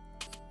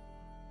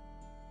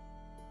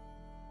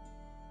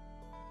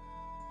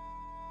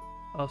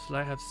 Oh, so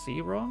I have C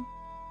wrong?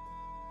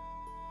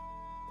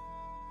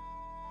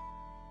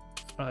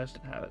 Oh, I just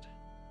didn't have it.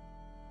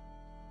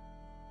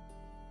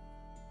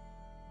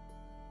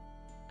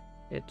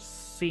 It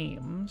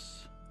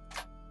seems...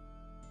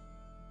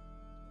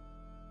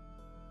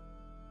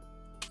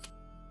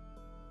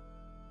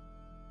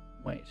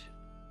 Wait.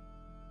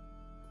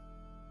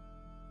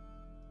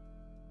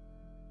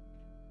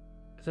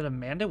 Is it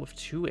Amanda with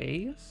two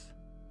A's?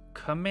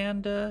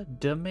 Commanda,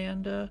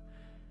 Demanda,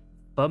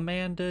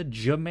 Bamanda,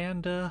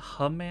 Jamanda,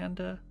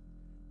 Humanda,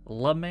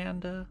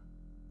 Lamanda,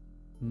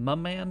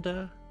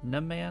 Mamanda,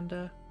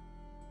 Namanda,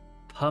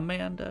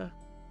 Pamanda,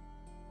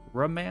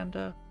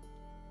 Ramanda,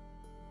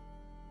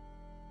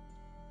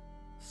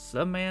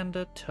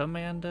 Samanda,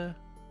 Tamanda,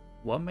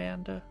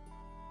 Wamanda.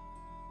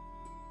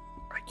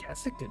 I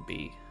guess it could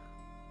be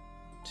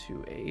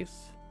two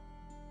A's.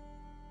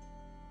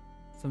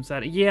 Some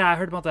sad. Yeah, I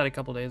heard about that a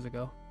couple days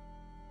ago.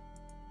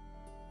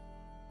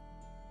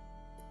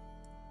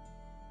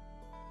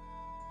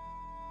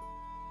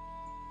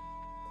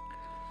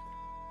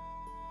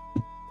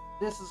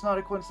 This is not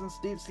a coincidence.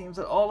 It seems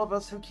that all of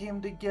us who came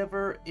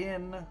together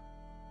in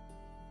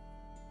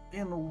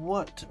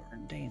what are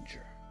in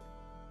danger.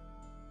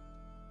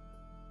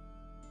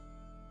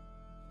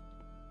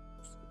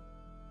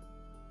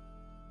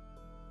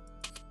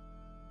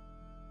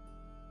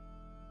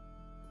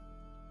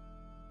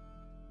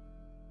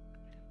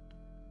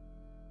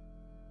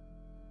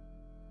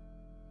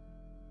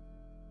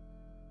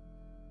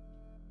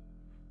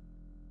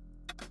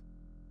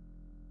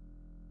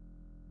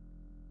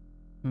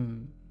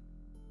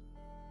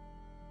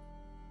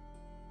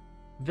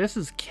 This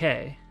is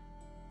K.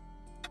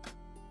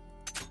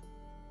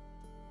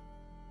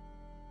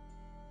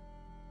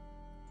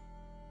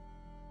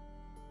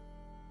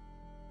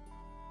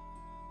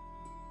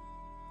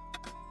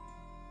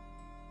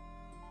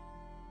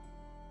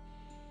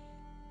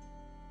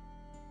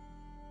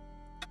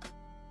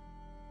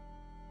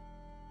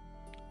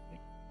 I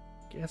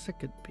guess it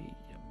could be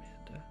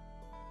Amanda.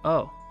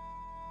 Oh.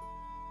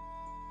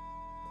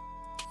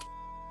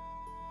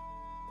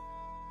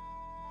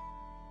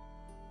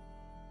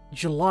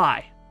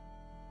 July.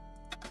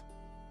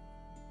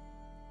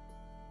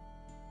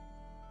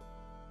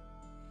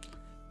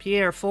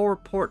 Pierre, full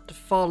report to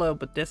follow,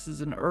 but this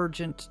is an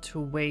urgent to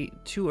wait.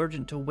 Too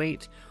urgent to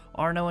wait.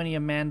 Arno and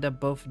Amanda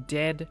both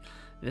dead.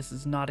 This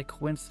is not a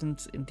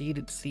coincidence. Indeed,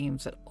 it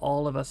seems that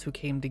all of us who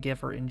came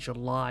together in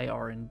July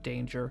are in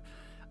danger.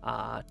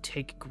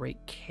 Take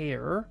great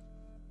care.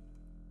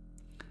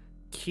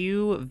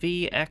 Q,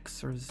 V,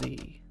 X, or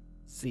Z?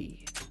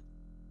 Z.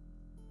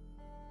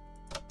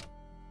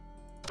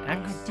 I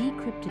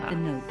decrypted the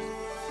note.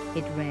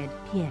 It read,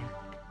 Pierre,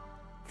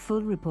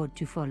 full report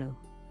to follow.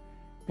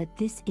 But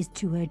this is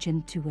too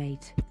urgent to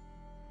wait.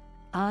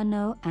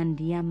 Arno and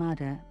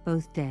Yamada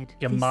both dead.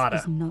 Yamada.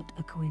 This is not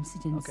a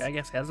coincidence. Okay, I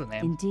guess he has a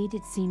name. Indeed,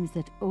 it seems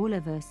that all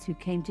of us who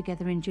came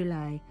together in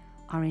July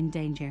are in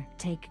danger.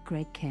 Take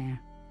great care.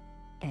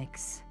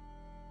 X.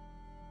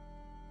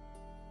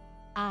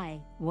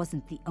 I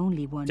wasn't the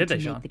only one to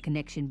make the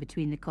connection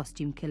between the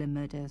costume killer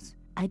murders.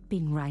 I'd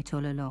been right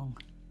all along.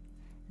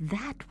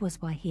 That was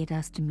why he had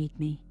asked to meet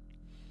me.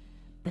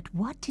 But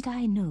what did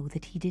I know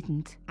that he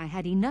didn't? I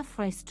had enough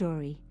for a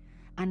story.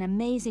 An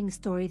amazing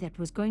story that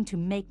was going to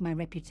make my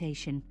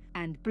reputation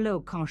and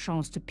blow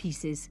Carchance to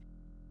pieces.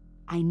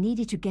 I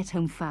needed to get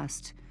home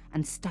fast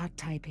and start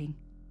typing.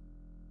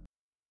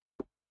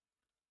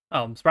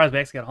 Oh, I'm surprised we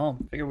actually got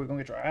home. Figured we were going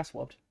to get our ass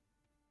whooped.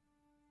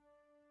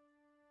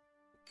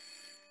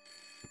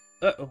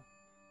 Uh-oh.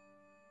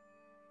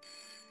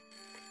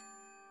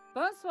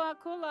 Bonsoir,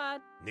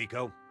 Collard.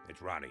 Nico,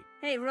 it's Ronnie.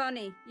 Hey,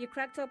 Ronnie, you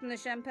cracked open the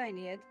champagne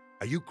yet?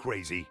 Are you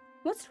crazy?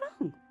 What's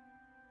wrong?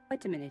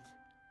 Wait a minute.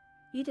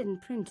 You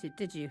didn't print it,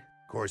 did you?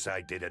 Of course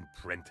I didn't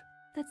print.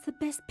 That's the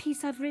best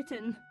piece I've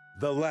written.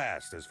 The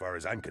last, as far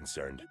as I'm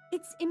concerned.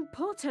 It's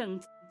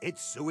important.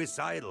 It's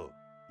suicidal.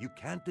 You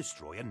can't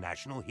destroy a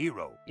national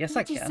hero. Yes,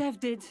 I can.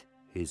 Deserved it.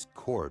 His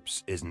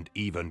corpse isn't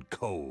even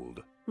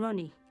cold.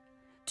 Ronnie,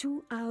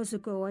 2 hours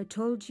ago I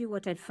told you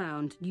what I'd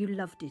found. You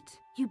loved it.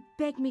 You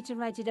begged me to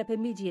write it up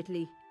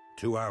immediately.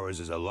 2 hours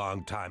is a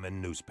long time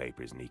in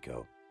newspapers,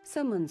 Nico.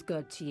 Someone's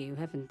got to you,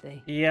 haven't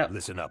they? Yep.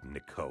 Listen up,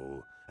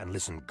 Nicole, and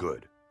listen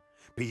good.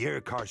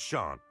 Pierre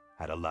Carchon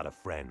had a lot of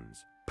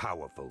friends.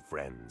 Powerful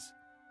friends.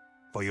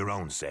 For your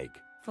own sake.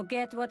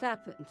 Forget what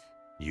happened.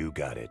 You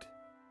got it.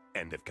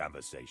 End of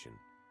conversation.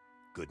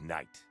 Good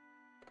night.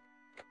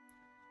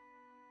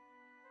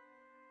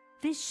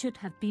 This should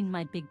have been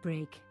my big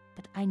break,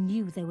 but I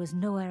knew there was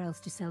nowhere else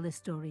to sell this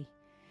story.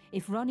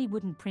 If Ronnie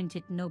wouldn't print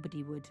it,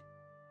 nobody would.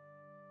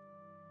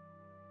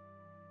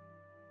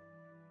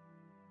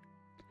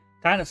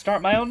 Time to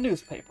start my own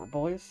newspaper,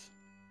 boys.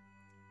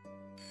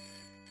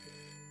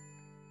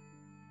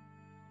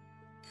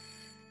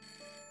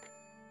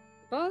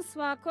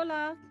 Bonsoir,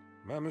 Collard.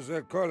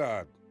 Mademoiselle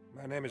Collard,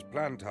 my name is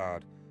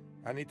Plantard.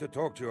 I need to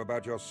talk to you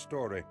about your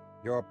story.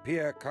 Your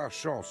Pierre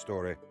Carchon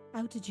story.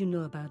 How did you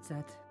know about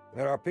that?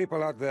 There are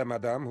people out there,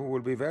 madame, who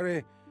will be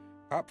very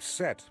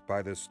upset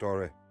by this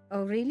story.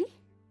 Oh, really?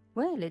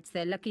 Well, it's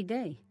their lucky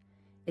day.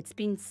 It's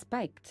been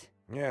spiked.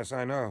 Yes,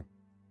 I know.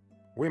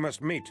 We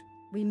must meet.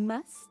 We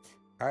must?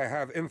 I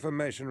have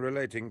information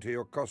relating to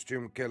your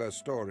costume killer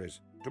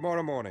stories.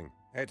 Tomorrow morning,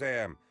 8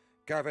 a.m.,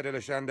 Café de la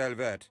Chandelle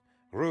Verte,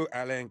 Rue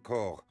Alain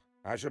Court.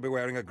 I shall be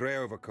wearing a grey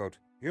overcoat.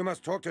 You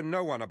must talk to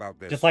no one about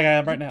this. Just like I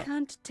am right now. You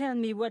can't tell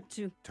me what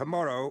to...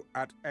 Tomorrow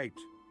at 8.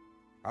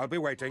 I'll be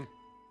waiting.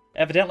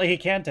 Evidently, he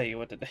can tell you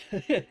what to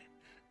do.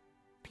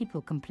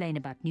 People complain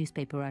about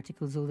newspaper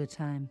articles all the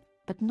time,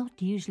 but not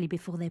usually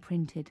before they're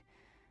printed.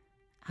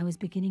 I was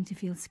beginning to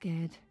feel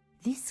scared.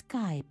 This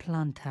guy,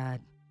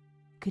 Plantard,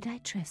 could I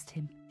trust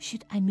him?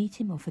 Should I meet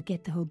him or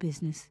forget the whole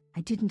business?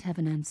 I didn't have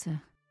an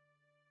answer.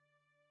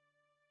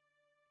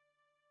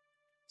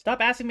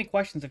 Stop asking me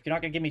questions if you're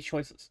not going to give me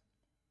choices.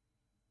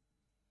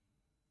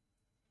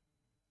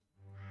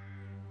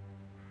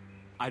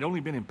 I'd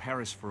only been in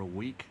Paris for a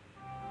week,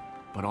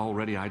 but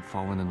already I'd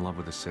fallen in love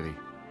with the city.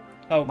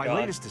 Oh, My God.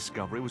 latest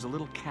discovery was a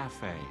little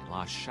cafe,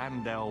 La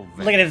Chandelle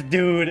Verte. Look at this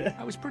dude.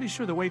 I was pretty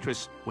sure the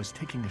waitress was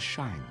taking a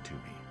shine to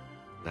me.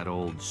 That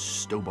old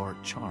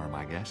Stobart charm,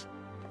 I guess.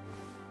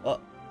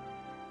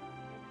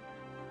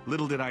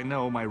 Little did I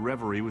know my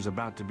reverie was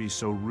about to be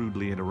so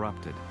rudely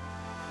interrupted.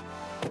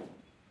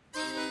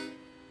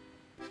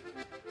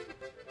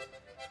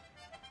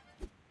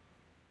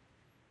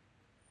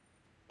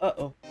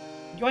 Uh-oh.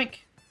 Yoink.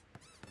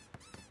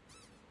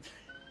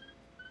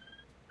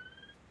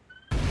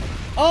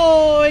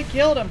 Oh, I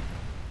killed him.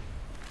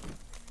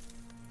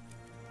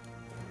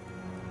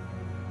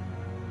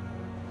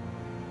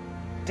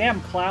 Damn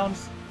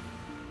clowns.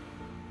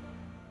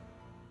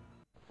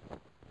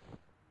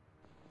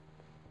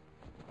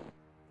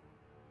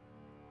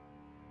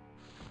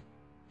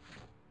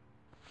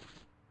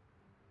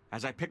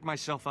 As I picked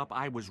myself up,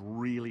 I was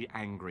really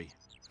angry.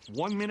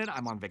 1 minute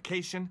I'm on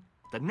vacation,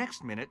 the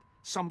next minute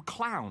some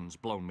clown's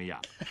blown me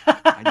up.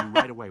 I knew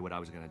right away what I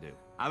was gonna do.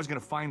 I was gonna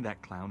find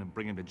that clown and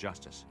bring him to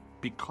justice.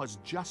 Because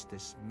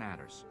justice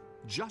matters.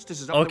 Justice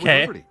is up there with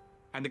liberty.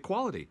 And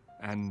equality.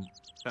 And,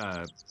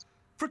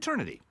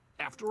 fraternity.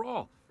 After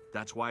all,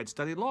 that's why I'd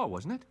studied law,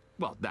 wasn't it?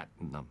 Well, that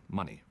and the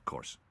money, of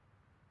course.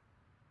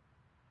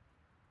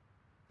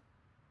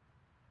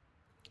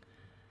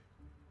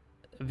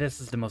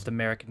 This is the most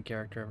American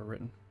character ever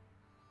written.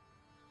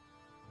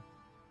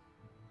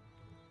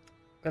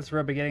 That's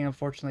real beginning.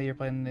 Unfortunately, you're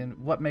playing in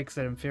what makes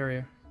it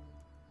inferior.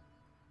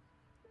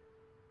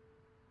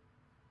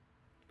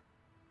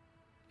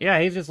 Yeah,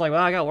 he's just like,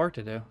 well, I got work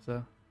to do,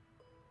 so.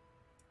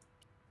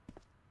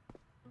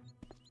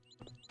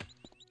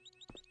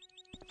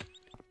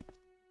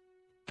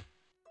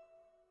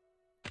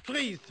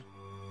 Freeze!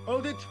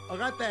 Hold it,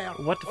 right there.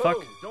 What the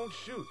fuck? Don't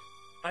shoot.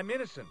 I'm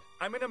innocent.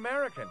 I'm an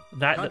American.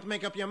 Can't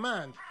make up your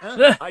mind,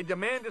 huh? I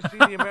demand to see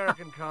the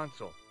American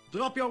consul.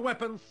 Drop your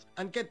weapons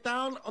and get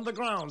down on the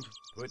ground.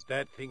 Put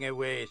that thing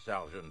away,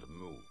 Sergeant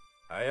Moo.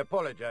 I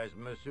apologize,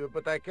 monsieur,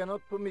 but I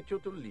cannot permit you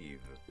to leave.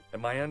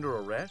 Am I under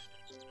arrest?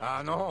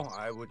 Ah, no,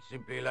 I would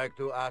simply like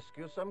to ask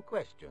you some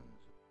questions.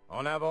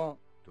 En avant,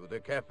 to the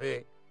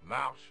café,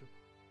 marche.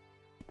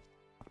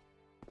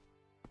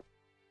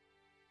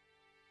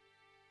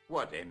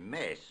 What a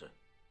mess.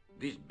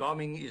 This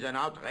bombing is an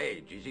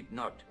outrage, is it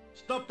not?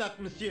 Stop that,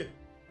 monsieur.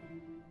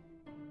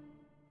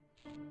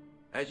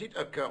 Has it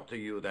occurred to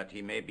you that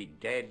he may be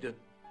dead,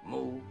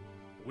 Moo?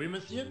 Oui,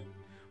 monsieur.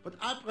 But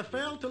I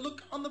prefer to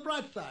look on the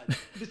bright side.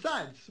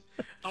 Besides,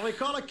 I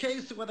recall a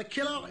case where the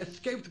killer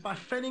escaped by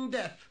feigning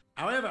death.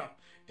 However,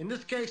 in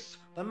this case,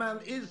 the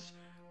man is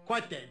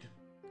quite dead.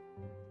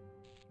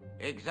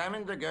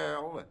 Examine the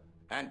girl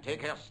and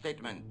take her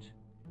statement,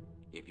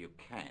 if you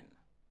can.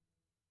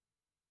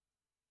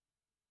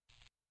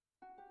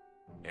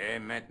 Et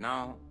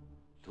maintenant,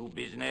 to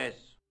business.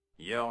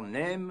 Your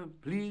name,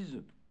 please?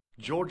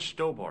 George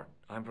Stobart.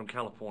 I'm from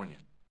California.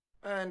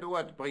 And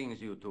what brings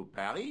you to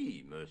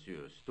Paris,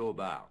 Monsieur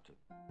Stobart?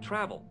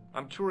 Travel.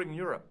 I'm touring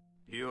Europe.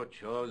 You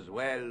chose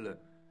well.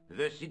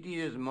 The city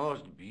is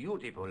most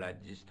beautiful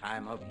at this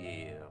time of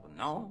year,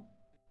 no?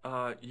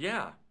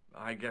 Yeah,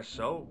 I guess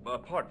so,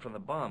 apart from the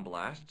bomb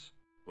blasts.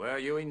 Were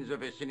you in the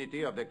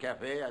vicinity of the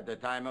cafe at the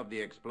time of the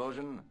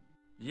explosion?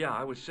 Yeah,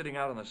 I was sitting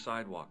out on the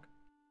sidewalk.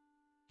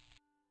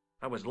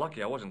 I was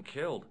lucky I wasn't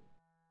killed.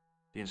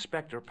 The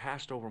inspector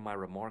passed over my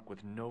remark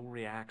with no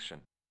reaction.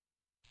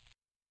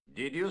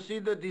 Did you see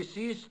the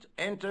deceased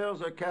enter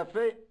the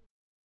cafe?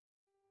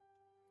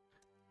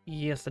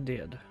 Yes, I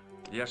did.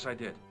 Yes, I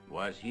did.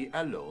 Was he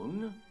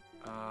alone?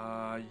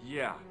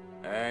 Yeah.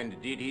 And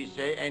did he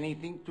say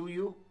anything to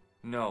you?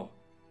 No.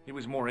 He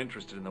was more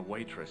interested in the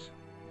waitress.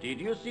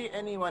 Did you see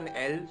anyone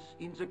else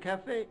in the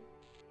cafe?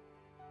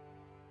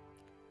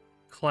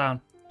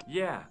 Clown.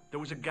 Yeah, there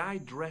was a guy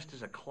dressed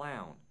as a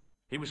clown.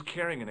 He was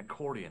carrying an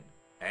accordion.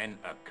 An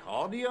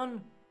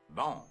accordion?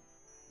 Bon.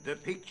 The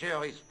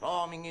picture is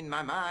forming in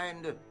my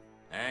mind,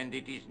 and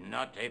it is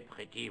not a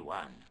pretty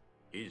one.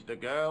 Is the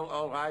girl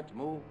all right,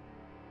 Moo?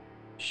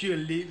 She'll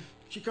live.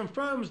 She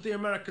confirms the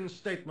American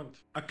statement.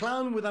 A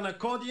clown with an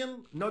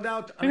accordion, no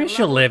doubt. Maybe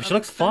she'll live. She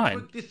looks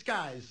fine.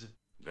 Disguise.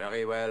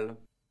 Very well.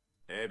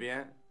 Eh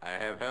bien, I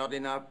have heard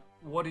enough.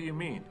 What do you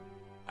mean?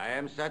 I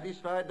am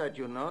satisfied that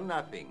you know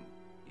nothing.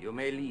 You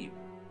may leave.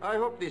 I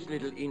hope this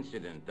little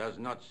incident does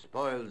not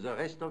spoil the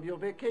rest of your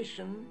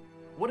vacation.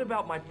 What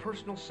about my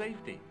personal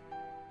safety?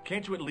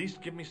 Can't you at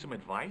least give me some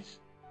advice?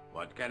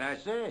 What can I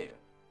say?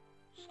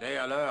 Stay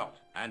alert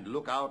and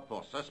look out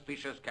for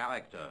suspicious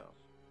characters.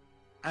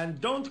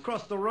 And don't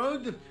cross the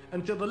road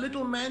until the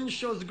little man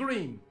shows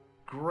green.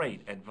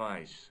 Great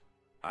advice.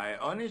 I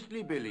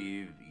honestly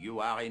believe you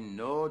are in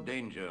no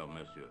danger,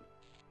 monsieur.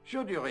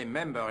 Should you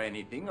remember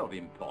anything of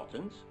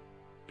importance,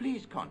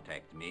 please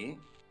contact me.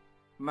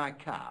 My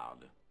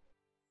card.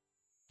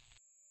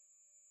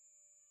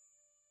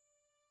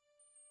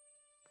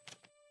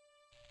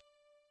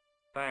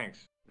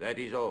 Thanks. That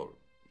is all.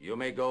 You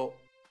may go.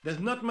 There's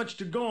not much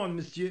to go on,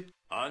 monsieur.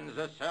 On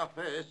the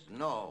surface,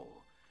 no.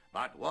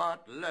 But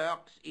what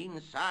lurks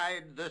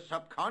inside the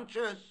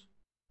subconscious?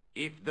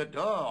 If the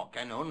door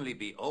can only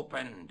be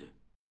opened.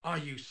 Are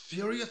you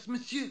serious,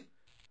 monsieur?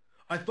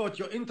 I thought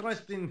your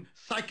interest in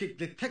psychic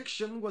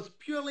detection was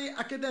purely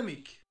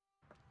academic.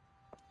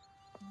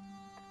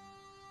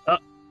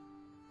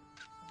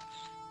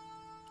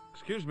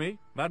 Excuse me,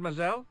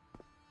 mademoiselle?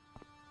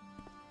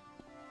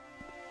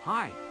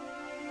 Hi.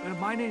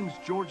 My name's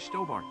George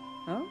Stobart.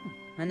 Oh,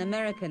 an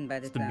American by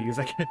the The sound.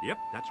 music. Yep,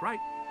 that's right.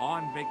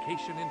 On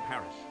vacation in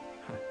Paris.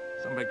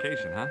 Some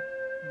vacation, huh?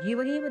 You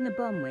were here when the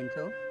bomb went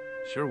off?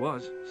 Sure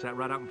was. Sat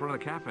right out in front of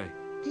the cafe.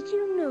 Did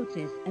you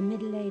notice a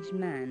middle-aged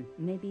man,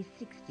 maybe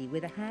 60,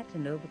 with a hat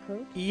and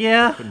overcoat?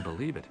 Yeah. Couldn't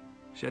believe it.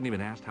 She hadn't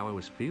even asked how I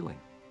was feeling.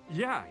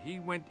 Yeah,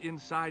 he went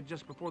inside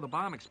just before the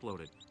bomb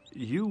exploded.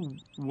 You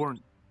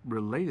weren't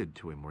related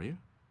to him, were you?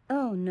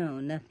 Oh,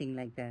 no, nothing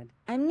like that.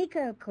 I'm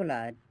Nicole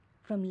Collard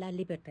from La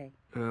Liberté.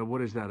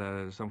 What is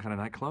that, some kind of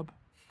nightclub?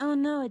 Oh,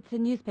 no, it's a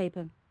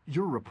newspaper.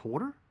 You're a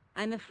reporter?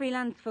 I'm a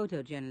freelance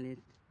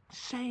photojournalist.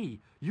 Say,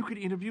 you could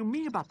interview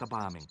me about the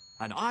bombing.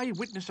 An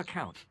eyewitness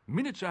account,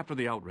 minutes after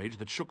the outrage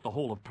that shook the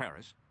whole of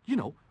Paris. You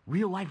know,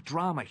 real-life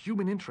drama,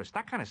 human interest,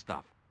 that kind of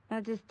stuff.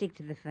 I'll just stick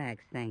to the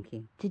facts, thank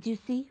you. Did you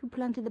see who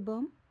planted the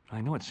bomb?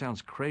 I know it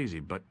sounds crazy,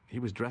 but he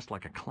was dressed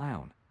like a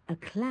clown. A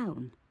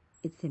clown?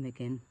 It's him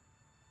again.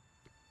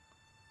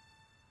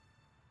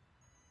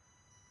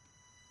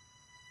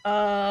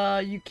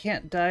 You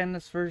can't die in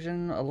this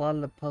version. A lot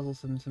of the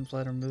puzzles and Sims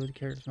later move. The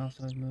character's mouse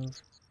doesn't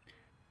move.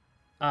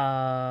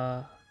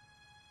 I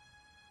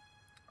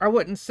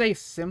wouldn't say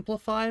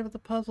simplified the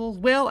puzzles.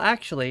 Well,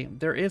 actually,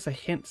 there is a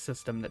hint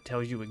system that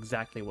tells you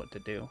exactly what to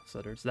do.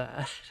 So there's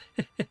that.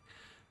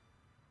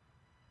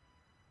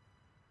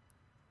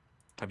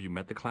 Have you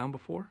met the clown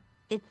before?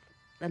 It's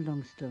a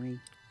long story.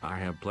 I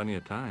have plenty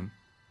of time.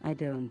 I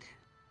don't.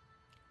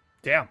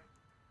 Damn.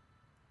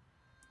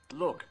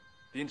 Look,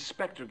 the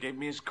inspector gave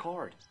me his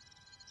card.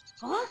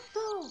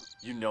 Also?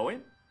 You know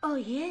him? Oh,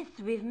 yes,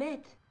 we've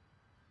met.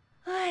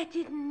 I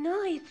didn't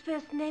know his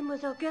first name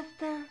was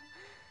Augustin.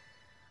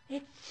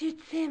 It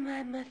suits him,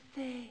 I must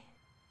say.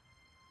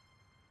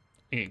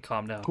 You need to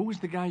calm down. Who was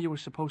the guy you were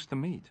supposed to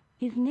meet?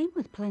 His name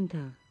was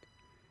Plantard.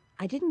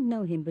 I didn't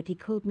know him, but he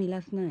called me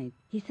last night.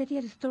 He said he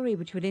had a story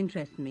which would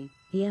interest me.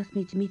 He asked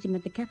me to meet him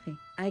at the cafe.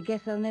 I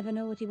guess I'll never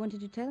know what he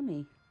wanted to tell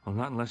me. Well,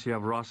 not unless you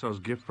have Rosso's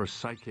gift for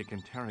psychic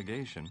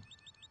interrogation.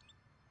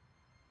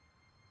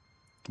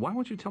 Why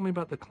won't you tell me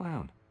about the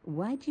clown?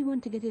 Why do you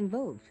want to get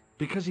involved?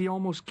 Because he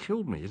almost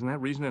killed me. Isn't that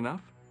reason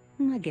enough?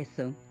 I guess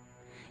so.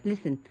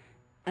 Listen,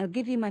 I'll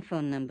give you my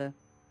phone number.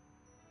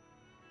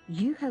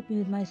 You help me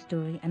with my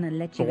story, and I'll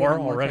let you in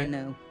on what I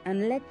know.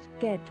 And let's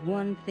get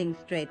one thing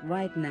straight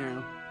right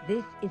now.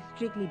 This is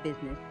strictly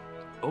business.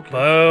 Okay,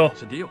 Boo.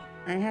 it's a deal.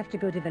 I have to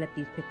go develop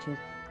these pictures.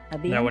 I'll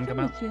be That on wouldn't to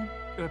come out. meet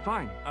you.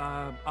 Fine.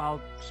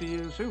 I'll see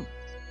you soon.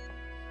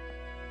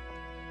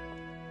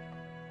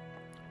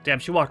 Damn,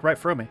 she walked right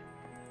through me.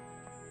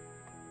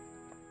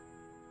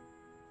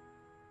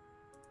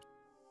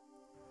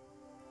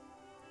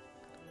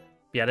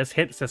 Yeah, this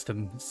hint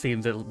system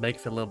seems it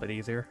makes it a little bit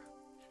easier.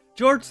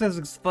 George says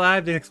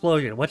survived the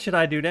explosion. What should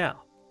I do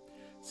now?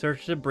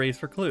 Search the debris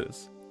for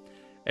clues.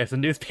 There's a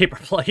newspaper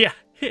fly. Yeah,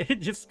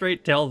 it just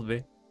straight tells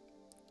me.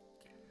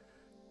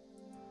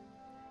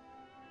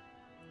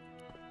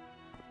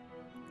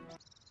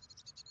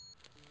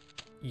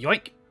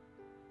 Yoink.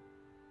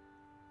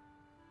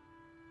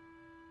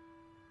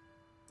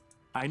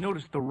 I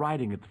noticed the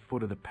writing at the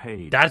foot of the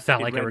page. That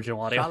sounds like read,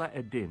 original audio. Salah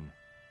Eddin,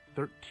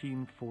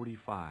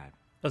 1345.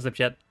 What's up,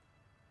 Chet?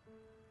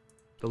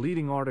 The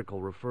leading article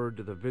referred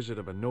to the visit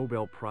of a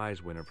Nobel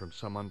Prize winner from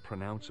some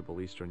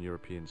unpronounceable Eastern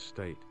European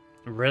state.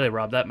 Really,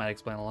 Rob, that might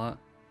explain a lot.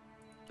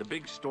 The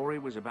big story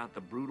was about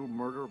the brutal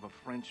murder of a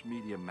French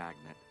media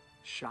magnate,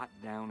 shot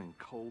down in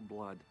cold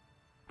blood.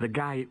 The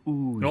guy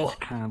oozed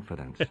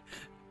confidence,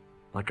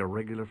 like a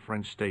regular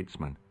French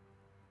statesman.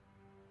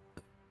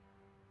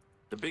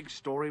 The big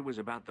story was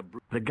about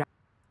the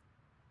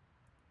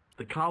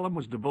column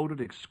was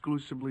devoted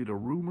exclusively to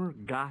rumor,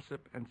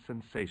 gossip, and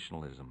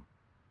sensationalism.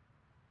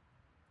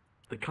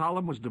 The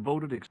column was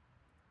devoted.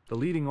 The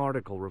leading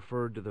article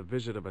referred to the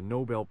visit of a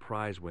Nobel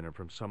Prize winner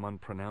from some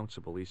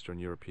unpronounceable Eastern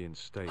European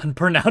state.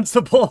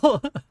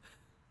 Unpronounceable?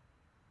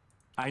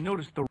 I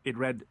noticed it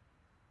read.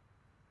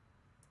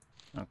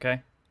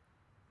 Okay.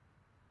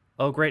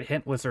 Oh, great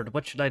hint, wizard.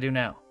 What should I do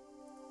now?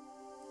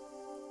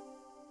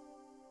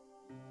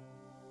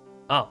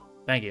 Oh,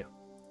 thank you.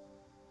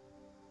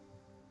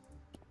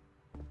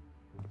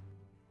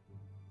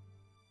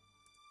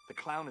 The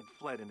clown had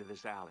fled into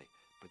this alley,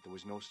 but there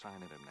was no sign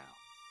of him now.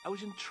 I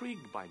was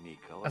intrigued by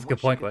Nico. That's a and good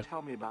what point, she could Quid.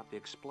 tell me about the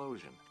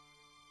explosion.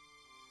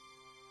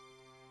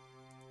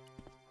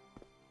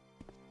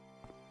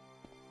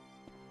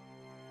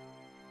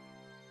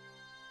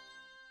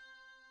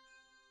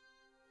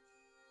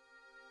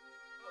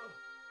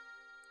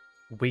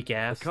 Weak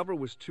ass. The cover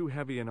was too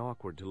heavy and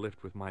awkward to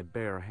lift with my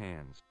bare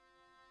hands.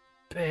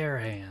 Bare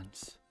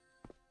hands.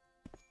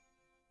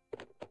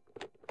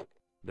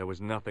 There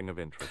was nothing of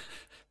interest.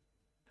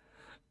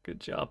 Good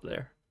job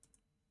there.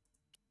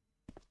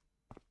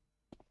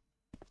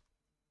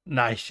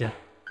 Nice shit.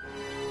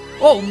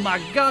 Oh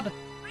my god!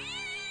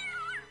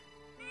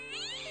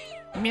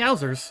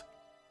 Meowsers.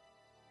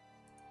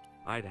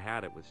 I'd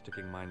had it with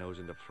sticking my nose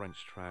into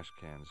French trash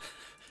cans.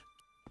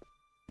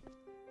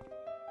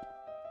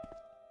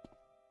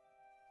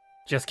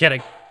 Just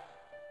kidding.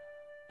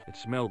 It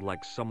smelled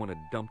like someone had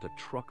dumped a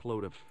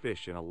truckload of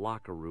fish in a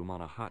locker room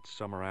on a hot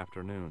summer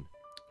afternoon.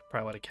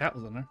 Probably why the cat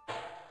was in there.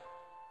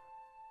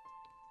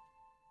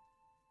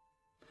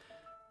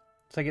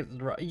 It's like it's,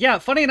 yeah,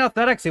 funny enough,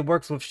 that actually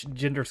works with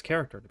Ginger's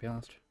character, to be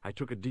honest. I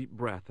took a deep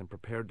breath and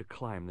prepared to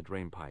climb the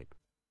drain pipe.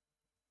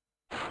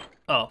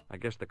 Oh. I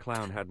guess the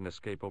clown hadn't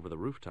escaped over the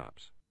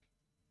rooftops.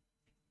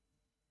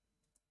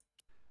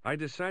 I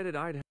decided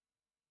I'd...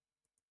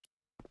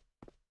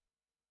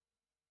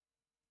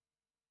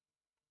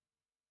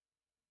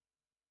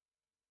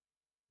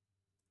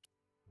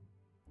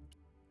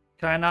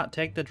 Can I not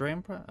take the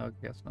drain pipe? Oh, I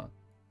guess not.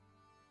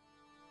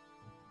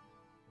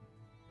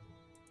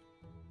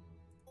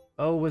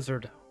 Oh,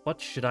 wizard, what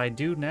should I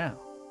do now?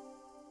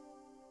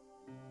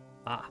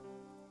 Ah.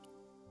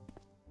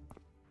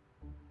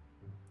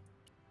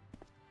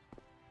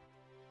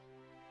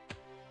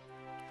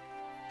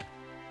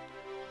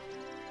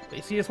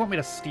 Wait, so you just want me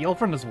to steal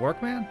from his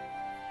workman?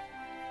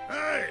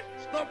 Hey,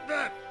 stop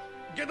that!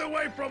 Get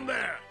away from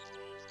there!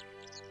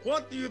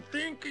 What do you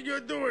think you're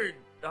doing?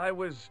 I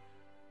was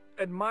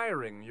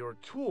admiring your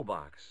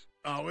toolbox.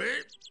 Oh, eh?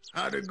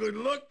 Had a good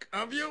look,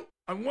 have you?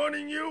 I'm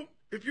warning you,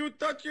 if you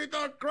touch it,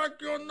 I'll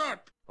crack your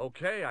nut.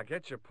 Okay, I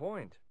get your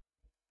point.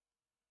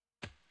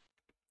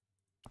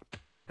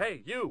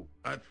 Hey, you!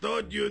 I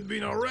thought you'd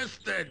been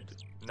arrested.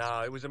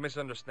 No, it was a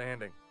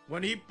misunderstanding.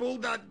 When he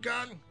pulled that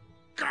gun,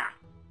 gah!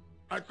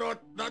 I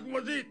thought that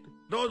was it.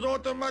 Those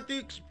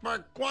automatics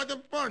pack quite a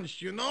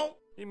punch, you know?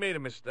 He made a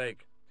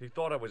mistake. He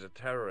thought I was a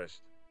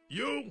terrorist.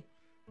 You?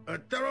 A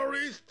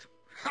terrorist?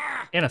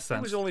 Ha! In a He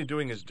sense. was only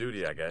doing his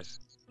duty, I guess.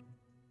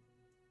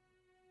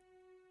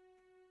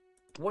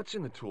 What's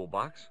in the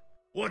toolbox?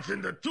 What's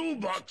in the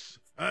toolbox?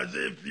 As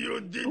if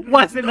you didn't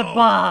What's in the know.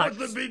 box?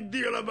 What's the big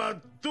deal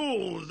about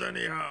tools,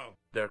 anyhow?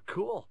 They're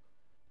cool.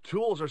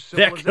 Tools are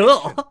They're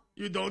civilization. cool.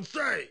 You don't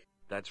say.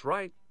 That's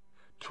right.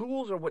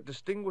 Tools are what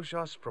distinguish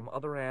us from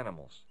other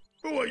animals.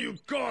 Who are you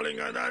calling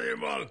an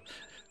animal?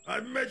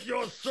 I've met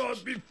your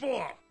sort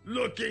before,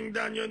 looking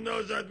down your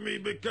nose at me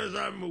because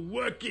I'm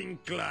working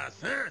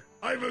class, huh?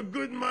 I've a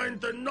good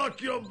mind to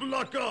knock your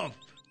block off.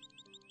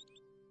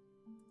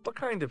 What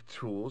kind of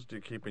tools do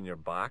you keep in your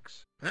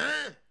box?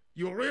 Huh?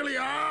 You really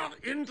are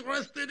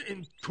interested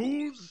in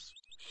tools?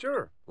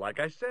 Sure, like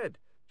I said,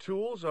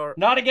 tools are...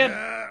 Not again.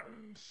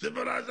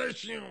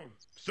 Civilization.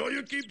 So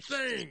you keep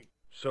saying.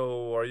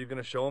 So, are you going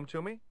to show them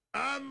to me?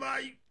 Am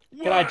I?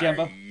 Good night,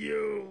 Jumbo.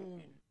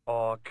 You.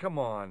 Oh, come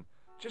on.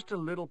 Just a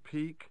little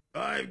peek.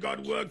 I've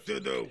got work to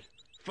do.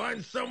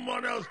 Find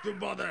someone else to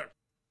bother.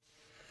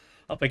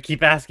 I'll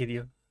keep asking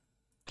you.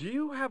 Do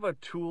you have a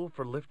tool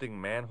for lifting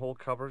manhole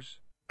covers?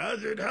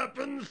 As it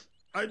happens,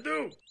 I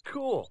do.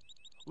 Cool.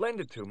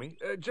 Lend it to me,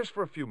 just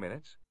for a few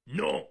minutes.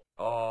 No.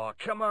 Oh,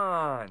 come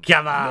on.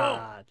 Come No.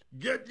 on.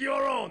 Get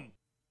your own.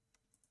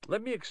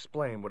 Let me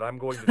explain what I'm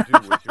going to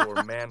do with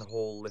your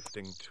manhole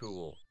lifting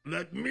tool.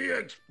 Let me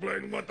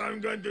explain what I'm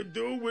going to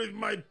do with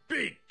my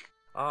pick.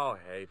 Oh,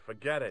 hey,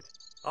 forget it.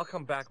 I'll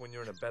come back when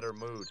you're in a better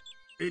mood.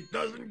 It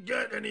doesn't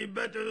get any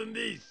better than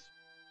this.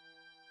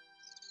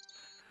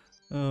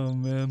 Oh,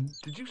 man.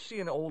 Did you see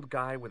an old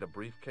guy with a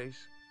briefcase?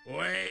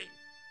 Wait,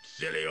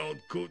 silly old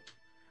coot.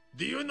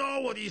 Do you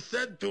know what he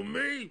said to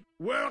me?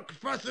 Work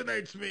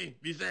fascinates me,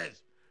 he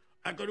says.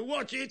 I could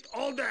watch it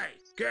all day.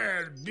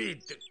 Quel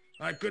bit.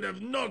 I could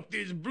have knocked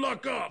his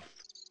block off.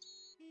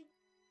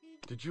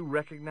 Did you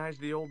recognize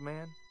the old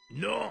man?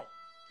 No.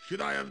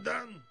 Should I have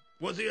done?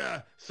 Was he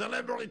a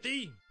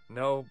celebrity?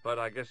 No, but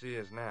I guess he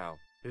is now.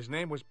 His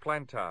name was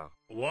Plantar.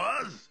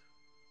 Was?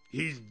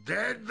 He's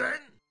dead then?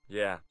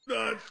 Yeah.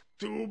 That's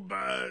too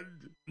bad.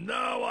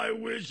 Now I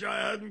wish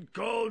I hadn't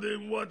called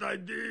him what I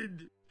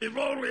did. If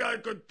only I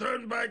could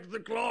turn back the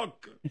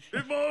clock.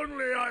 If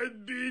only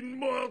I'd been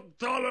more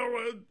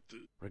tolerant.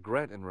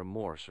 Regret and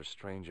remorse are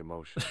strange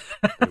emotions.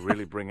 They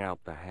really bring out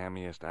the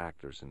hammiest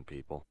actors in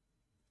people.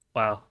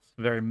 Wow. It's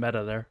very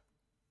meta there.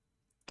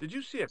 Did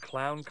you see a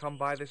clown come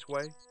by this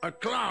way? A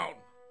clown?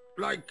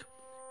 Like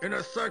in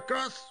a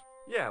circus?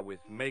 Yeah, with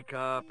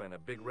makeup and a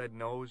big red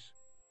nose.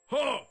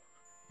 Oh,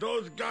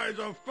 those guys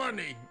are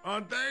funny,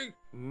 aren't they?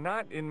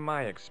 Not in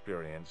my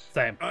experience.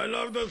 Same. I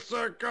love the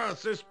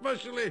circus,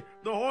 especially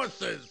the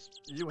horses.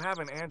 You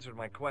haven't answered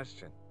my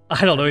question.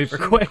 I don't know either,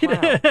 Quinn.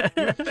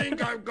 You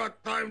think I've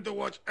got time to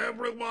watch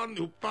everyone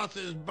who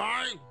passes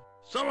by?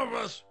 Some of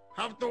us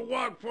have to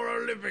work for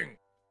a living.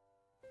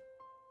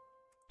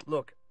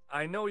 Look,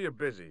 I know you're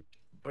busy,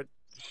 but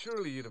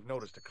surely you'd have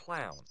noticed a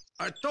clown.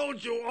 I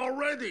told you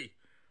already.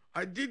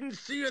 I didn't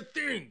see a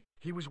thing.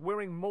 He was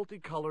wearing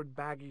multicolored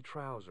baggy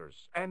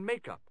trousers and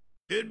makeup.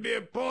 He'd be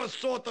a poor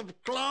sort of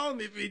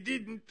clown if he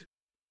didn't.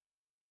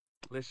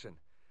 Listen,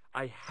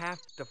 I have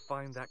to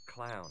find that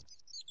clown.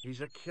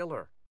 He's a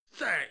killer.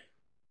 Say,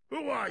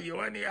 who are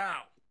you anyhow?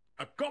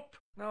 A cop?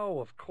 No,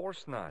 of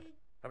course not.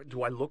 I mean,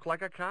 do I look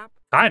like a cop?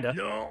 Kinda.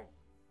 No,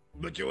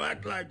 but you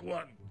act like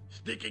one,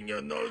 sticking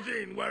your nose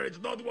in where it's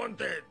not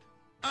wanted.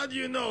 How do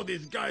you know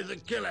this guy's a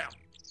killer?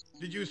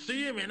 Did you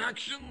see him in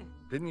action?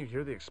 Didn't you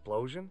hear the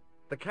explosion?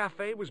 The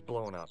cafe was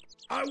blown up.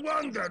 I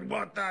wondered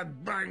what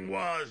that bang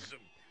was.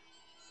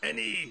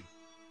 Any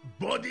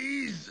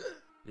bodies?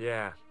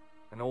 Yeah,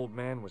 an old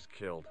man was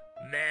killed.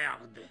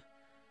 Merde.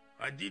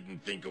 I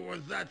didn't think it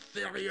was that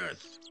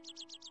serious.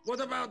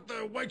 What about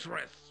the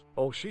waitress?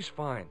 Oh, she's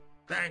fine.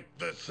 Thank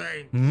the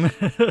saints.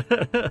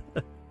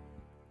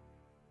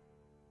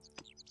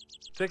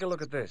 Take a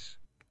look at this.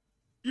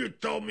 You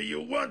told me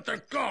you weren't a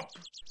cop.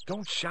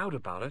 Don't shout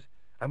about it.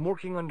 I'm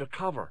working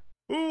undercover.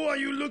 Who are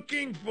you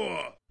looking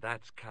for?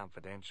 That's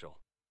confidential.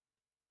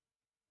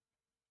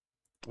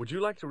 Would you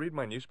like to read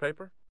my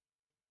newspaper?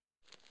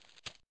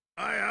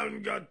 I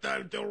haven't got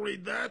time to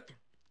read that.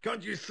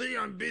 Can't you see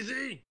I'm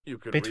busy? You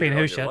could Between read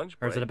who, it on your shit? lunch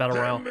Or is it a break. battle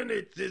 10 royale?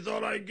 minutes is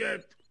all I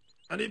get.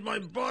 And if my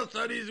boss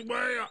had his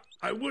way,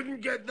 I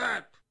wouldn't get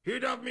that.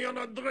 He'd have me on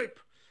a drip,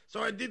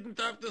 so I didn't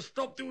have to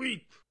stop to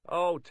eat.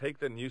 Oh, take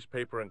the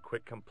newspaper and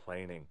quit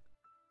complaining.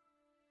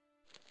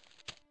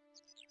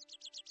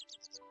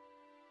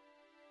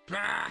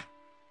 Bah!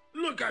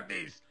 Look at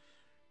this.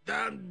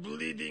 Damn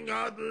bleeding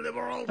heart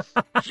liberals.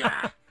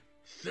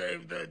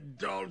 Save the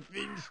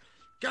dolphins.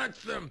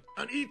 Catch them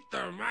and eat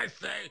them, I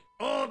say.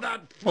 All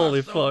that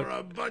Holy fuss over fuck.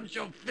 a bunch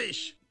of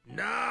fish.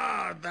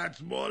 Nah,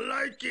 that's more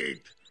like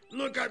it.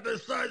 Look at the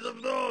size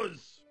of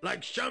those.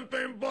 Like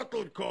champagne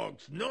bottle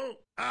corks, no?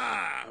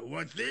 Ah,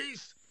 what's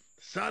this?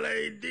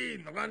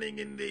 Saladin running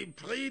in the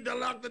Prix de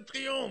l'Arc de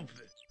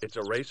Triomphe. It's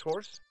a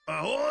racehorse? A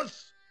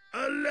horse?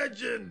 A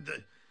legend.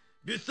 Oh,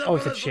 it's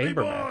a Bucephalus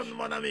chamber reborn, match.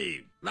 mon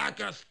ami. Like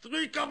a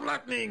streak of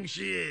lightning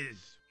she is.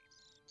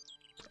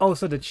 Oh,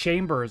 so the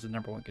Chamber is the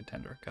 #1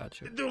 contender.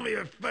 Gotcha. Do me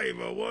a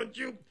favor, won't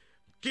you?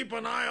 Keep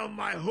an eye on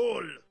my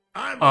hole.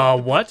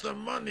 I'm what? put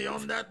some money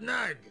on that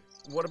nag.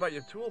 What about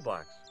your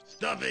toolbox?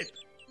 Stuff it.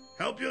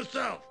 Help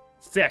yourself.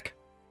 Sick.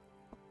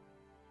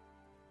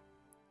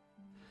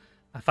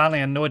 I finally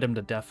annoyed him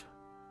to death.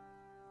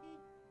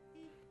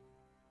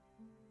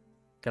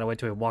 Gotta wait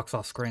till he walks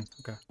off screen.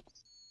 Okay.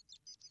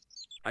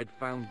 I'd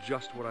found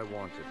just what I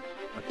wanted.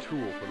 A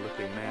tool for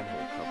lifting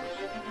manhole covers.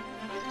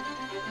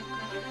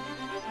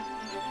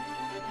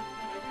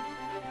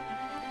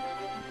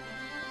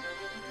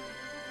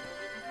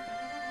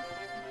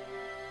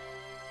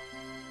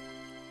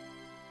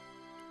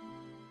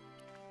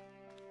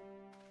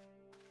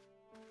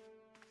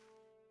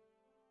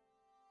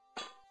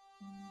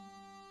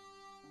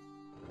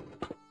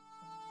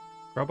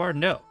 Crowbar?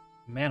 No.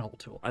 Manhole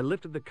tool. I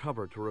lifted the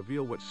cover to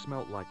reveal what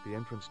smelt like the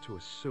entrance to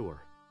a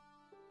sewer.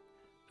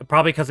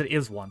 Probably because it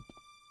is one.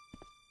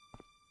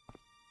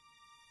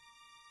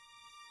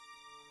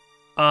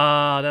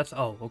 That's...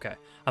 Oh, okay.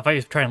 I thought you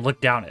were trying to look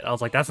down it. I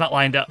was like, that's not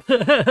lined up. Is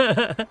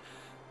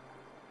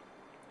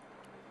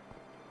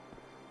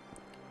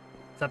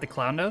that the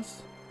clown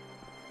nose?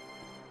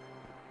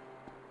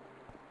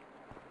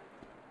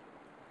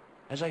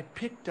 As I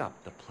picked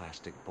up the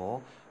plastic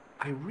ball,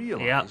 I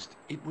realized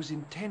it was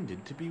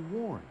intended to be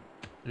worn.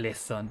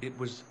 Listen. It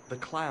was the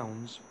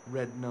clown's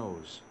red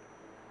nose.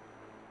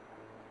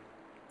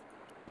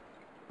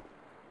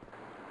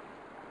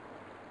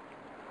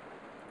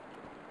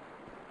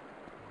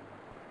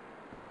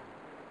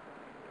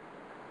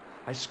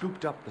 I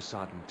scooped up the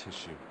sodden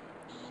tissue.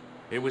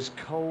 It was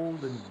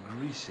cold and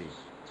greasy,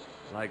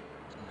 like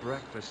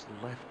breakfast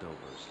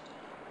leftovers.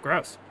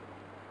 Gross.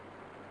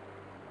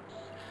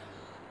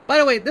 By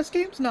the way, this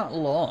game's not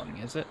long,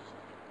 is it?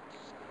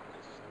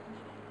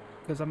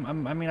 Because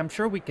I'm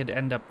sure we could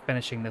end up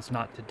finishing this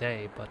not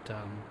today, but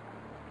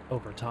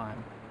over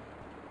time.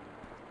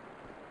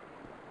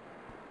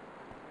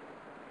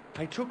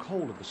 I took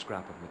hold of the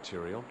scrap of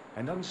material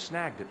and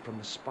unsnagged it from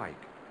the spike.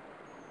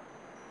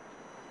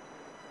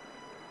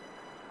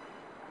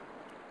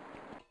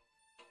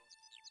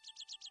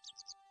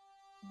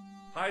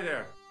 Hi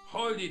there.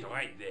 Hold it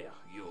right there,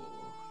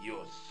 you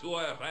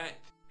sewer rat.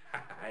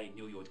 I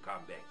knew you'd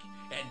come back,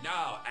 and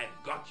now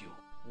I've got you.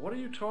 What are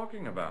you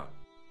talking about?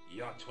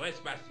 You're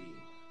trespassing.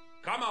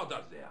 Come out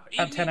of there.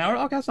 A 10-hour?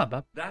 Okay, that's not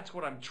bad. That's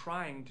what I'm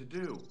trying to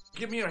do.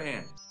 Give me your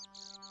hand.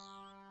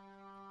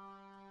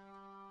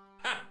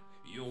 Ha!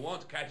 You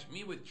won't catch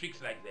me with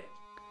tricks like that.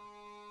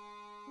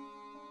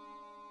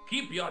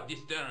 Keep your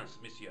distance,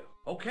 monsieur.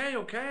 Okay,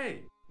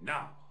 okay.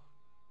 Now,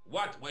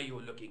 what were you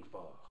looking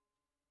for?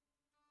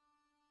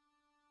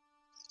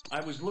 I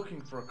was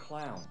looking for a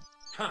clown.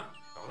 Huh,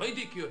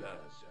 ridiculous.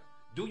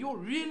 Do you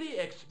really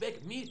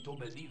expect me to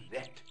believe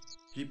that?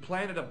 He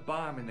planted a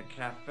bomb in the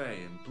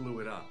cafe and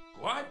blew it up.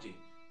 What?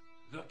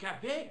 The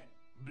cafe?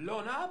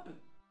 Blown up?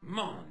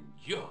 Mon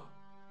Dieu!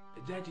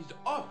 That is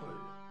awful.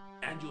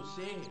 And you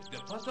say the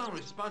person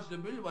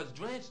responsible was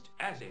dressed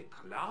as a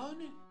clown?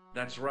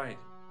 That's right.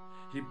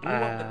 He blew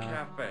up the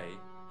cafe,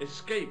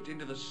 escaped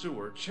into the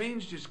sewer,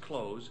 changed his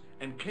clothes,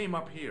 and came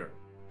up here.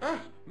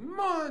 Ah,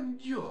 mon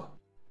Dieu!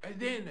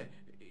 Then,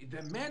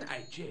 the man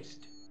I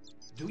chased,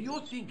 do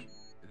you think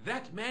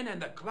that man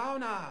and the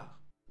clown are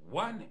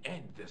one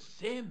and the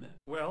same?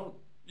 Well,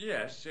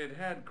 yes, it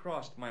had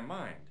crossed my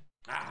mind.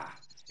 Ah,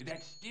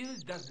 that still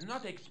does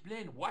not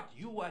explain what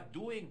you are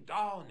doing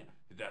down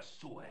the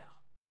sewer.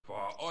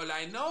 For all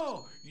I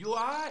know, you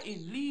are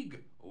in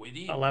league with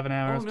him. 11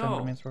 hours, Oh 10 no,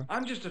 remains for.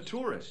 I'm just a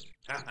tourist.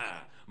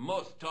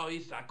 Most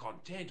tourists are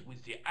content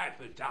with the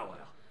Eiffel Tower,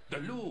 the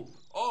Louvre,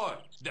 or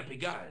the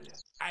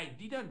Pigalle. I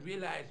didn't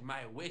realize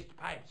my waste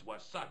pipes were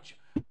such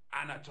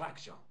an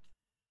attraction.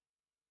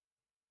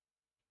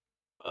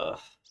 Ugh.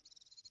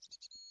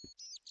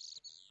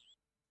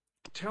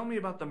 Tell me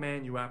about the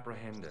man you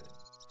apprehended.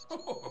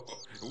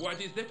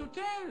 What is there to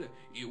tell?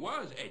 He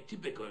was a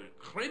typical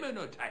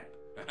criminal type,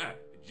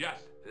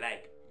 just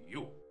like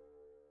you.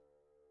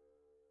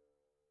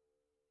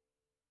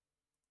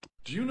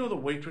 Do you know the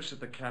waitress at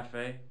the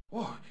cafe?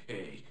 Oh,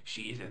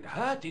 she isn't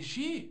hurt, is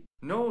she?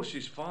 No,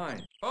 she's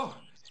fine. Oh,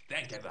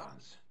 thank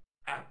heavens.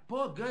 A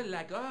poor girl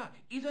like her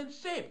isn't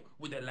safe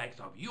with the likes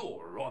of you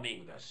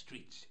roaming the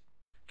streets.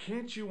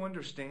 Can't you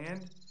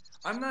understand?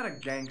 I'm not a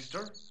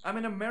gangster. I'm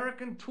an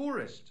American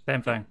tourist.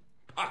 Same thing.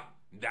 Ah,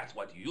 that's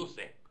what you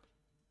say.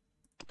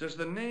 Does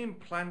the name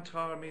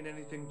Plantar mean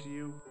anything to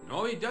you?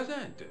 No, it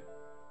doesn't.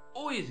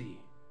 Who is he?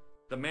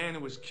 The man who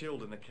was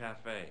killed in the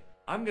cafe.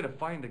 I'm gonna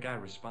find the guy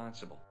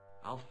responsible.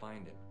 I'll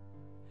find him.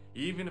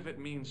 even if it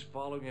means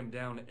following him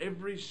down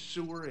every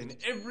sewer in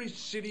every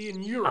city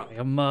in Europe. I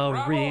am a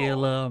Bravo! real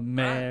You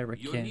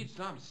American. need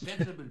some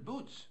sensible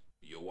boots.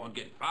 You won't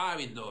get far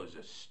in those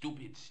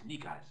stupid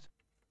sneakers.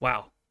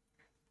 Wow.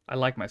 I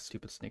like my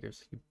stupid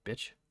sneakers, you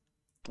bitch.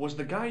 Was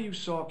the guy you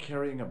saw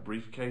carrying a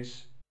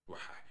briefcase?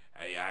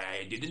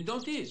 I didn't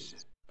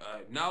notice.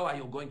 Now are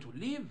you going to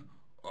leave?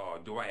 Or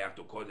do I have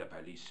to call the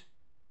police?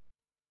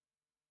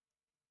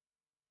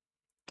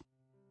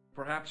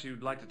 Perhaps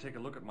you'd like to take a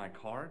look at my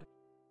card?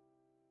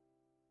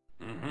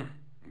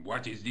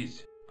 What is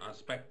this?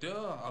 Inspector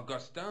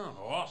Augustin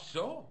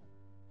Rousseau?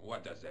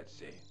 What does that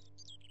say?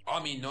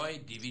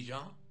 Hominoid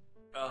Division?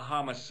 A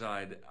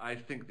homicide. I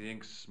think the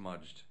ink's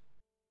smudged.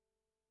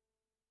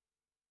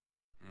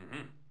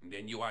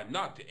 Then you are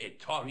not a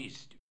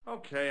tourist.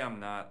 Okay, I'm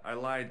not. I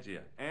lied to you,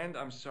 and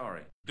I'm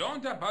sorry.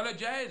 Don't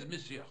apologize,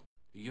 monsieur.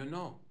 You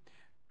know,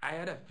 I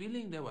had a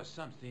feeling there was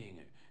something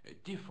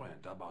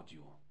different about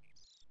you.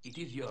 It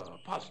is your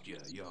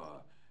posture,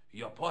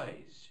 your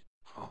poise.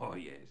 Oh,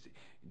 yes.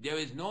 There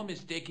is no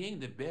mistaking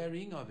the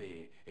bearing of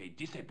a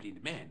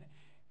disciplined man.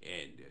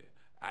 And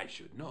I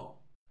should know.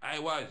 I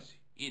was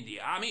in the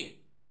army,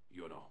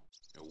 you know.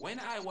 When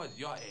I was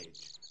your age,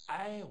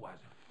 I was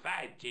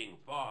fighting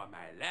for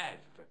my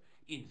life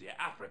in the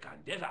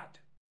African desert.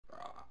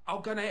 How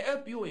can I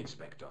help you,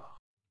 Inspector?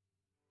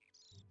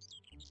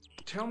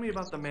 Tell me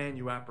about the man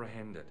you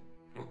apprehended.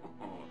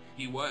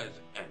 He was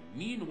a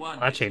mean one.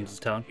 That changed his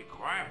tone. He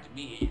grabbed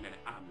me in an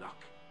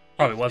armlock.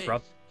 Probably was,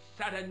 Rob.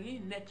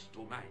 Suddenly next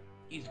to mine.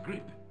 His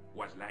grip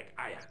was like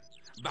iron.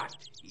 But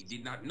he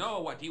did not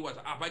know what he was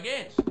up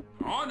against.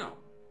 Oh no.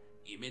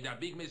 He made a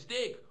big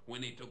mistake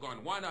when he took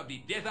on one of the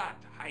desert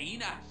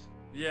hyenas.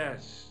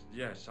 Yes,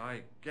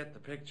 I get the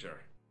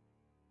picture.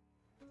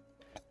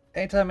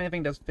 Anytime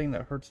anything does thing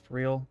that hurts for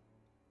real.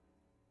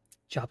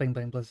 Chopping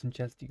blame doesn't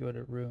just you go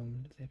to a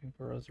room, saving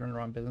burrows, run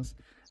around business.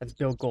 That's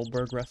Bill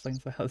Goldberg wrestling,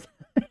 so how's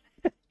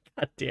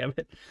God damn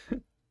it.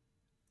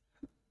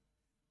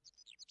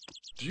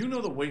 Do you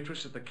know the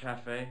waitress at the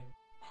cafe?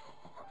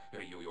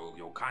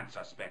 You can't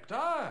suspect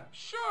her,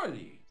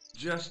 surely.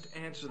 Just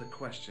answer the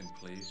question,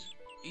 please.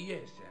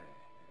 Yes,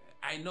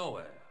 I know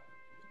her.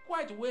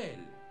 Quite well,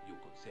 you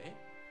could say.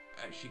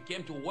 She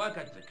came to work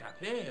at the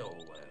cafe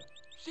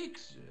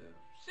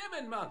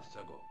 7 months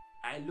ago.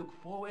 I look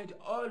forward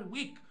all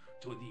week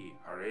to the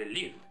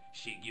relief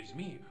she gives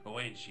me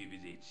when she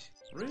visits.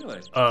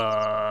 Really?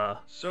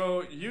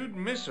 So you'd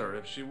miss her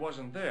if she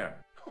wasn't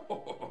there?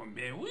 Oh,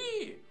 mais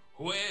oui.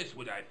 Who else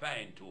would I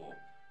find to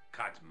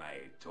cut my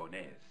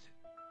toenails?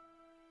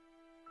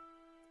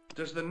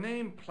 Does the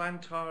name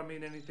Plantar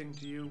mean anything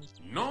to you?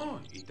 No,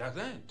 it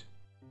doesn't.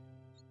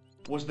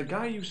 Was the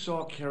guy you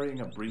saw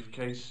carrying a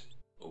briefcase?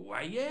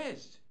 Why,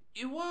 yes,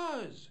 he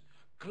was.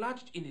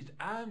 Clutched in his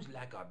arms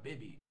like a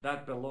baby.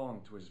 That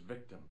belonged to his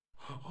victim.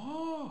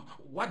 Oh,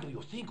 what do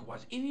you think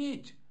was in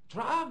it?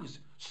 Drugs?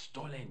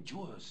 Stolen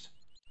jewels?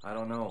 I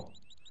don't know.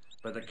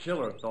 But the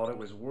killer thought it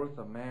was worth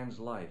a man's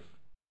life.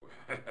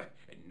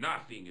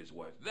 Nothing is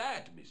worth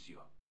that, monsieur.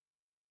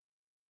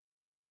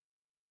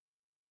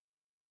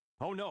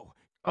 Oh no.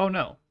 Oh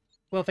no.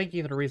 Well, thank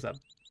you for the resub.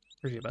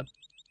 Appreciate it, bud.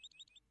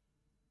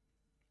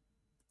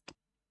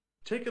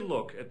 Take a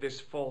look at this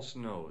false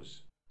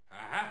nose.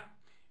 Aha!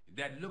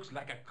 That looks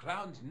like a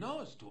clown's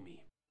nose to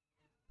me.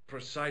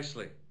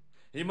 Precisely.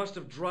 He must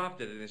have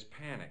dropped it in his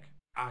panic.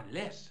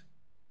 Unless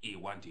he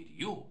wanted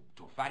you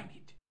to find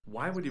it.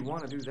 Why would he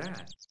want to do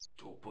that?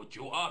 To put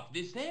you off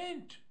the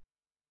scent.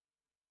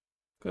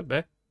 Could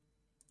be.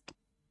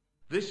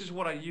 This is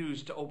what I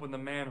used to open the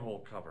manhole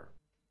cover.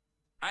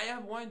 I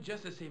have one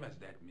just the same as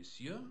that,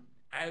 monsieur.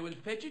 I will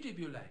fetch it if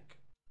you like.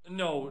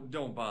 No,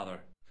 don't bother.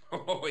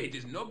 Oh, it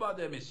is no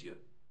bother, monsieur.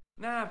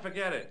 Nah,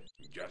 forget it.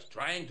 Just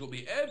trying to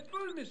be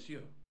helpful,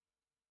 monsieur.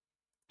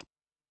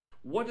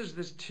 What does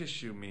this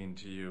tissue mean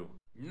to you?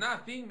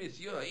 Nothing,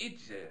 monsieur.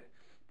 It's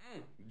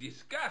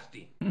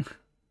disgusting.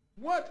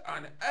 What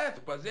on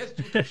earth possessed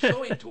you to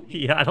show it to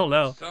me? Yeah, I don't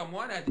know.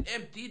 Someone has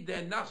emptied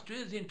their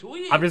nostrils into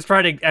it. I'm just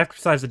trying to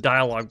exercise the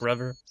dialogue,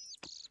 brother.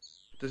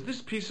 Does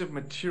this piece of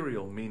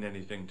material mean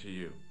anything to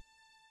you?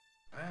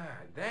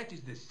 That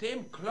is the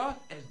same cloth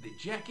as the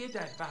jacket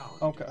I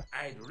found. Okay.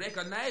 I'd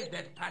recognize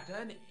that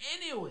pattern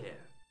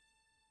anywhere.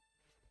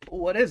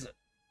 What is it?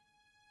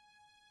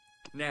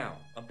 Now,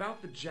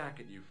 about the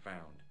jacket you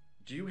found.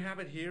 Do you have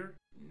it here?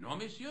 No,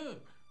 monsieur.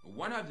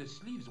 One of the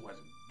sleeves was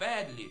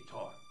badly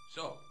torn,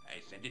 so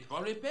I sent it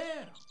for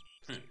repair.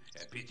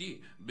 A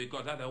pity,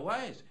 because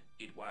otherwise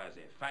it was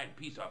a fine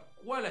piece of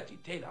quality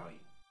tailoring.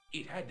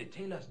 It had the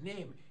tailor's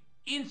name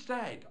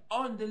inside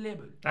on the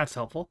label. That's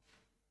helpful.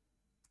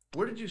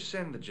 Where did you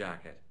send the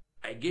jacket?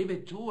 I gave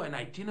it to an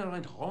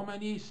itinerant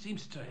Romani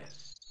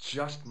seamstress.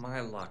 Just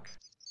my luck.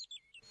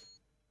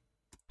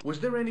 Was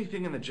there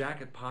anything in the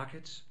jacket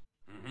pockets?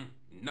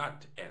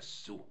 Not a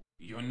sou.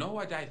 You know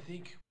what I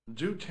think?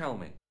 Do tell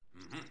me.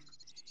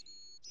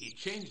 He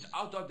changed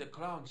out of the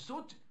clown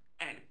suit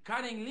and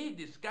cunningly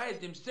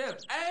disguised himself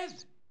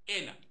as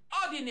an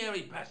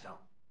ordinary person.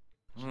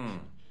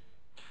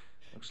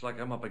 Looks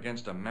like I'm up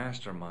against a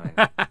mastermind.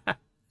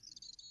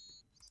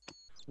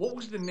 What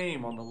was the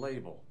name on the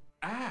label?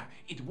 Ah,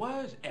 it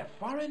was a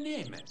foreign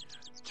name.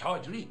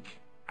 Todrick,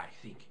 I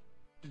think.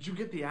 Did you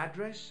get the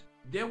address?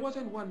 There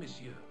wasn't one,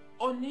 monsieur.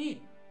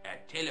 Only a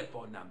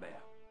telephone number.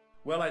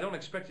 Well, I don't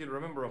expect you to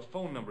remember a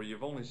phone number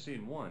you've only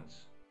seen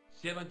once.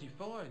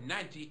 74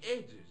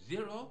 98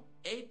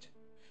 08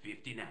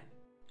 59.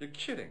 You're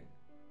kidding.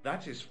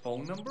 That's his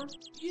phone number?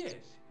 Yes,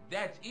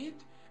 that's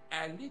it.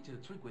 A little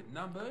trick with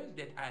numbers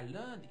that I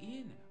learned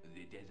in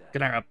the desert. Good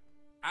night, Rob.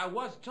 I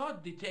was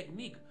taught the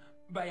technique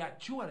by a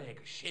Tuareg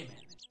shaman.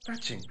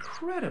 That's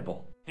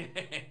incredible.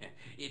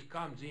 It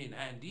comes in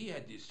handy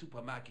at the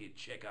supermarket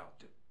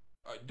checkout.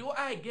 Do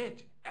I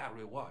get a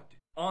reward?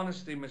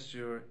 Honesty,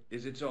 monsieur,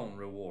 is its own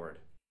reward.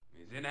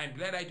 Then I'm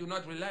glad I do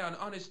not rely on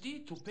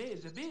honesty to pay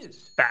the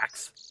bills.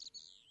 Facts.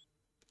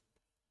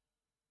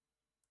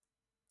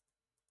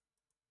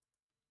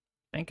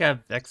 I think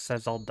I've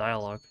accessed all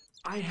dialogue.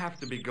 I have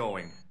to be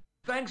going.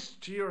 Thanks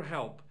to your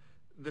help,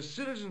 the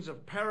citizens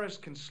of Paris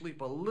can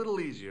sleep a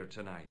little easier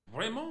tonight.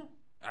 Vraiment?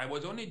 I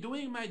was only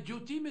doing my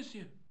duty,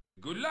 monsieur.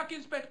 Good luck,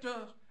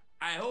 Inspector.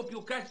 I hope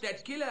you catch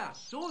that killer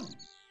soon.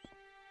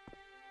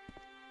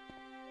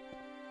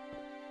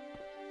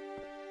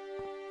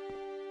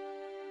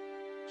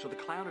 So the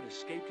clown had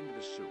escaped into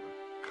the sewer,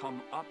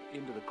 come up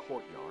into the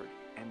courtyard,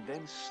 and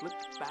then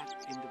slipped back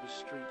into the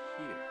street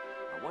here.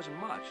 It wasn't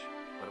much,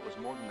 but it was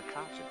more than the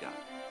cops had got.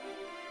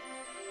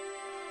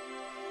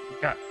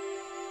 Okay.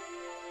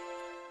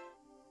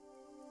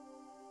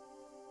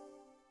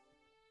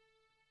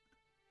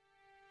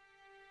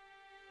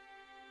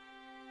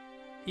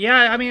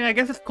 Yeah, I mean, I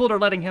guess it's cool they're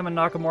letting him and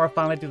Nakamura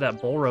finally do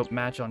that bull rope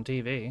match on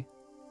TV.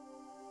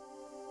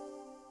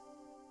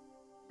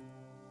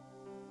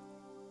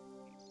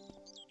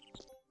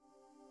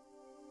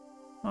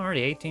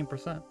 Already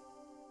 18%.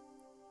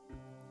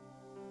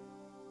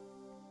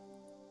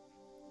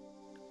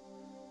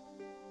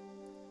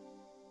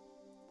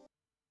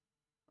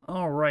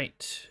 All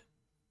right.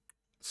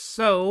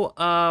 So,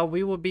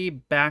 we will be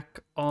back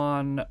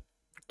on...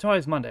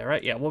 Tomorrow's Monday,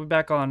 right? Yeah, we'll be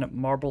back on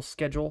Marble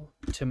schedule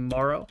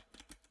tomorrow.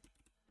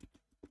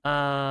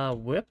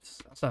 Whoops.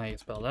 That's not how you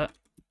spell that.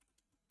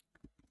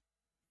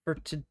 For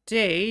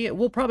today,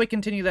 we'll probably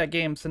continue that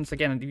game since,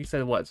 again, you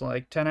said what? It's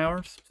like 10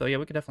 hours? So, yeah,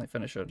 we could definitely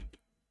finish it.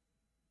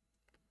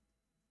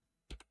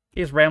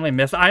 He's randomly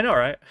missed. I know,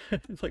 right?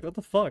 It's like, what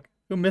the fuck?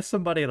 Who missed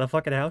somebody at a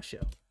fucking house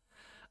show?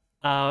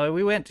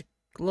 We went a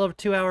little over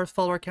 2 hours.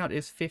 Follower count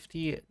is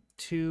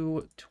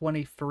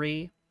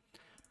 5223.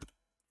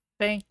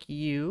 Thank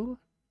you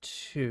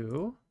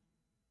to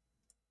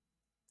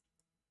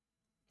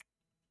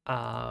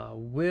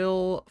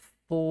Will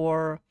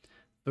for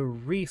the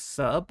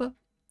resub,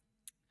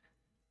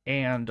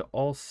 and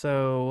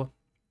also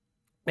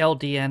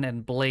LDN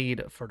and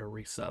Blade for the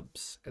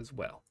resubs as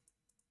well.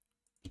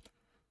 I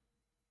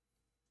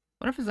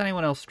wonder if there's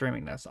anyone else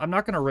streaming this. I'm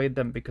not going to raid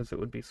them because it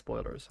would be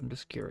spoilers. I'm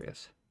just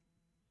curious.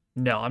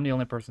 No, I'm the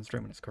only person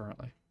streaming this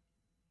currently.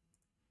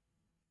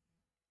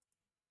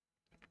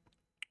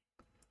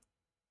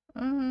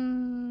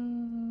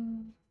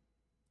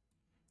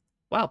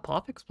 Wow,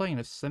 Popic's playing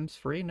a Sims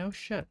free? No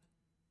shit.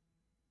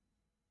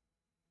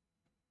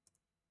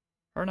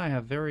 Her and I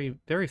have very,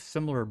 very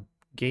similar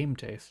game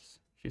tastes.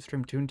 She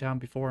streamed Toontown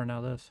before and now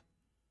this.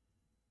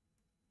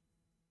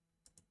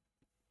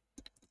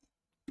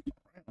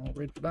 I'll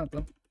read for that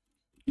then.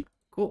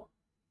 Cool.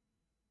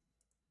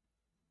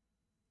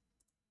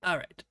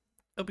 Alright.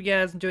 Hope you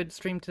guys enjoyed the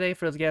stream today.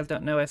 For those of you guys who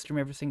don't know, I stream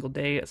every single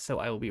day, so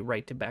I will be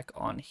right back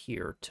on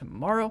here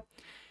tomorrow.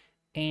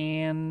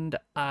 And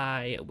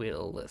I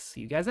will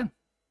see you guys then.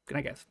 Good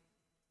night, guys.